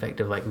it's a really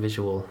effective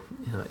visual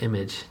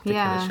image to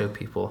kind of show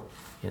people.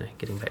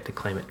 Getting back to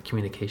climate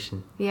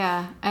communication.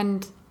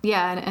 And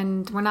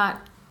we're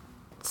not.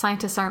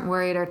 Scientists aren't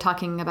worried or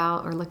talking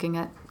about or looking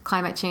at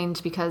climate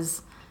change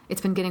because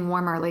it's been getting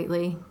warmer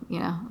lately.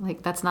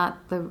 That's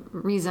not the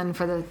reason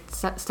for the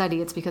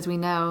study. It's because we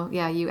know,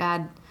 you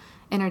add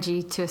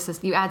energy to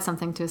you add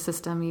something to a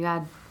system, you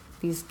add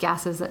these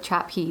gases that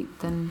trap heat,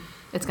 then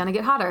it's going to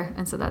get hotter.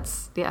 And so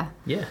that's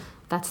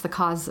the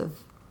cause of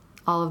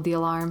all of the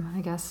alarm,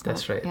 I guess.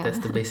 That's right. That's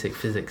the basic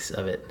physics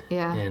of it.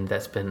 And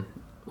that's been,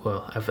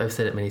 I've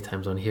said it many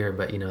times on here,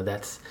 but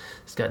that's,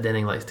 Scott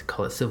Denning likes to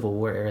call it Civil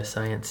War era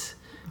science.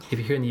 If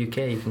you're here in the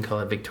UK, you can call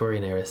it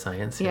Victorian era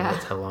science.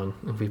 That's how long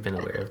we've been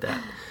aware of that.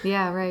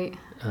 Right.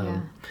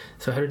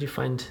 So how did you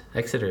find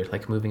Exeter,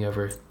 moving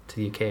over to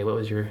the UK? What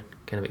was your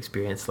kind of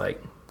experience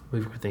like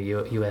moving from the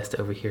US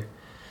to over here?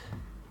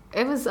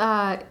 It was,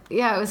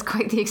 it was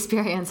quite the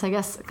experience, I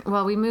guess.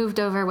 Well, we moved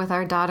over with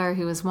our daughter,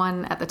 who was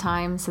 1 at the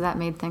time, so that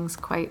made things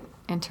quite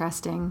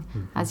interesting,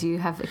 as you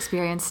have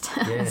experienced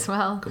as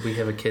well. We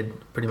have a kid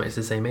pretty much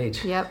the same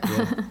age. Yep.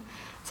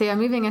 So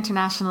moving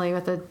internationally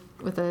with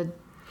a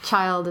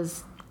child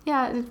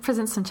it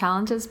presents some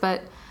challenges,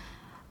 but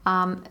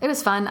it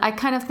was fun. I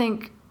kind of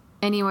think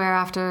anywhere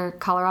after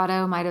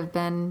Colorado might have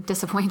been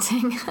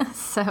disappointing.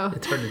 So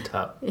it's hard to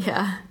top.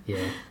 Yeah.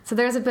 So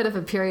there's a bit of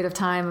a period of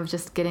time of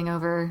just getting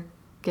over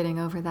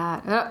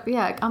that.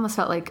 It almost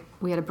felt like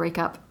we had a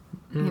breakup,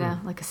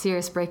 like a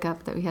serious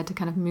breakup that we had to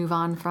kind of move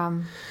on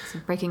from. So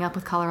breaking up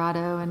with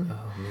Colorado and.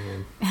 Oh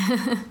man.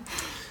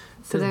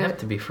 It doesn't have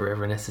to be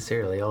forever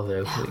necessarily,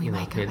 although it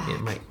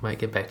might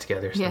get back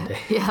together someday.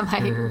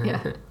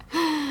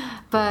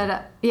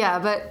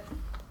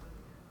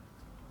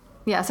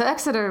 So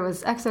Exeter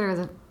was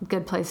a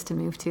good place to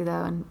move to,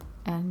 though,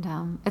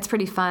 and it's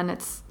pretty fun.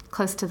 It's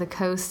close to the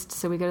coast,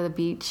 so we go to the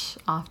beach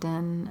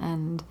often,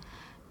 and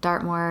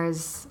Dartmoor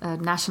is a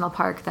national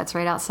park that's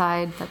right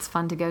outside. That's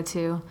fun to go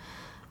to.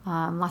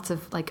 Lots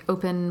of like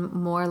open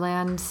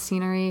moorland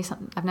scenery.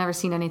 I've never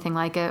seen anything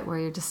like it, where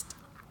you're just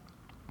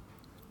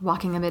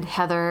walking amid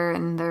heather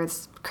and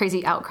there's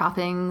crazy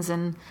outcroppings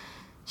and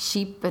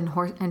sheep and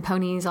and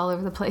ponies all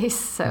over the place.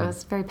 So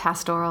it's very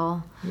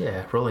pastoral.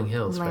 Yeah, rolling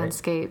hills,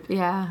 landscape. Right?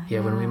 Yeah.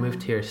 Yeah, when we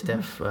moved here,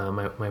 Steph,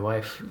 my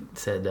wife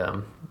said,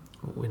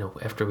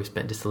 after we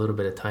spent just a little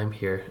bit of time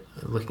here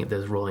looking at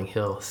those rolling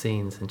hill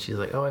scenes, and she's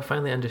like, oh, I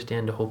finally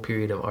understand the whole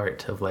period of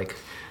art of like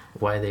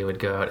why they would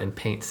go out and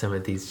paint some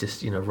of these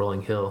just,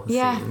 rolling hill scenes.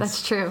 Yeah,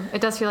 that's true. It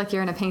does feel like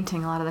you're in a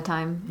painting a lot of the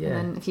time. Yeah. And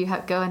then if you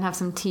go and have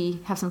some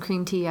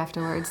cream tea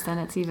afterwards, then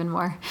it's even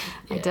more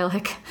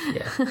idyllic.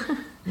 Yeah.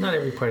 Not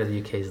every part of the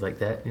UK is like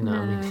that. No.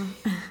 I mean,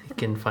 you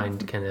can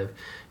find kind of,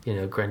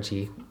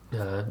 grungy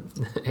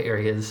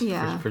areas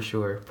for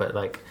sure. But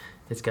like,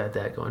 it's got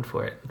that going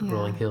for it. Yeah.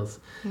 Rolling hills.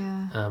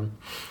 Yeah.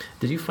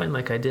 Did you find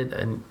like I did,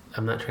 and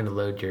I'm not trying to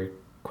load your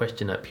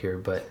question up here,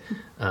 but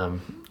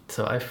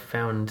so I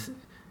found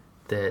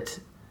that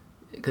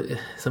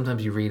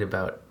sometimes you read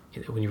about,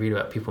 when you read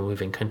about people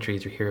moving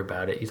countries or hear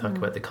about it, you talk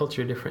about the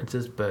culture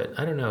differences, but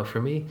I don't know, for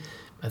me,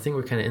 I think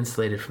we're kind of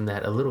insulated from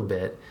that a little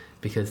bit,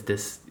 because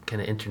this kind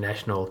of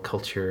international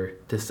culture,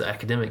 this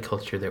academic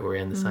culture that we're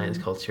in, the science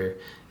culture,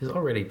 is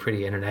already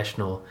pretty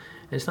international,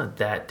 and it's not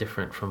that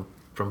different from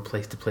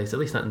place to place, at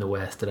least not in the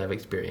West that I've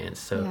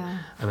experienced. So,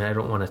 I mean, I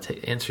don't want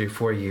to answer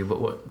for you,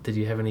 but what did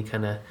you have any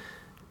kind of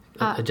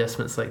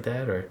adjustments like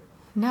that, or?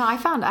 No, I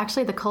found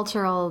actually the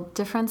cultural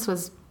difference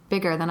was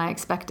bigger than I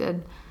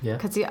expected. Yeah.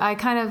 Because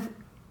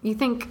you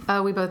think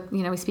we both,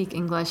 we speak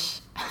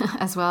English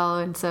as well,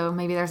 and so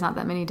maybe there's not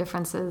that many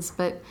differences,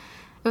 but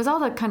it was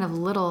all the kind of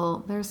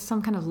there's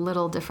some kind of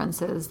little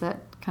differences that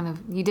kind of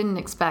you didn't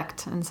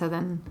expect, and so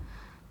then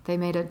they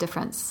made a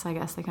difference, I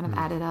guess. They kind of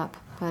added up.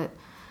 But,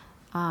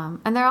 and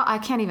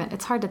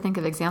it's hard to think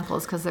of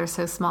examples because they're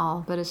so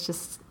small, but it's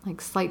just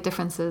like slight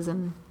differences.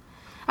 And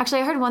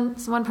actually I heard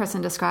one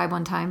person describe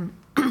one time,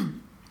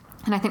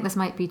 and I think this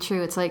might be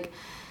true. It's like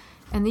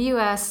in the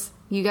U.S.,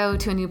 you go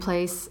to a new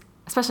place,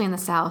 especially in the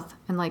South,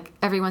 and like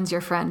everyone's your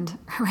friend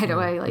right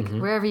away. Like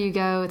wherever you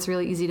go, it's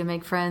really easy to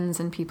make friends,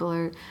 and people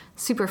are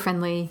super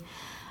friendly.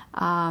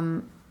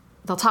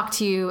 They'll talk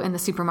to you in the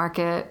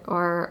supermarket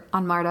or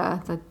on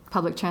MARTA, the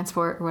public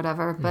transport or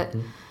whatever. But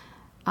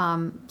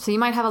so you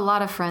might have a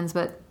lot of friends,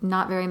 but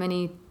not very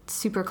many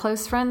super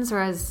close friends.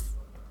 Whereas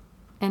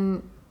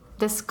in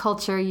this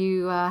culture,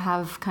 you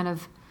have kind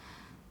of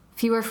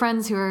fewer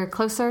friends who are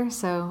closer.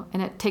 So,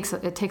 and it takes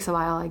a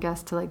while, I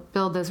guess, to like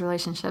build those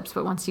relationships.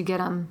 But once you get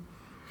them,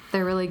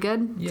 they're really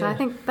good. Yeah. So I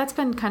think that's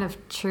been kind of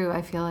true.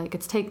 I feel like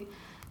it's kind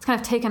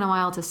of taken a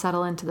while to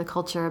settle into the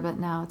culture, but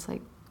now it's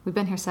like we've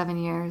been here 7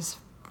 years,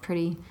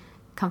 pretty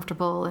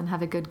comfortable, and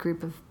have a good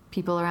group of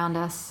people around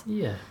us.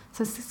 Yeah.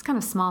 So it's just kind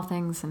of small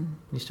things, and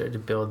you start to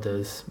build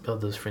those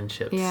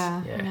friendships.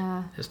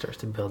 Yeah. It starts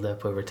to build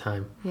up over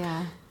time.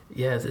 Yeah.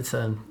 Yeah. It's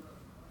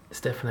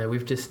Steph and I,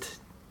 we've just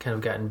kind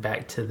of gotten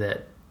back to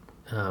that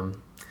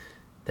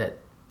that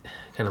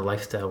kind of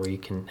lifestyle where you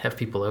can have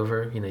people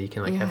over. You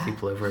can have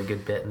people over a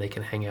good bit, and they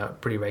can hang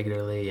out pretty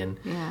regularly. And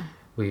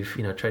we've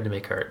tried to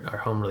make our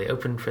home really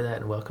open for that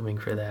and welcoming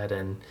for that.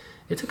 And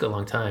it took a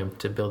long time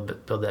to build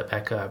that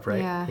back up,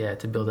 right? Yeah.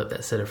 To build up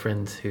that set of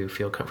friends who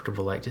feel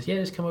comfortable, like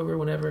just come over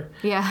whenever.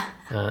 Yeah.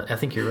 I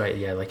think you're right.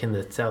 Yeah, like in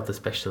the South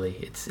especially,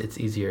 it's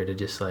easier to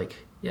just like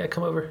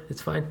come over.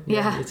 It's fine.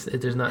 Yeah.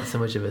 There's not so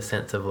much of a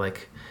sense of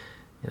like.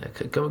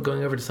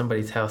 Going over to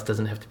somebody's house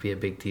doesn't have to be a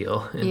big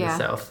deal in the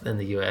South, in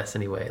the U.S.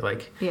 anyway.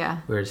 Like,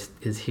 whereas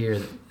here,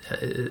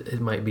 it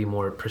might be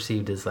more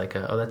perceived as like,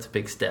 that's a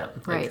big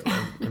step. Like,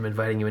 right. I'm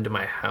inviting you into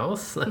my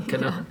house. Like,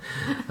 but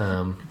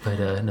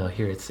no,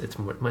 here it's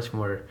much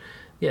more.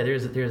 Yeah,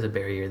 there's a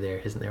barrier there,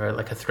 isn't there? Or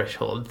like a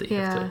threshold that you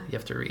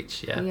have to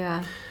reach. Yeah.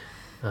 Yeah.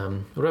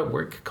 What about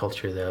work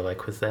culture though?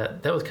 Like, was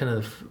that was kind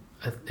of,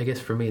 I guess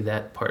for me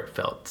that part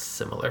felt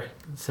similar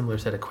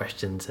set of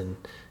questions and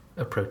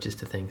approaches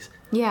to things.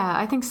 Yeah,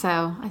 I think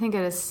so. I think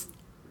it is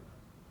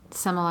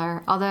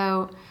similar,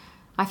 although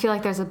I feel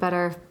like there's a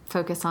better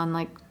focus on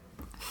like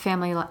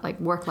family, like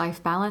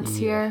work-life balance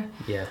here.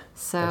 Yeah,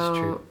 so that's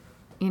true.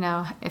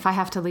 If I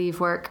have to leave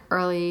work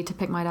early to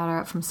pick my daughter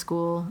up from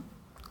school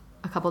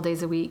a couple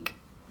days a week,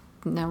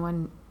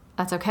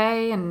 that's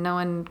okay, and no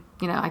one,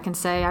 I can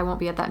say I won't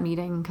be at that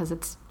meeting because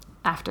it's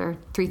after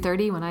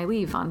 3:30 when I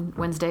leave on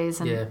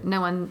Wednesdays, and no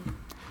one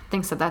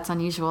thinks that that's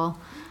unusual.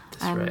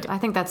 That's right. I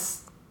think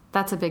that's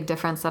a big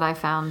difference that I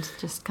found.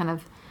 Just kind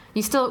of,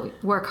 you still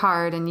work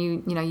hard, and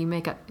you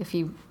make up, if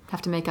you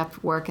have to make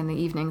up work in the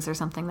evenings or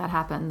something, that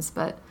happens,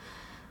 but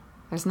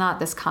there's not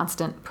this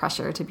constant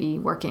pressure to be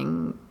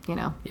working,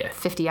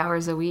 50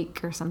 hours a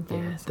week or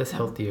something. Yeah, that's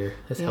healthier.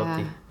 That's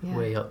healthy. Yeah.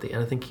 Way healthy.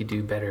 And I think you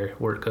do better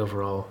work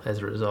overall as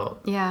a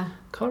result. Yeah.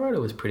 Colorado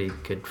was pretty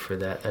good for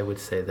that, I would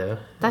say, though.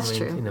 That's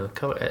true.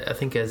 I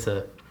think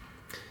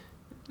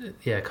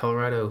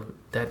Colorado,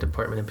 that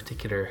department in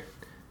particular,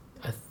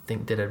 I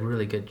think did a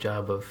really good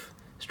job of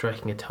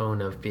striking a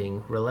tone of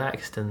being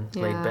relaxed and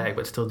laid Yeah. back,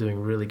 but still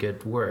doing really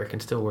good work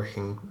and still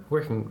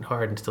working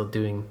hard and still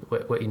doing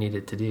what you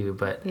needed to do,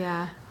 but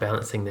Yeah.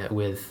 balancing that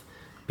with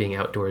being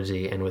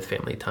outdoorsy and with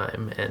family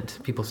time. And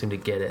people seem to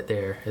get it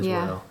there as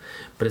Yeah. well.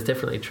 But it's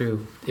definitely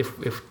true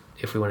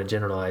if we want to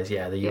generalize, the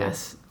Yeah.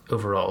 U.S.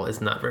 overall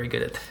is not very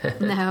good at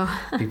that. No.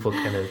 People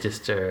kind of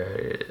just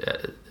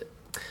are.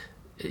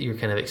 You're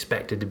kind of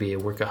expected to be a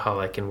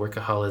workaholic, and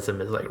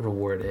workaholism is like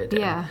rewarded.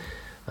 Yeah.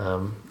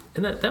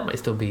 And that might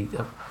still be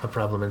a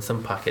problem in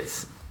some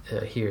pockets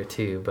here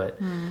too. But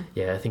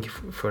I think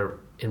for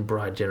in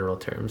broad general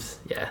terms,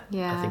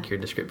 I think your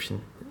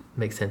description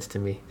makes sense to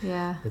me.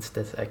 Yeah.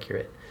 That's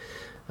accurate.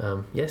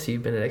 So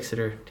you've been at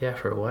Exeter,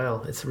 for a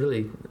while. It's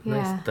really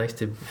nice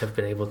to have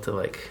been able to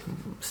like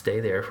stay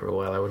there for a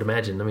while. I would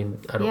imagine. I mean,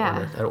 I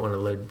don't want to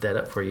load that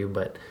up for you,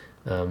 but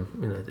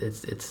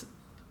it's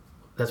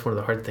that's one of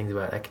the hard things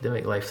about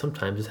academic life.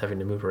 Sometimes is having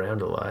to move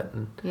around a lot.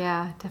 And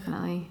Yeah,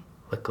 definitely.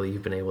 luckily,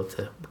 you've been able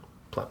to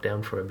plop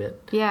down for a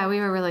bit. Yeah, we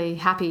were really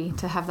happy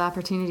to have the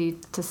opportunity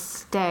to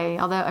stay.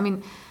 Although, I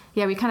mean,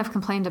 we kind of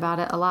complained about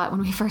it a lot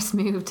when we first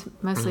moved,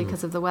 mostly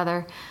because of the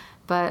weather.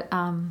 But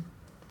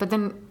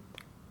then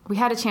we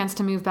had a chance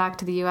to move back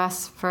to the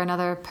U.S. for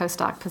another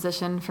postdoc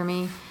position for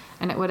me,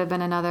 and it would have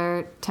been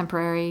another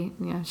temporary,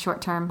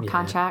 short-term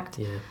contract.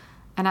 Yeah.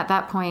 And at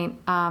that point,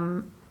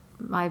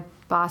 my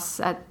boss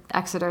at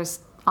Exeter's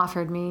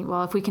offered me,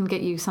 well, if we can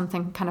get you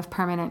something kind of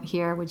permanent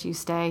here, would you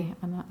stay?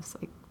 And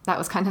that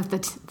was kind of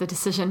the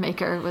decision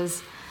maker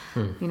was,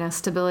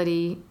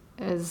 stability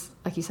is,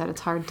 like you said,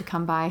 it's hard to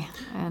come by.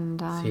 And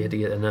so you had to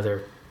get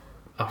another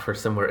offer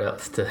somewhere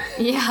else to.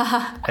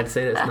 Yeah. I'd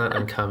say that's not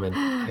uncommon.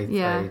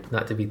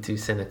 Not to be too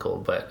cynical,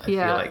 but I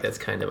feel like that's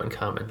kind of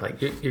uncommon.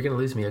 Like you're going to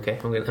lose me, okay?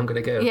 I'm going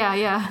to go.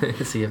 Yeah.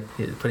 So you're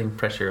putting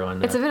pressure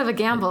on. It's a bit of a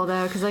gamble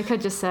though, because I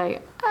could just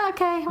say,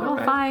 okay, well,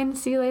 right. fine,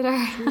 see you later.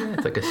 Yeah,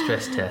 it's like a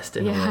stress test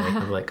in a way.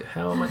 I'm like,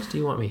 how much do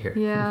you want me here?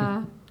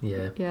 Yeah.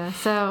 Yeah.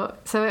 So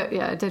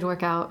it did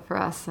work out for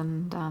us,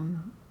 and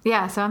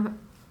so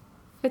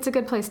it's a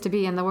good place to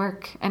be, and the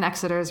work in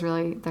Exeter is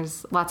really,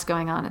 there's lots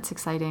going on. It's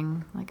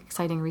exciting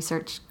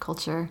research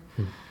culture.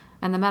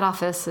 And the Met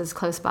Office is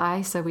close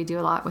by, so we do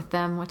a lot with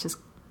them, which is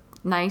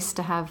nice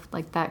to have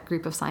like that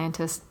group of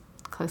scientists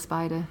close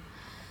by to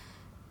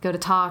go to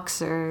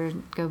talks or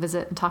go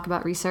visit and talk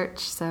about research.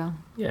 So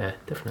yeah,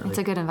 definitely. it's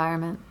a good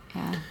environment.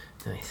 Yeah.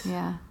 Nice.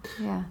 Yeah.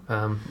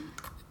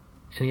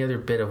 Any other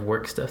bit of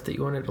work stuff that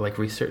you wanted, like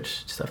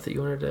research stuff that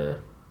you wanted to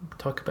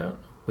talk about?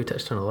 We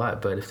touched on a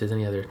lot, but if there's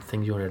any other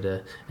things you wanted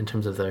to, in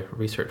terms of the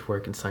research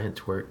work and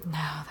science work. No,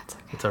 that's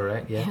okay. It's all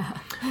right. Yeah.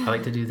 I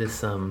like to do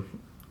this.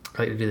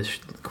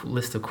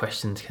 List of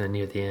questions kind of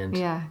near the end.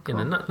 Yeah.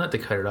 Cool. Not to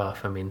cut it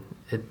off. I mean,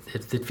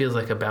 it feels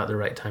like about the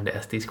right time to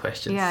ask these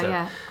questions.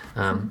 Yeah.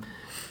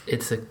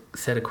 It's a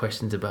set of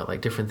questions about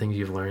like different things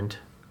you've learned.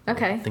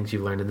 Okay. Things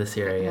you've learned in this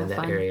area and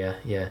that area.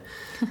 Yeah.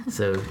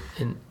 So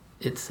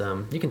it's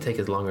you can take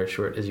as long or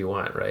short as you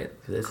want, right?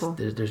 Cool.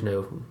 There's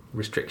no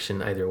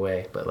restriction either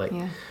way. But like,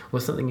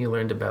 what's something you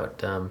learned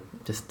about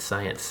just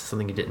science?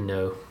 Something you didn't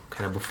know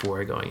kind of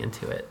before going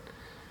into it,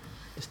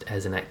 just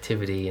as an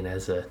activity and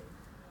as a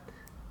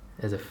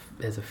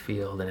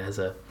field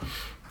and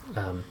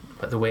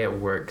but the way it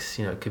works.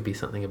 It could be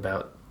something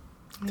about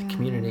the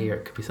community, or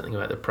it could be something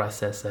about the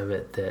process of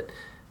it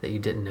that you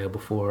didn't know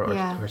before,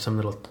 or some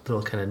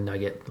little kind of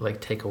nugget like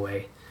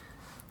takeaway.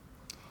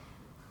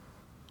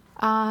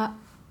 I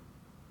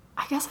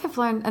guess I've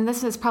learned, and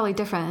this is probably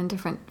different in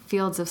different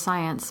fields of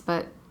science,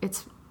 but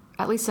it's,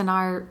 at least in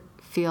our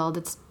field,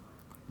 it's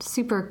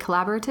super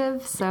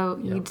collaborative. So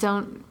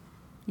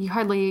you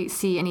hardly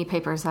see any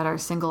papers that are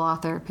single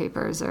author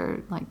papers,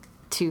 or like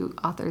two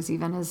authors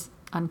even is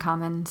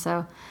uncommon.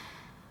 So,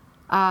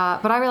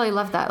 but I really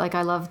love that. Like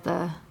I love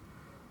the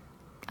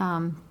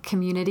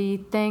community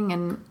thing,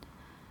 and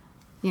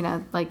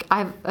like I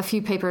have a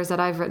few papers that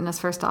I've written as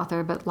first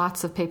author, but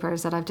lots of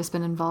papers that I've just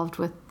been involved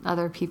with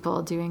other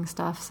people doing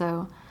stuff.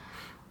 So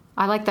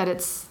I like that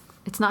it's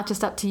not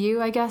just up to you,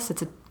 I guess.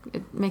 It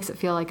makes it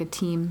feel like a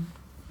team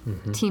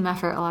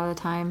effort a lot of the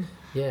time.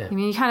 Yeah. I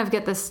mean, you kind of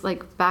get this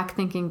like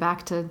thinking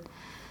back to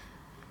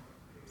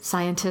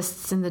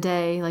scientists in the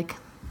day, like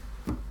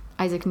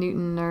Isaac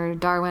Newton or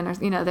Darwin, or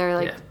they're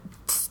like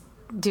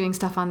doing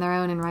stuff on their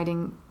own and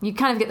writing. You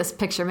kind of get this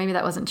picture, maybe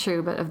that wasn't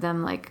true, but of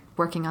them like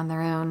working on their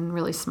own,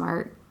 really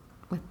smart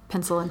with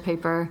pencil and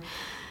paper.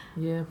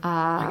 Yeah.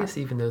 I guess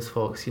even those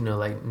folks,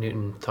 like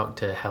Newton talked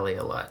to Halley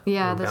a lot.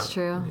 Yeah, that's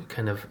true.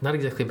 Kind of not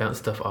exactly bounce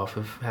stuff off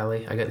of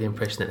Halley. I got the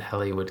impression that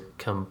Halley would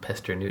come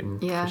pester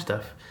Newton for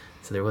stuff.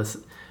 So there was,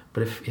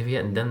 but if he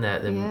hadn't done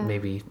that, then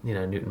maybe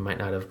Newton might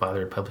not have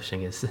bothered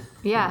publishing his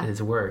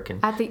work.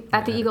 And at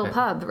the Eagle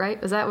Pub,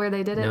 right? Was that where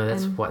they did it? No,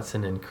 that's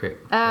Watson and Crick.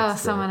 Oh,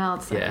 someone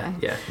else. Yeah,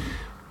 okay. yeah.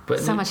 But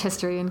so much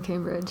history in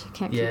Cambridge,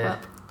 can't keep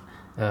up.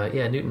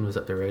 Newton was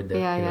up the road there.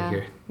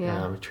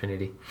 Yeah.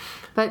 Trinity.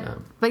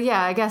 But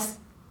yeah, I guess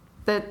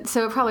that.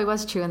 So it probably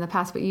was true in the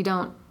past, but you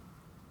don't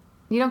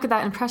get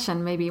that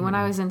impression. Maybe when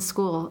I was in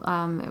school,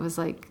 it was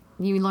like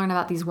you learn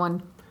about these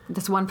one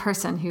this one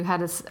person who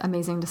had this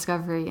amazing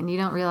discovery, and you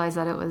don't realize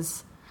that it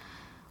was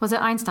it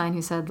Einstein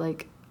who said,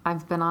 like,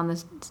 I've been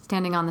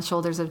standing on the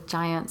shoulders of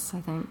giants,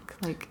 I think,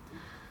 like.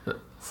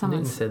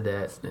 Newton said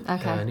that.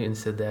 Okay. Newton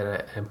said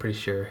that. I'm pretty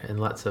sure,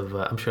 and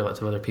I'm sure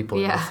lots of other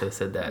people also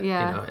said that.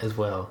 As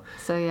well.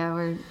 So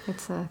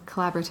it's a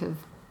collaborative.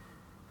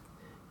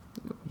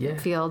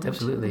 Field,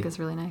 absolutely. Which I think is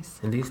really nice.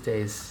 And these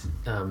days,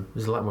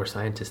 there's a lot more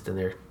scientists than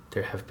there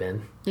have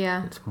been.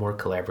 Yeah, it's more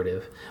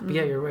collaborative. But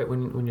yeah, you're right.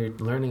 When you're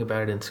learning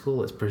about it in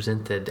school, it's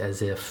presented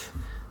as if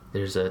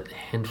there's a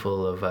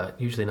handful of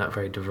usually not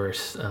very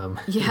diverse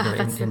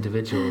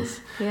individuals.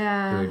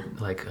 Yeah, who are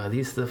like,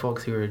 these are the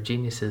folks who are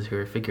geniuses who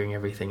are figuring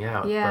everything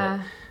out.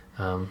 Yeah,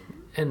 but,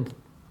 and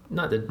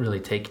not to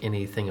really take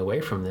anything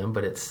away from them,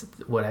 but it's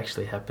what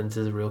actually happens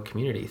is a real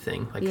community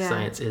thing. Like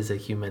science is a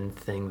human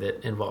thing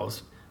that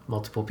involves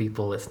multiple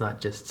people. It's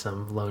not just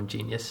some lone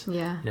genius,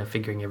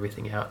 figuring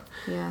everything out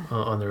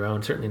on their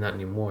own. Certainly not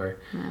anymore.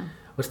 Yeah.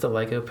 What's the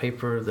LIGO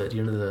paper that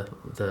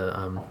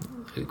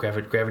the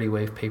gravity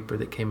wave paper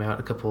that came out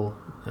a couple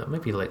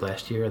maybe like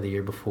last year or the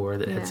year before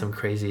that had some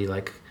crazy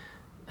like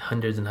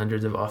hundreds and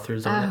hundreds of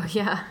authors on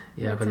it.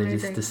 But they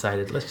just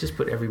decided, let's just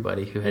put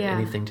everybody who had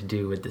anything to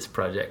do with this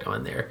project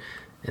on there.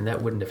 And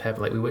that wouldn't have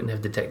happened. Like, we wouldn't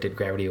have detected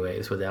gravity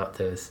waves without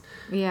those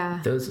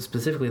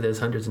specifically those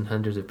hundreds and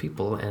hundreds of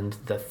people and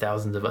the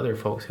thousands of other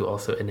folks who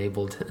also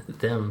enabled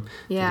them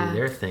to do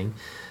their thing.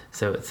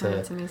 So it's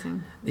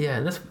amazing. Yeah,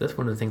 and that's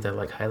one of the things I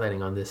like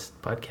highlighting on this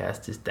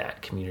podcast is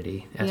that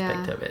community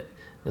aspect of it.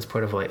 As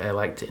part of I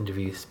like to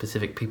interview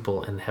specific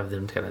people and have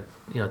them kind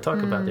of talk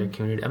about their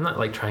community. I'm not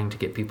like trying to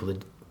get people to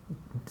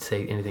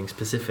say anything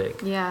specific.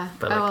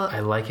 But I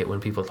like it when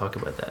people talk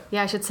about that.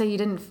 Yeah, I should say you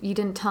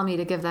didn't tell me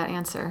to give that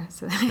answer.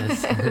 So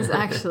it was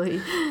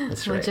actually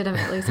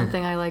legitimately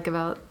something I like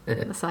about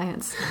the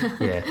science.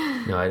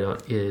 No, I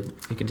don't. You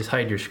can just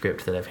hide your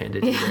script that I've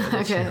handed you.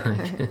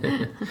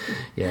 Okay.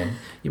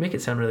 You make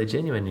it sound really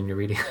genuine in your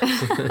reading.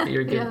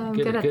 You're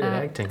good at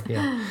acting.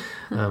 Yeah.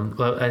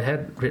 Well, I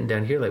had written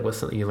down here what's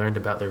something you learned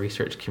about the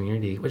research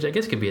community, which I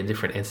guess could be a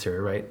different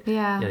answer, right?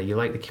 Yeah. You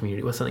like the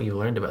community. What's something you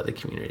learned about the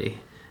community?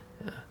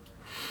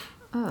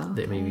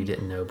 That maybe you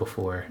didn't know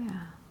before.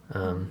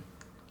 I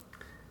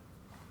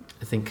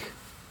think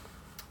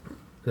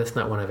that's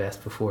not one I've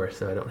asked before,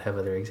 so I don't have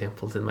other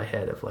examples in my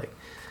head of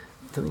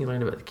something you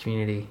learned about the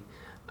community.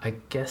 I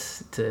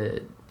guess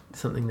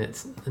something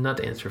that's not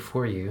to answer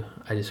for you.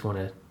 I just want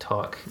to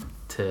talk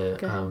to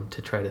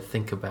try to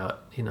think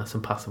about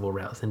some possible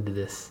routes into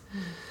this.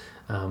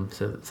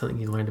 So something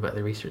you learned about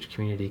the research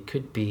community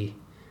could be,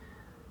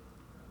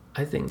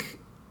 I think,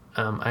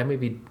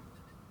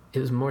 it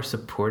was more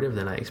supportive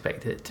than I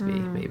expected it to be,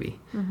 maybe.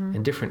 Mm-hmm.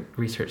 And different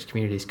research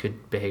communities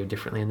could behave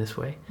differently in this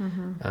way.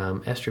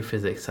 Mm-hmm.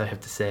 Astrophysics, I have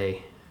to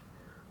say,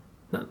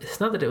 it's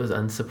not that it was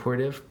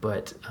unsupportive,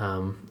 but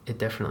it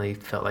definitely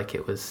felt like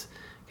it was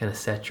kind of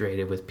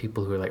saturated with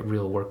people who are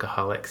real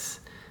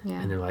workaholics,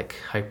 and they're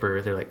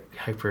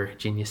hyper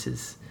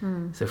geniuses.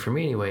 So for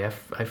me anyway,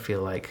 I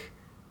feel like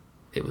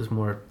it was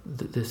more,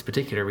 this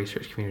particular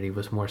research community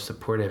was more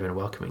supportive and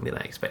welcoming than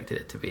I expected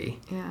it to be.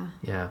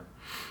 Yeah.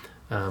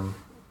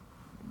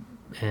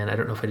 And I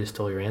don't know if I just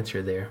stole your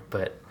answer there,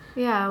 but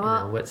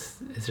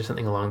is there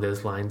something along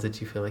those lines that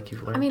you feel like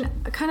you've learned? I mean,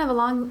 kind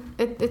of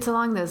it's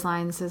along those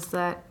lines, is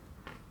that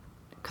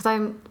because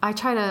I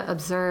try to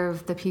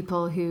observe the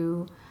people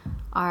who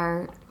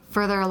are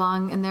further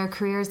along in their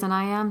careers than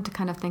I am, to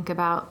kind of think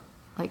about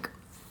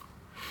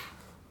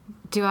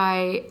do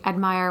I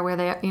admire where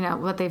they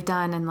what they've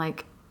done, and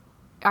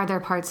are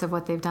there parts of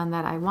what they've done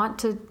that I want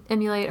to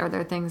emulate? Are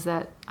there things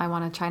that I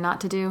want to try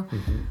not to do?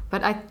 Mm-hmm.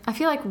 But I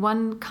feel like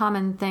one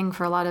common thing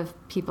for a lot of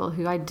people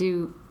who I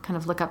do kind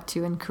of look up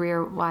to in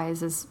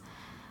career-wise is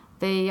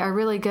they are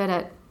really good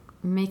at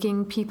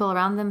making people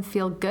around them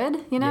feel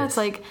good. It's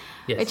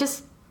it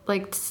just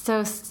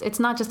so it's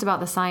not just about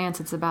the science,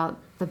 it's about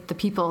the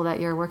people that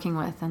you're working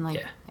with, and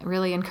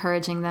really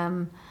encouraging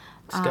them.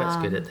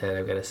 Scott's good at that,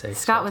 I've got to say.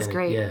 Scott was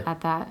great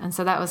at that. And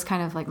so that was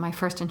kind of my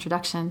first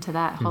introduction to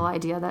that whole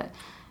idea that,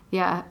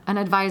 an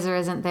advisor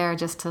isn't there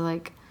just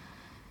to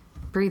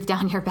breathe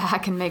down your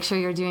back and make sure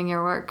you're doing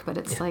your work, but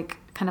it's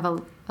kind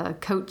of a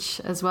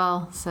coach as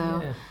well.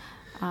 So,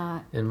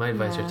 and my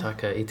advisor,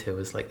 Taka Ito,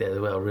 was like that as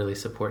well, really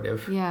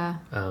supportive. Yeah.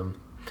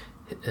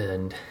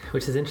 And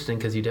which is interesting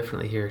because you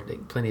definitely hear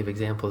plenty of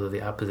examples of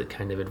the opposite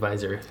kind of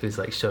advisor who's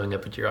showing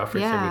up at your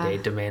office every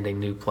day demanding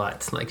new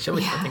plots, show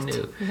me something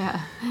new.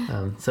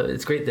 So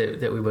it's great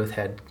that we both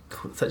had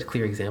such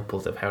clear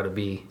examples of how to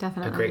be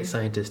a great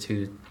scientist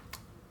who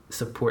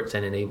supports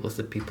and enables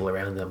the people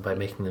around them by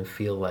making them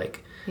feel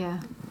like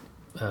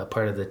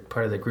part of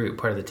the group,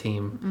 part of the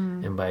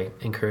team, and by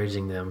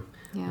encouraging them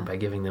and by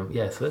giving them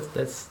so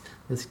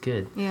that's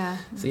good.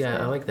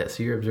 I like that.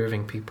 So you're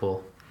observing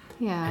people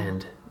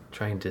and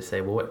trying to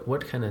say, well,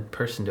 what kind of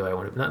person do I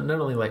want to be? Not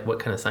only what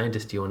kind of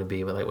scientist do you want to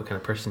be, but what kind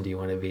of person do you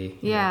want to be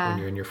when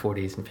you're in your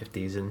 40s and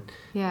 50s and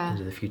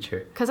into the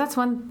future? Because that's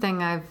one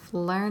thing I've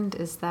learned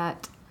is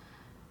that,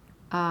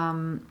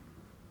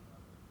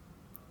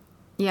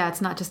 yeah,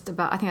 it's not just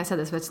about, I think I said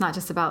this, but it's not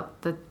just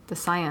about the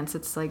science.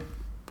 It's like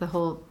the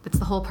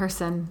whole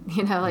person,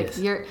 you know, like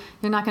you're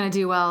not going to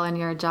do well in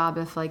your job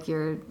if like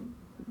you're,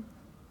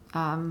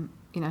 you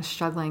know,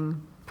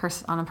 struggling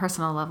on a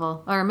personal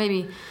level, or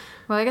maybe,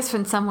 well, I guess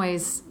in some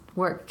ways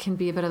work can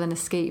be a bit of an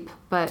escape,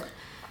 but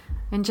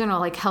in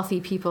general, like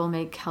healthy people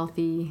make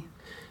healthy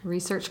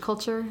research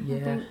culture. Yeah.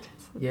 I think.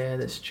 Yeah,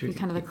 that's true. It's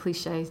kind of a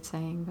cliche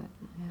saying, but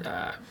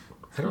yeah.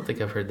 I don't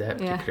think I've heard that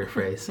particular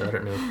phrase, so I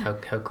don't know how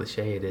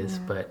cliche it is.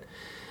 But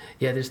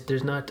yeah,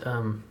 there's not,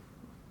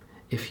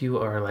 if you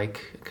are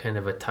like kind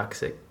of a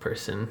toxic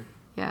person,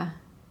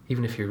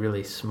 even if you're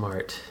really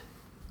smart,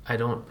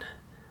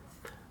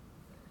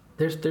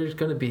 there's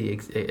going to be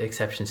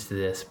exceptions to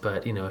this,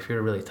 but you know, if you're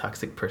a really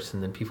toxic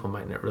person, then people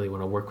might not really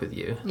want to work with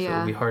you. So it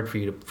would be hard for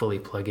you to fully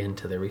plug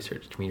into the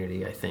research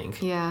community, I think.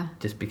 Yeah.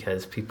 Just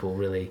because people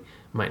really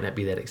might not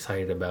be that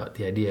excited about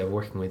the idea of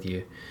working with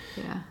you.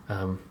 Yeah.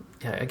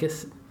 I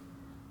guess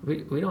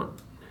we don't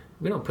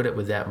put up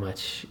with that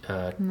much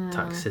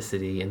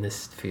toxicity in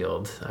this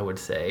field, I would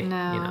say.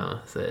 No. You know,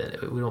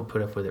 so we don't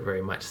put up with it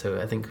very much. So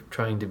I think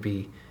trying to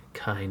be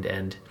kind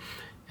and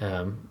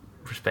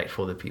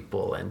respectful to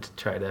people and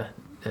try to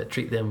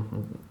treat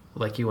them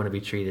like you want to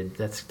be treated,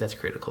 that's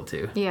critical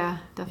too. Yeah,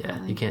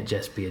 definitely. Yeah, you can't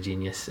just be a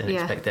genius and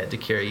expect that to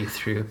carry you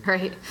through.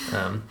 Right.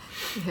 How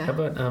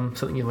about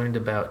something you learned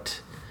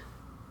about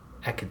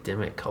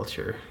academic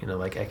culture, you know,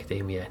 like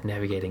academia,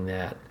 navigating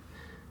that?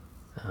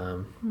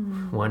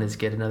 One is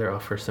get another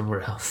offer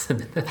somewhere else.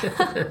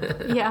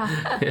 Yeah.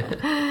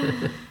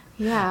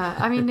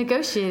 I mean,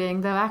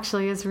 negotiating though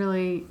actually is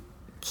really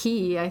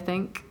key, I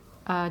think,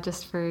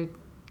 just for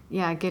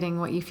getting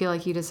what you feel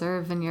like you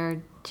deserve in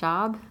your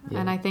job.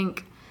 And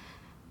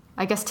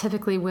I guess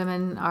typically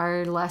women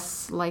are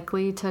less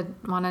likely to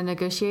want to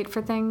negotiate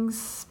for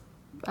things.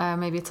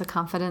 Maybe it's a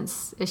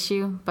confidence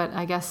issue, but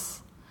I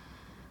guess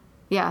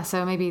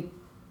so maybe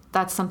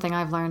that's something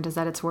I've learned, is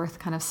that it's worth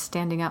kind of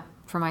standing up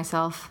for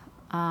myself.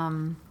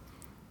 I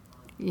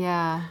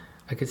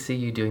could see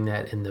you doing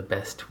that in the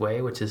best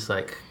way, which is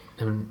like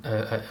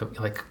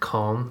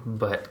calm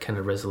but kind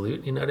of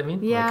resolute. You know what I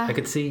mean? Yeah. Like, I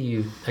could see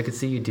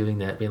you doing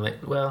that, being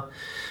like, well,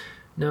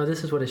 no,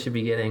 this is what I should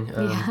be getting.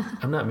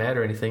 I'm not mad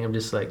or anything. I'm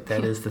just like,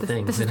 that is the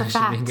thing. This is the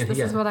fact. This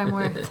is what I'm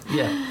worth.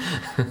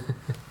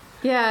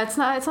 It's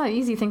not an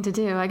easy thing to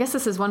do. I guess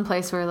this is one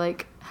place where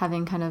like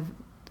having kind of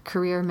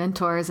career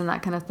mentors and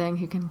that kind of thing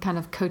who can kind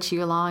of coach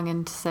you along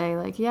and say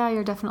like, yeah,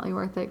 you're definitely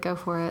worth it, go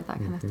for it, that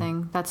kind of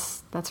thing.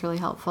 That's really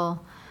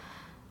helpful.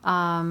 So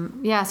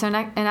in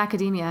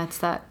academia, it's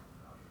that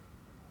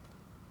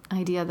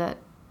idea that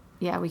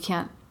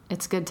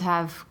it's good to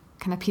have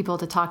kind of people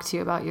to talk to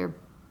about your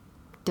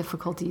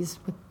difficulties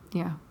with,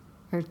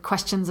 or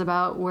questions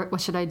about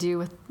what should I do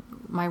with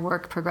my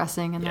work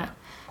progressing and that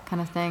kind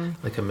of thing.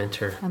 Like a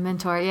mentor.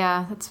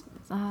 That's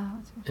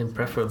and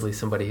preferably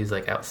somebody who's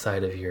like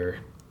outside of your,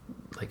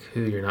 like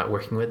who you're not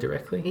working with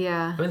directly.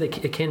 Yeah. I mean,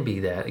 it can be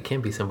that. It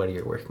can be somebody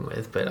you're working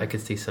with, but I could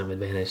see some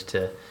advantage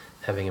to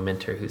having a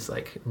mentor who's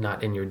like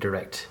not in your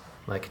direct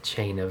like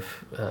chain of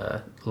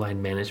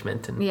line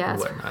management and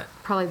whatnot. It's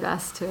probably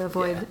best to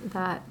avoid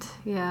that.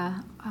 Yeah.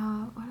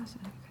 What else?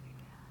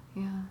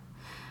 Yeah.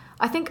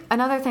 I think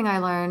another thing I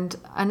learned,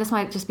 and this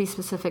might just be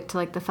specific to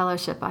like the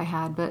fellowship I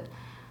had, but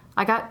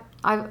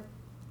I've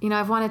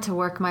wanted to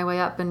work my way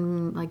up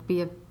and like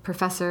be a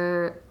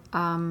professor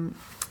and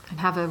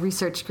have a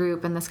research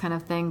group and this kind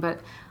of thing. But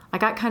I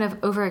got kind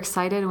of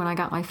overexcited when I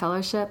got my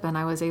fellowship and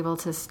I was able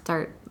to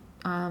start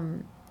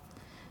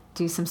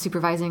do some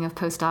supervising of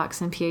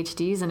postdocs and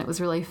PhDs, and it was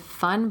really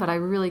fun. But I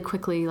really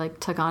quickly like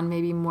took on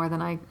maybe more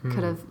than I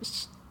could have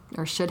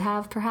or should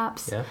have,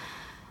 perhaps. Yeah.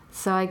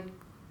 So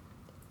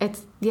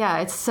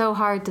it's so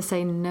hard to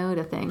say no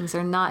to things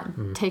or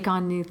not take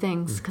on new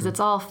things because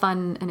it's all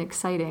fun and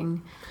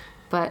exciting.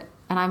 And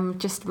I'm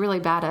just really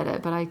bad at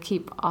it, but I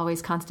keep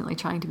always constantly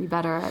trying to be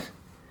better at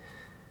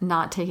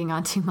not taking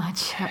on too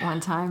much at one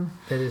time.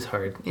 That is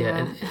hard. Yeah.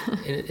 And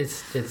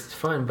it's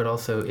fun, but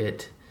also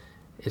it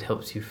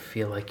helps you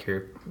feel like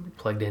you're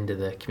plugged into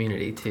the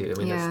community too. I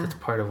mean, that's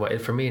part of why,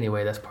 for me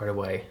anyway, that's part of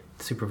why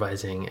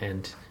supervising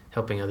and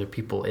helping other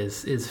people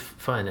is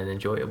fun and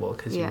enjoyable,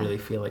 because you really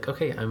feel like,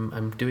 okay,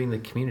 I'm doing the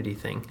community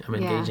thing. I'm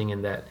engaging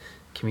in that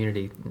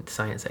community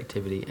science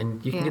activity,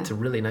 and you can get some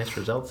really nice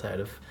results out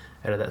of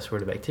that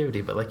sort of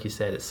activity. But like you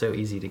said, it's so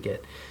easy to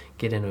get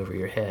in over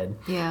your head.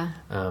 Yeah.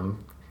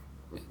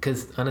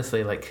 Because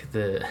honestly, like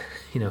the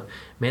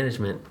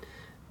management,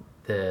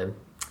 the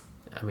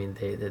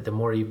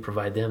more you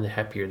provide them, the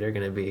happier they're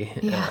going to be.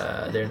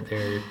 Yeah.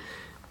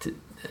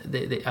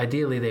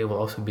 Ideally, they will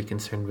also be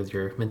concerned with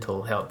your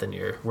mental health and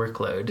your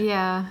workload.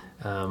 Yeah.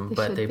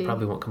 But they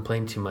probably won't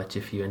complain too much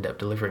if you end up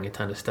delivering a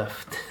ton of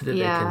stuff that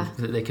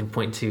they can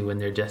point to when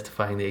they're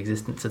justifying the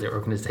existence of their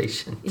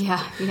organization.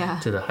 Yeah. Yeah.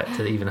 To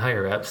the even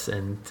higher ups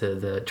and to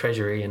the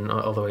treasury and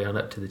all the way on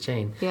up to the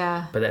chain.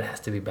 Yeah. But that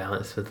has to be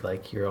balanced with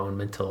like your own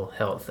mental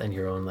health and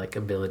your own like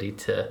ability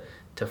to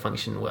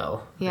function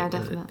well. Yeah,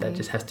 definitely. That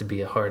just has to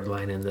be a hard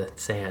line in the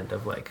sand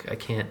of like, I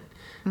can't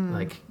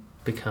like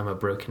become a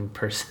broken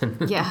person.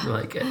 Yeah.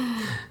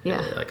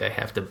 Like I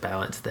have to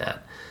balance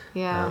that.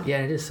 Yeah.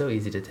 It is so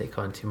easy to take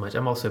on too much.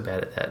 I'm also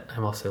bad at that.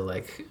 I'm also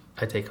like,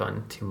 I take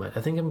on too much.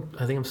 I think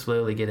I'm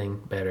slowly getting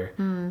better.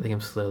 I think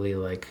I'm slowly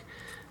like,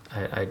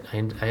 I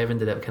have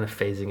ended up kind of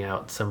phasing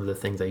out some of the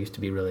things I used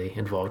to be really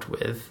involved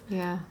with.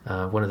 Yeah.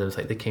 One of those,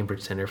 like the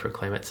Cambridge Center for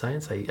Climate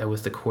Science. I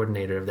was the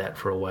coordinator of that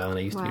for a while, and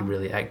I used to be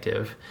really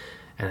active,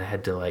 and I've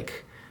had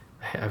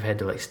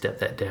to step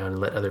that down and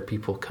let other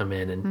people come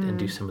in and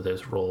do some of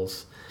those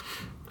roles.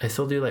 I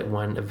still do like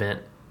one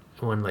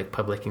like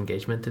public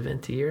engagement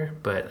event a year,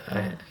 but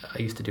I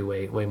used to do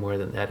way more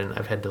than that, and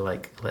I've had to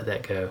like let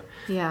that go.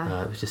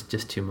 Yeah. It was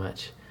just too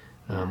much.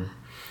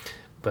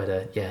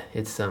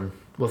 It's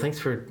well, thanks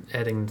for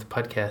adding the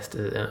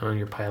podcast on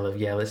your pile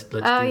of let's do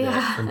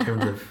that in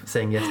terms of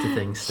saying yes to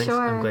things. Thanks. Sure.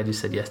 I'm glad you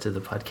said yes to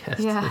the podcast.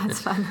 Yeah,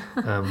 it's fun.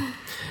 And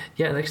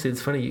actually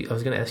it's funny, I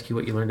was going to ask you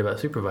what you learned about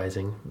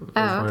supervising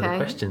as one of the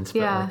questions,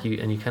 but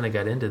you kind of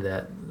got into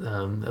that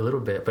a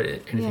little bit, but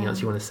anything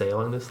else you want to say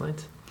along those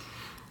lines?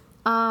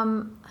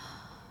 I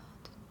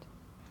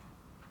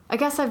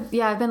guess I've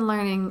been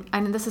learning. I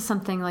mean, this is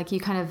something like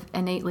you kind of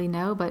innately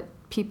know, but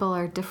people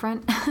are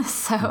different.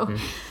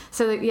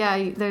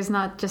 There's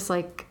not just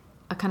like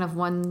a kind of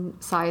one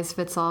size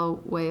fits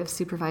all way of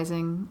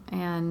supervising.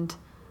 And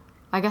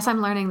I guess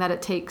I'm learning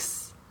that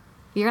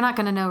you're not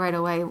going to know right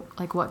away,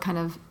 like what kind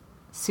of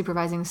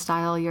supervising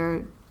style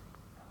your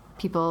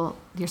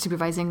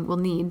supervising will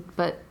need,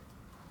 but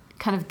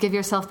kind of give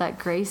yourself that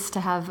grace to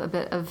have a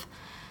bit of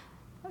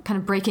kind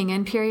of breaking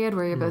in period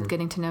where you're both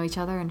getting to know each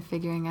other and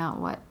figuring out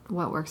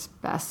what works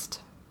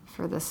best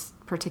for this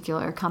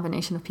particular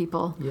combination of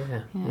people.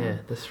 Yeah,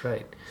 that's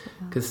right.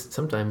 Because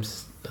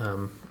sometimes,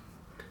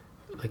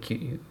 like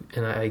you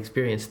and I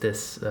experienced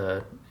this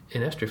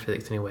in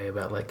astrophysics anyway,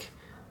 about like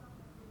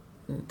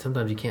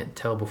sometimes you can't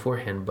tell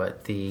beforehand,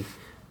 but the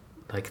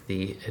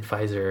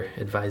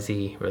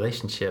advisor-advisee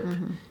relationship,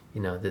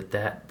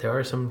 that there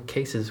are some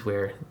cases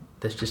where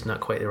that's just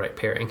not quite the right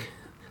pairing.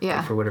 Yeah.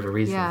 Like for whatever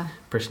reason,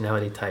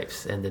 personality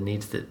types and the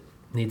needs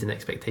and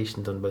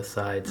expectations on both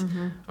sides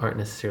aren't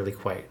necessarily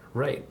quite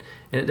right.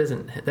 And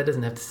that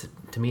doesn't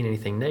have to mean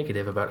anything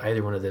negative about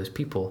either one of those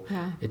people.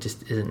 Yeah. It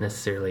just isn't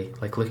necessarily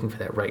like looking for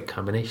that right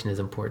combination is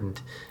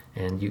important,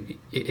 and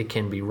it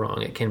can be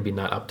wrong. It can be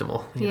not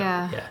optimal. You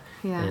know?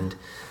 Yeah. And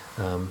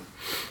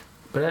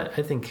but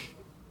I think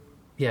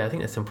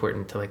that's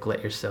important to like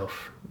let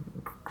yourself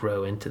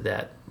grow into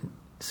that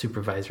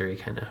supervisory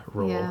kind of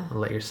role and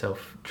let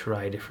yourself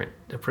try different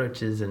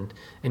approaches and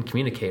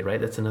communicate, right?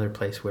 That's another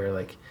place where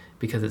like,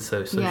 because it's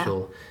so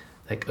social,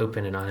 like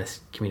open and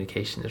honest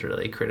communication is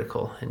really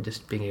critical, and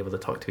just being able to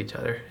talk to each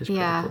other is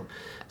critical.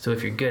 So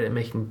if you're good at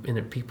making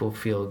people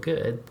feel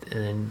good,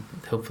 and then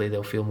hopefully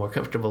they'll feel more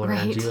comfortable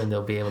around you, and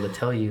they'll be able to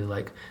tell you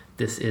like,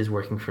 this is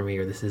working for me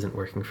or this isn't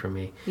working for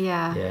me.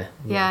 Yeah.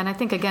 And I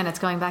think again, it's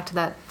going back to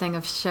that thing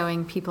of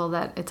showing people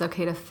that it's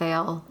okay to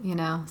fail,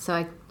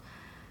 so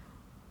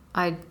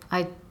I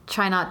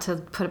try not to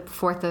put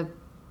forth a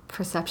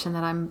perception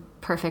that I'm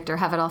perfect or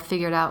have it all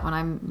figured out when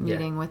I'm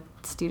meeting with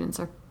students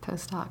or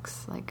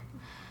postdocs. Like,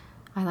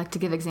 I like to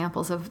give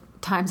examples of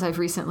times I've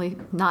recently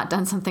not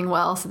done something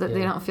well so that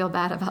they don't feel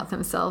bad about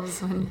themselves.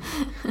 When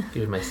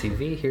here's my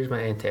CV, here's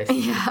my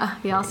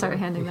anti-CV. I'll start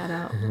handing that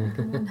out.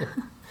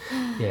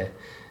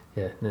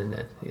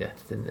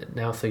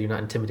 Now, so you're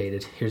not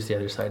intimidated. Here's the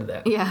other side of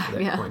that.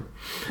 Point.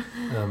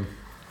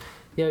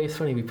 It's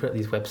funny. We put up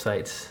these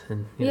websites,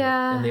 and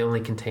and they only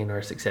contain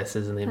our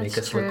successes, and they make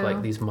us look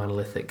like these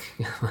monolithic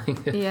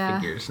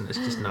figures, and it's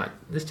just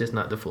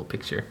not the full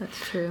picture. That's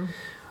true.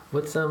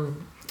 What's I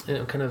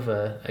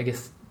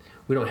guess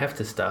we don't have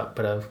to stop,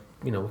 but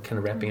kind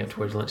of wrapping up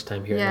towards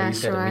lunchtime here. Yeah,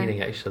 you've got a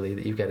meeting actually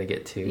that you've got to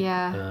get to.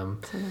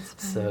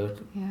 So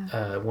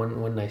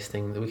one nice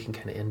thing that we can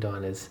kind of end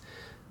on is,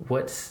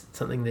 what's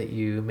something that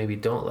you maybe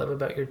don't love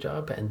about your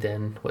job, and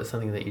then what's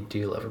something that you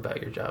do love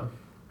about your job?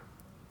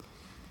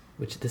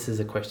 Which this is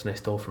a question I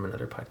stole from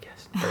another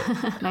podcast,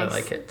 but nice. I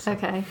like it. So.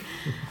 Okay.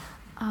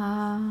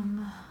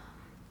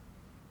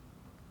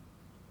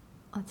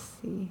 Let's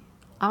see.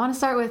 I want to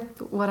start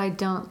with what I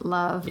don't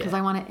love, because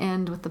I want to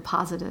end with the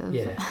positive.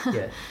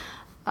 Yeah.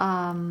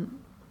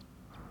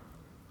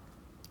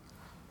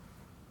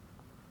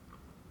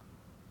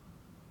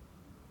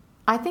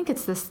 I think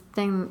it's this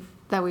thing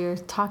that we were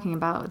talking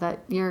about,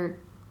 that you're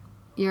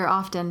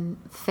often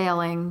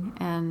failing,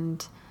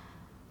 and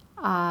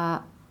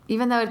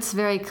even though it's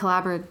very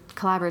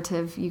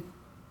collaborative, you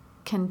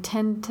can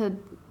tend to.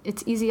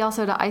 It's easy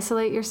also to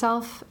isolate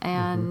yourself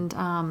and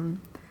kind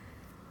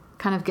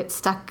of get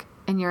stuck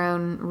in your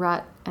own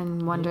rut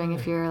and wondering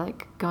if you're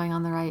like going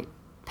on the right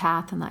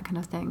path and that kind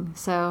of thing.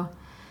 So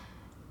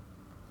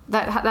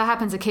that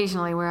happens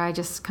occasionally, where I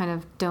just kind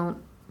of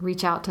don't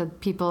reach out to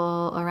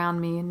people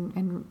around me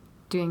and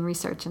doing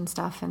research and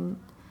stuff, and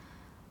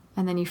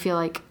then you feel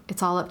like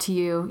it's all up to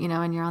you,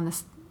 and you're on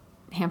this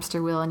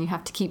hamster wheel and you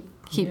have to keep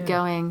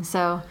going.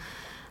 So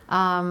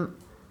I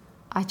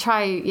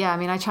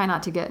try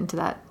not to get into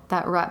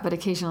that rut, but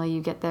occasionally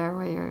you get there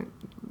where you're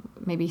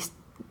maybe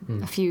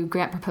a few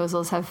grant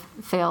proposals have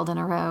failed in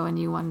a row, and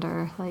you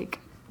wonder, like,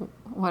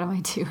 what am I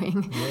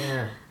doing?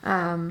 Yeah.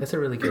 That's a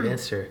really good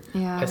answer.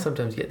 Yeah. I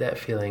sometimes get that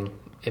feeling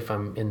if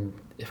I'm in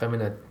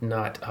a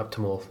not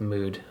optimal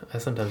mood. I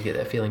sometimes get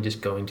that feeling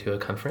just going to a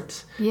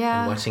conference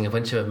Yeah. and watching a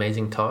bunch of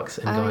amazing talks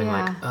and going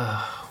yeah. like,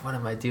 oh, what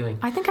am I doing?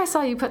 I think I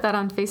saw you put that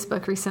on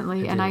Facebook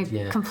recently, I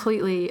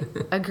completely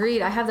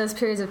agreed. I have those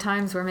periods of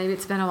times where maybe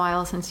it's been a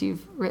while since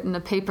you've written a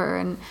paper,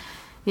 and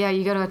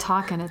you go to a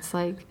talk and it's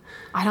like,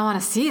 I don't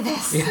want to see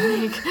this.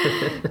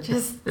 Like,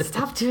 just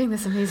stop doing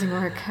this amazing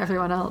work,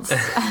 everyone else. I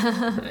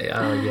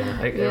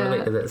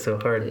relate to that so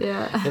hard.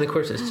 Yeah. And of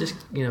course, it's just,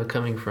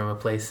 coming from a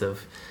place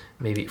of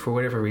maybe for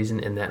whatever reason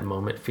in that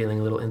moment feeling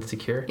a little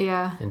insecure.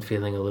 Yeah. And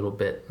feeling a little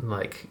bit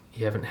like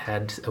you haven't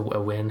had a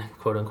win,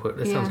 quote unquote.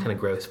 That sounds kind of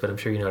gross, but I'm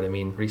sure you know what I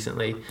mean,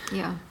 recently.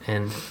 Yeah.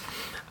 And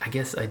I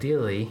guess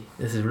ideally,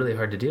 this is really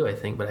hard to do, I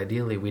think, but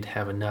ideally we'd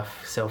have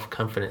enough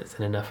self-confidence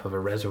and enough of a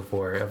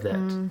reservoir of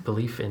that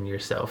belief in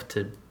yourself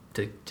to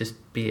just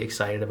be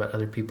excited about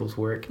other people's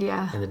work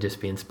and to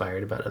just be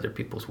inspired about other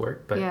people's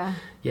work. But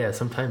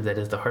sometimes that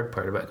is the hard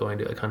part about going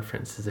to a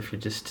conference, is if you're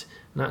just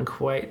not in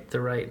quite the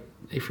right,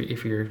 if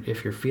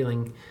you're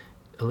feeling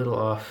a little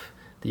off,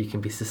 that you can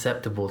be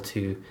susceptible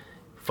to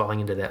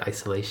falling into that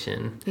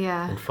isolation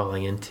and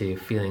falling into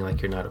feeling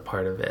like you're not a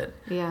part of it.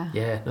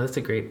 No, that's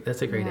a great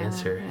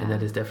answer, and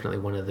that is definitely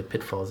one of the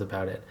pitfalls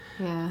about it.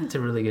 It's a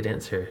really good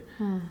answer.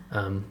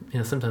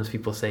 Sometimes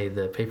people say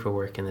the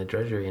paperwork and the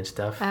drudgery and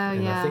stuff, I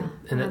think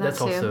that's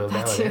also a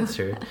valid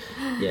answer.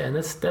 And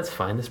that's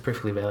fine, that's a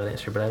perfectly valid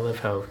answer. But I love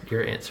how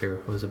your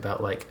answer was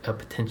about like a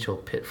potential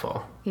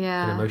pitfall,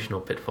 an emotional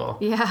pitfall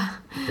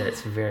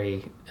that's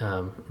very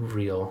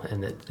real,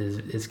 and that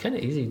is kind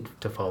of easy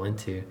to fall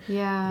into.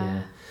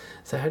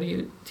 So how do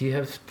you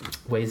have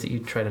ways that you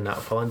try to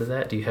not fall into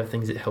that? Do you have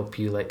things that help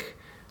you like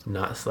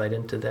not slide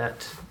into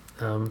that,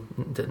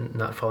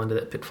 not fall into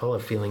that pitfall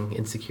of feeling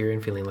insecure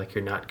and feeling like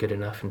you're not good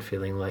enough and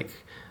feeling like,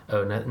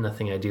 oh,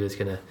 nothing I do is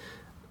gonna,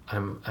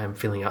 I'm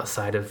feeling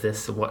outside of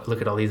this.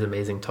 Look at all these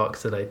amazing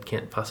talks that I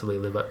can't possibly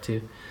live up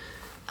to.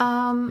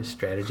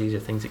 Strategies or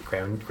things that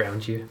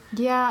ground you.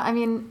 I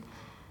mean,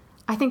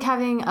 I think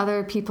having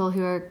other people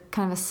who are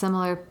kind of a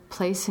similar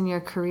place in your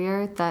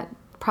career that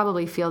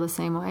probably feel the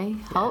same way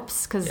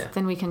helps, because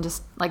then we can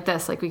just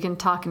we can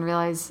talk and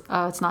realize,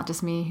 oh, it's not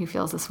just me who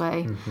feels this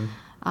way.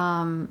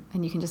 And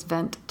you can just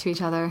vent to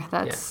each other.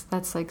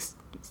 That's like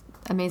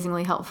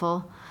amazingly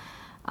helpful.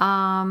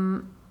 I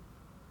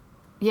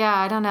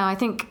don't know, I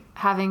think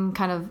having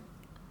kind of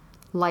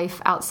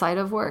life outside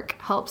of work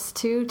helps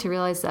too, to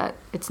realize that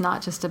it's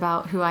not just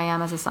about who I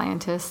am as a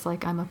scientist.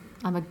 Like I'm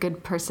a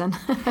good person.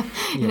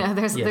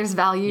 There's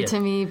value to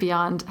me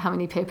beyond how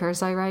many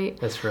papers I write.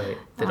 That's right.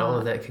 That all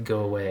of that could go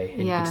away,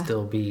 and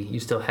you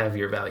still have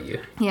your value.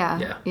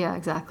 Yeah,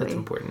 exactly. That's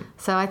important.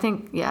 So I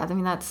think, I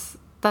mean, that's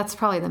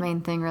probably the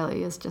main thing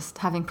really, is just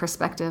having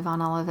perspective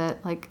on all of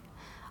it. Like,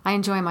 I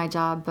enjoy my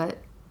job,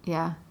 but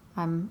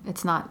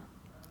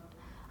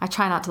I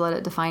try not to let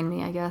it define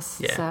me, I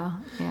guess. So,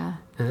 And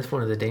that's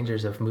one of the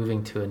dangers of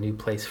moving to a new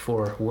place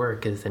for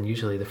work, is then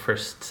usually the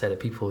first set of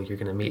people you're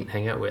going to meet and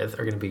hang out with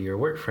are going to be your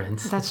work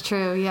friends. That's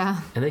true,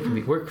 And they can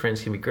be, work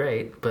friends can be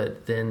great,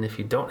 but then if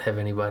you don't have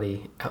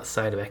anybody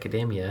outside of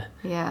academia,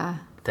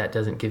 that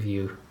doesn't give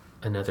you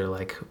another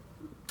like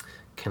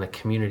kind of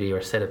community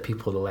or set of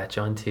people to latch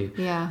onto.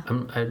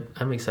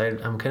 I'm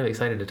excited. I'm kind of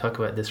excited to talk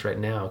about this right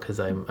now, because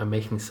I'm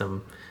making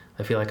some.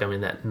 I feel like I'm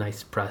in that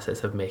nice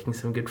process of making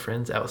some good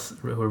friends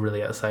who are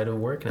really outside of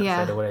work and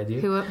outside of what I do.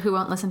 Who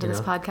won't listen to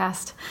this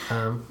podcast?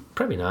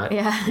 Probably not.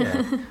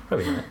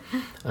 Probably not.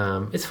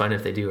 It's fine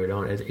if they do or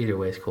don't. Either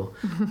way is cool.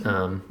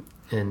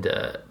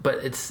 But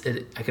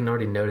I can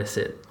already notice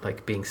it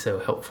like being so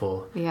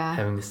helpful.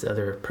 Having this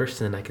other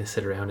person I can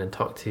sit around and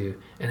talk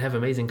to and have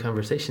amazing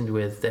conversations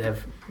with that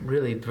have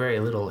really very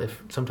little,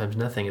 if sometimes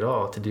nothing at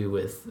all, to do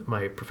with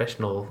my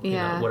professional,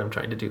 what I'm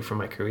trying to do for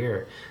my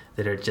career,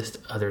 that are just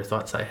other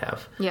thoughts I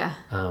have.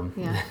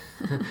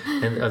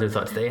 And other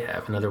thoughts they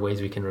have, and other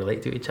ways we can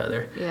relate to each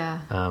other.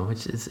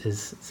 Which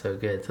is so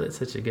good. So that's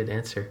such a good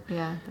answer.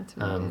 That's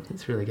really good.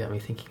 It's really got me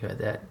thinking about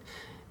that.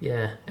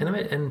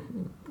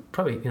 And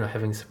probably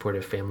having a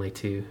supportive family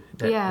too.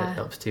 That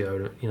helps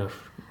too.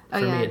 For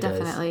me it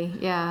definitely.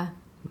 does.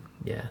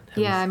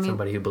 Having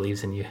somebody who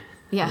believes in you.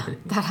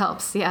 That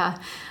helps.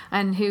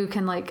 And who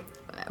can like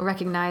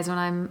recognize when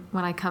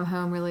I come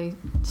home really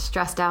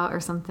stressed out or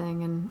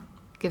something, and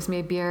gives me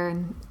a beer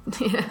and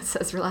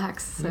says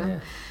relax. So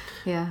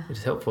which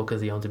is helpful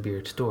because he owns a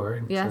beer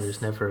store. So there's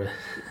never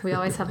we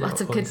always have lots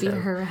of good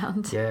beer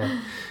around.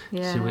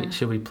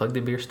 Should we plug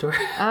the beer store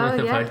on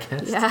the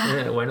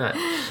podcast? Why not?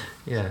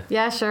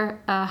 Sure.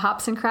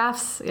 Hops and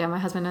Crafts. My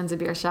husband owns a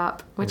beer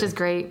shop, which is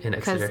great. In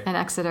Exeter. In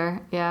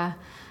Exeter. We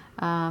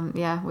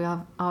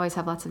always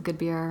have lots of good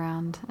beer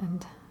around,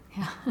 and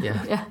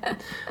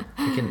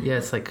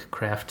it's like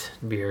craft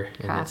beer,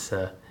 and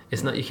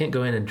it's not, you can't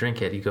go in and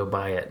drink it. You go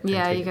buy it. You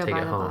take go it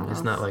buy home. bottles.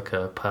 It's not like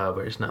a pub,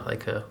 or it's not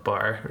like a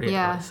bar. You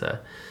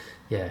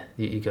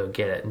go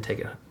get it and take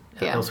it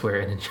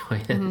elsewhere and enjoy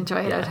it. And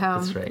enjoy it at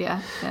home. That's right.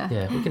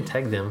 Yeah. We can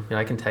tag them.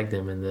 I can tag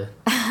them in the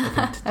do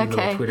the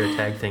little Twitter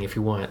tag thing if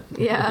you want.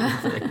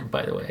 Yeah.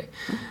 By the way,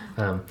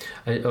 I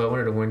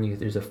wanted to warn you.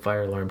 There's a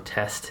fire alarm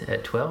test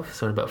at 12,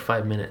 so in about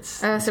 5 minutes.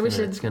 So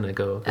it's gonna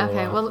go.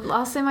 Okay. off. Well,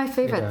 I'll say my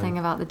favorite thing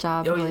about the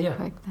job really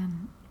quick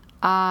then.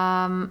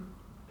 Well,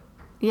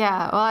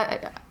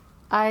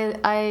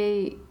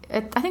 I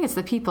think it's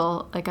the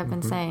people, like I've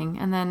been saying,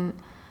 and then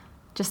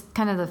just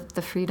kind of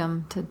the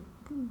freedom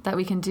that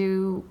we can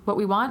do what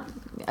we want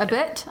a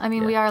bit. I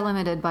mean, we are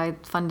limited by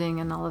funding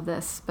and all of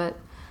this, but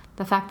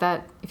the fact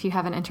that if you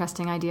have an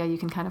interesting idea, you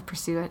can kind of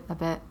pursue it a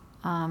bit.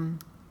 And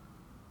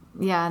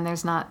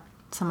there's not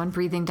someone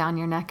breathing down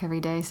your neck every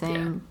day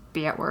saying,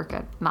 be at work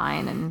at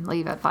 9 and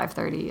leave at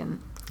 5:30.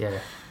 And yeah,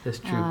 that's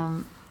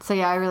true.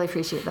 I really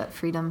appreciate that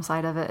freedom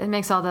side of it. It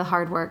makes all the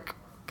hard work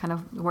kind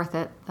of worth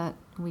it, that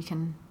we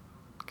can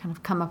kind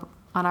of come up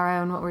on our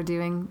own what we're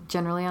doing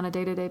generally on a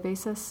day-to-day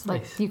basis.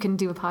 Like Nice. You can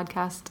do a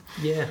podcast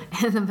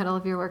in the middle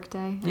of your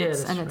workday.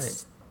 It's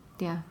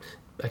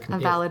a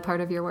valid part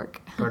of your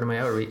work. Part of my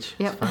outreach.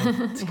 Yep. It's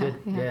fine. It's good.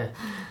 Yeah.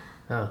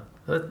 Oh,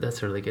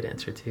 that's a really good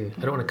answer too.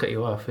 I don't want to cut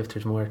you off if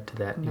there's more to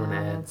that you want to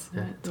add.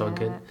 It's all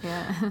good.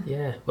 Yeah.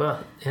 Yeah.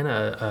 Well,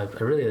 Anna,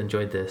 I really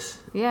enjoyed this.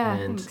 Yeah.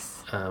 And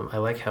Thanks. I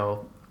like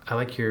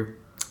you're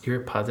a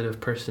positive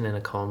person and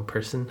a calm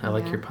person. I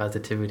like your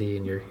positivity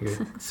and your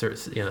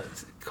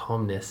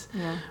calmness.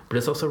 Yeah. But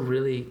it's also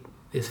really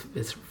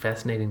it's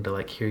fascinating to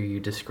like hear you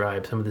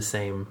describe some of the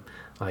same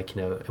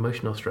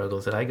emotional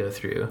struggles that I go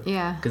through.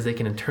 Yeah. Because they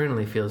can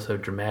internally feel so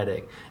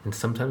dramatic. And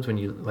sometimes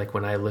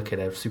when I look at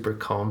a super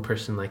calm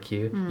person like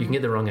you, you can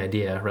get the wrong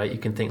idea, right? You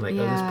can think like,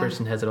 this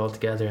person has it all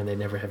together and they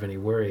never have any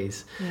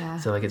worries. Yeah.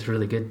 So like it's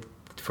really good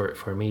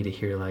for me to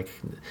hear like,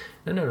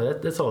 no,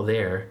 that's all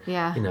there.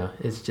 Yeah.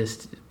 It's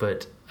just,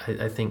 but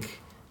I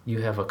think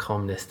you have a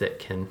calmness that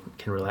can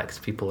relax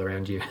people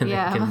around you and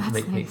can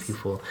make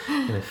people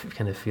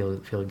kind of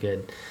feel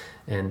good.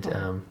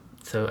 And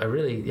so I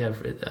really,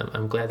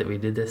 I'm glad that we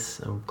did this.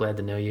 I'm glad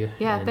to know you.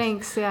 Yeah, and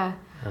thanks. Yeah.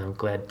 I'm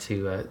glad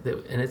to,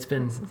 and it's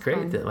been great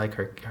fun. that like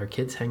our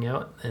kids hang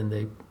out and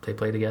they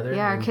play together.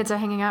 Yeah, our kids are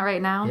hanging out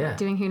right now,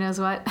 doing who knows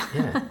what.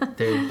 Yeah,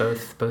 they're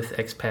both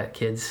expat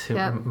kids who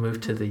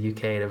moved to the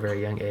UK at a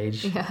very young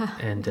age. Yeah.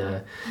 And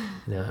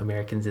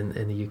Americans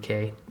in the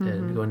UK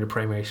going to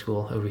primary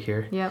school over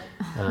here. Yep.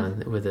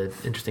 With an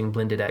interesting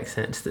blended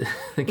accents that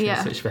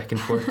can switch back and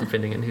forth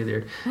depending on who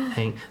they're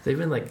hanging. They've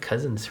been like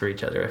cousins for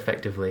each other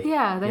effectively.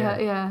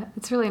 Yeah,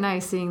 it's really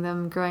nice seeing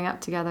them growing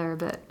up together a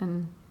bit,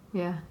 and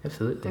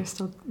absolutely,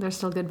 they're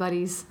still good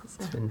buddies.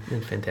 So. It's been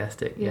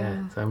fantastic.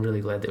 Yeah, so I'm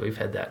really glad that we've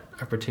had that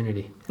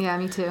opportunity. Yeah,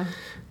 me too.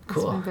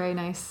 Cool. It's been very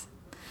nice.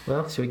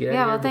 Well, should we get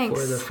out of here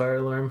before the fire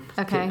alarm?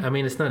 Okay. I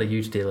mean, it's not a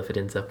huge deal if it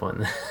ends up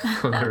on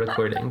the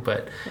recording,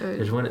 but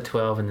there's one at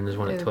 12 and then there's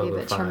one at 12:05. It would be a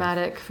bit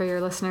traumatic for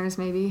your listeners,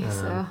 maybe.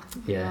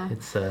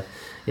 It's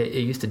it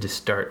used to just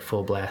start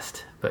full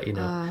blast, but and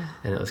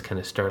it was kind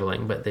of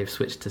startling. But they've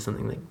switched to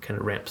something that kind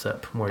of ramps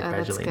up more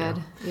gradually that's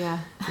good. now.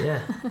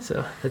 Yeah.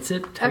 So that's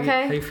it. How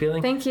you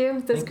feeling? Thank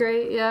you. That's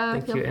great. Yeah,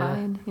 Thank you,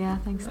 fine. Yeah,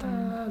 thanks,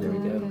 Dan. There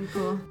we go. Very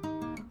cool.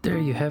 There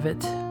you have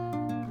it,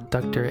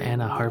 Dr.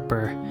 Anna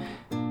Harper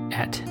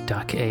at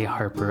Doc A.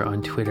 Harper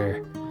on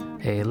Twitter,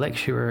 a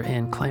lecturer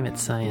in climate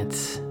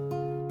science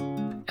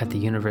at the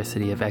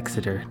University of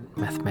Exeter,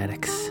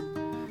 mathematics.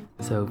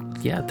 So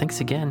thanks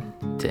again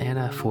to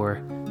Anna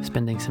for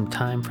spending some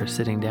time, for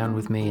sitting down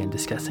with me and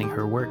discussing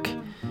her work.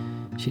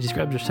 She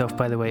describes herself,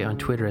 by the way, on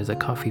Twitter as a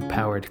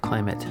coffee-powered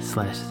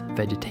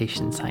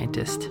climate/vegetation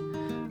scientist.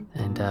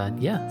 And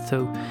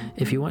so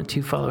if you want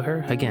to follow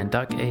her, again,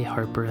 Doc A.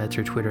 Harper, that's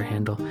her Twitter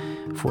handle.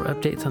 For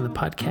updates on the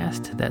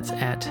podcast, that's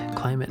at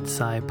Climate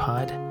Sci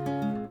Pod.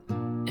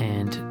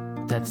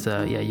 And that's,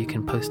 you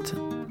can post.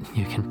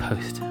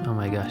 Oh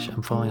my gosh,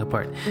 I'm falling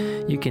apart.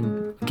 You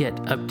can get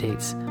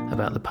updates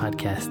about the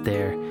podcast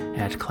there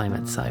at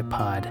Climate Sci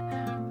Pod.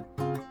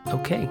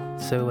 Okay,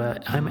 so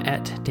I'm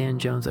at Dan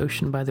Jones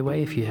Ocean, by the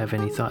way. If you have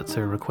any thoughts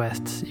or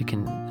requests, you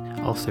can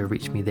also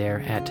reach me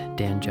there at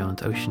Dan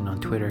Jones Ocean on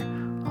Twitter.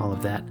 All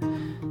of that.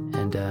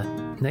 And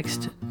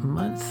next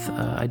month,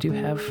 I do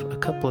have a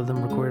couple of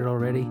them recorded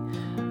already.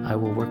 I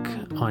will work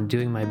on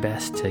doing my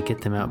best to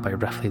get them out by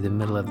roughly the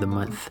middle of the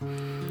month.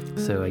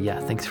 So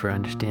thanks for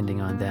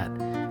understanding on that.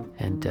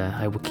 And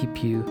I will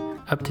keep you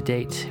up to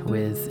date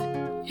with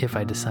if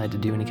I decide to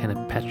do any kind of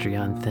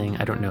Patreon thing.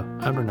 I don't know.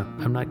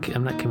 I'm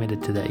not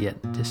committed to that yet.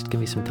 Just give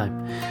me some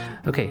time.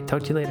 Okay,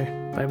 talk to you later.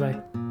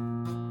 Bye-bye.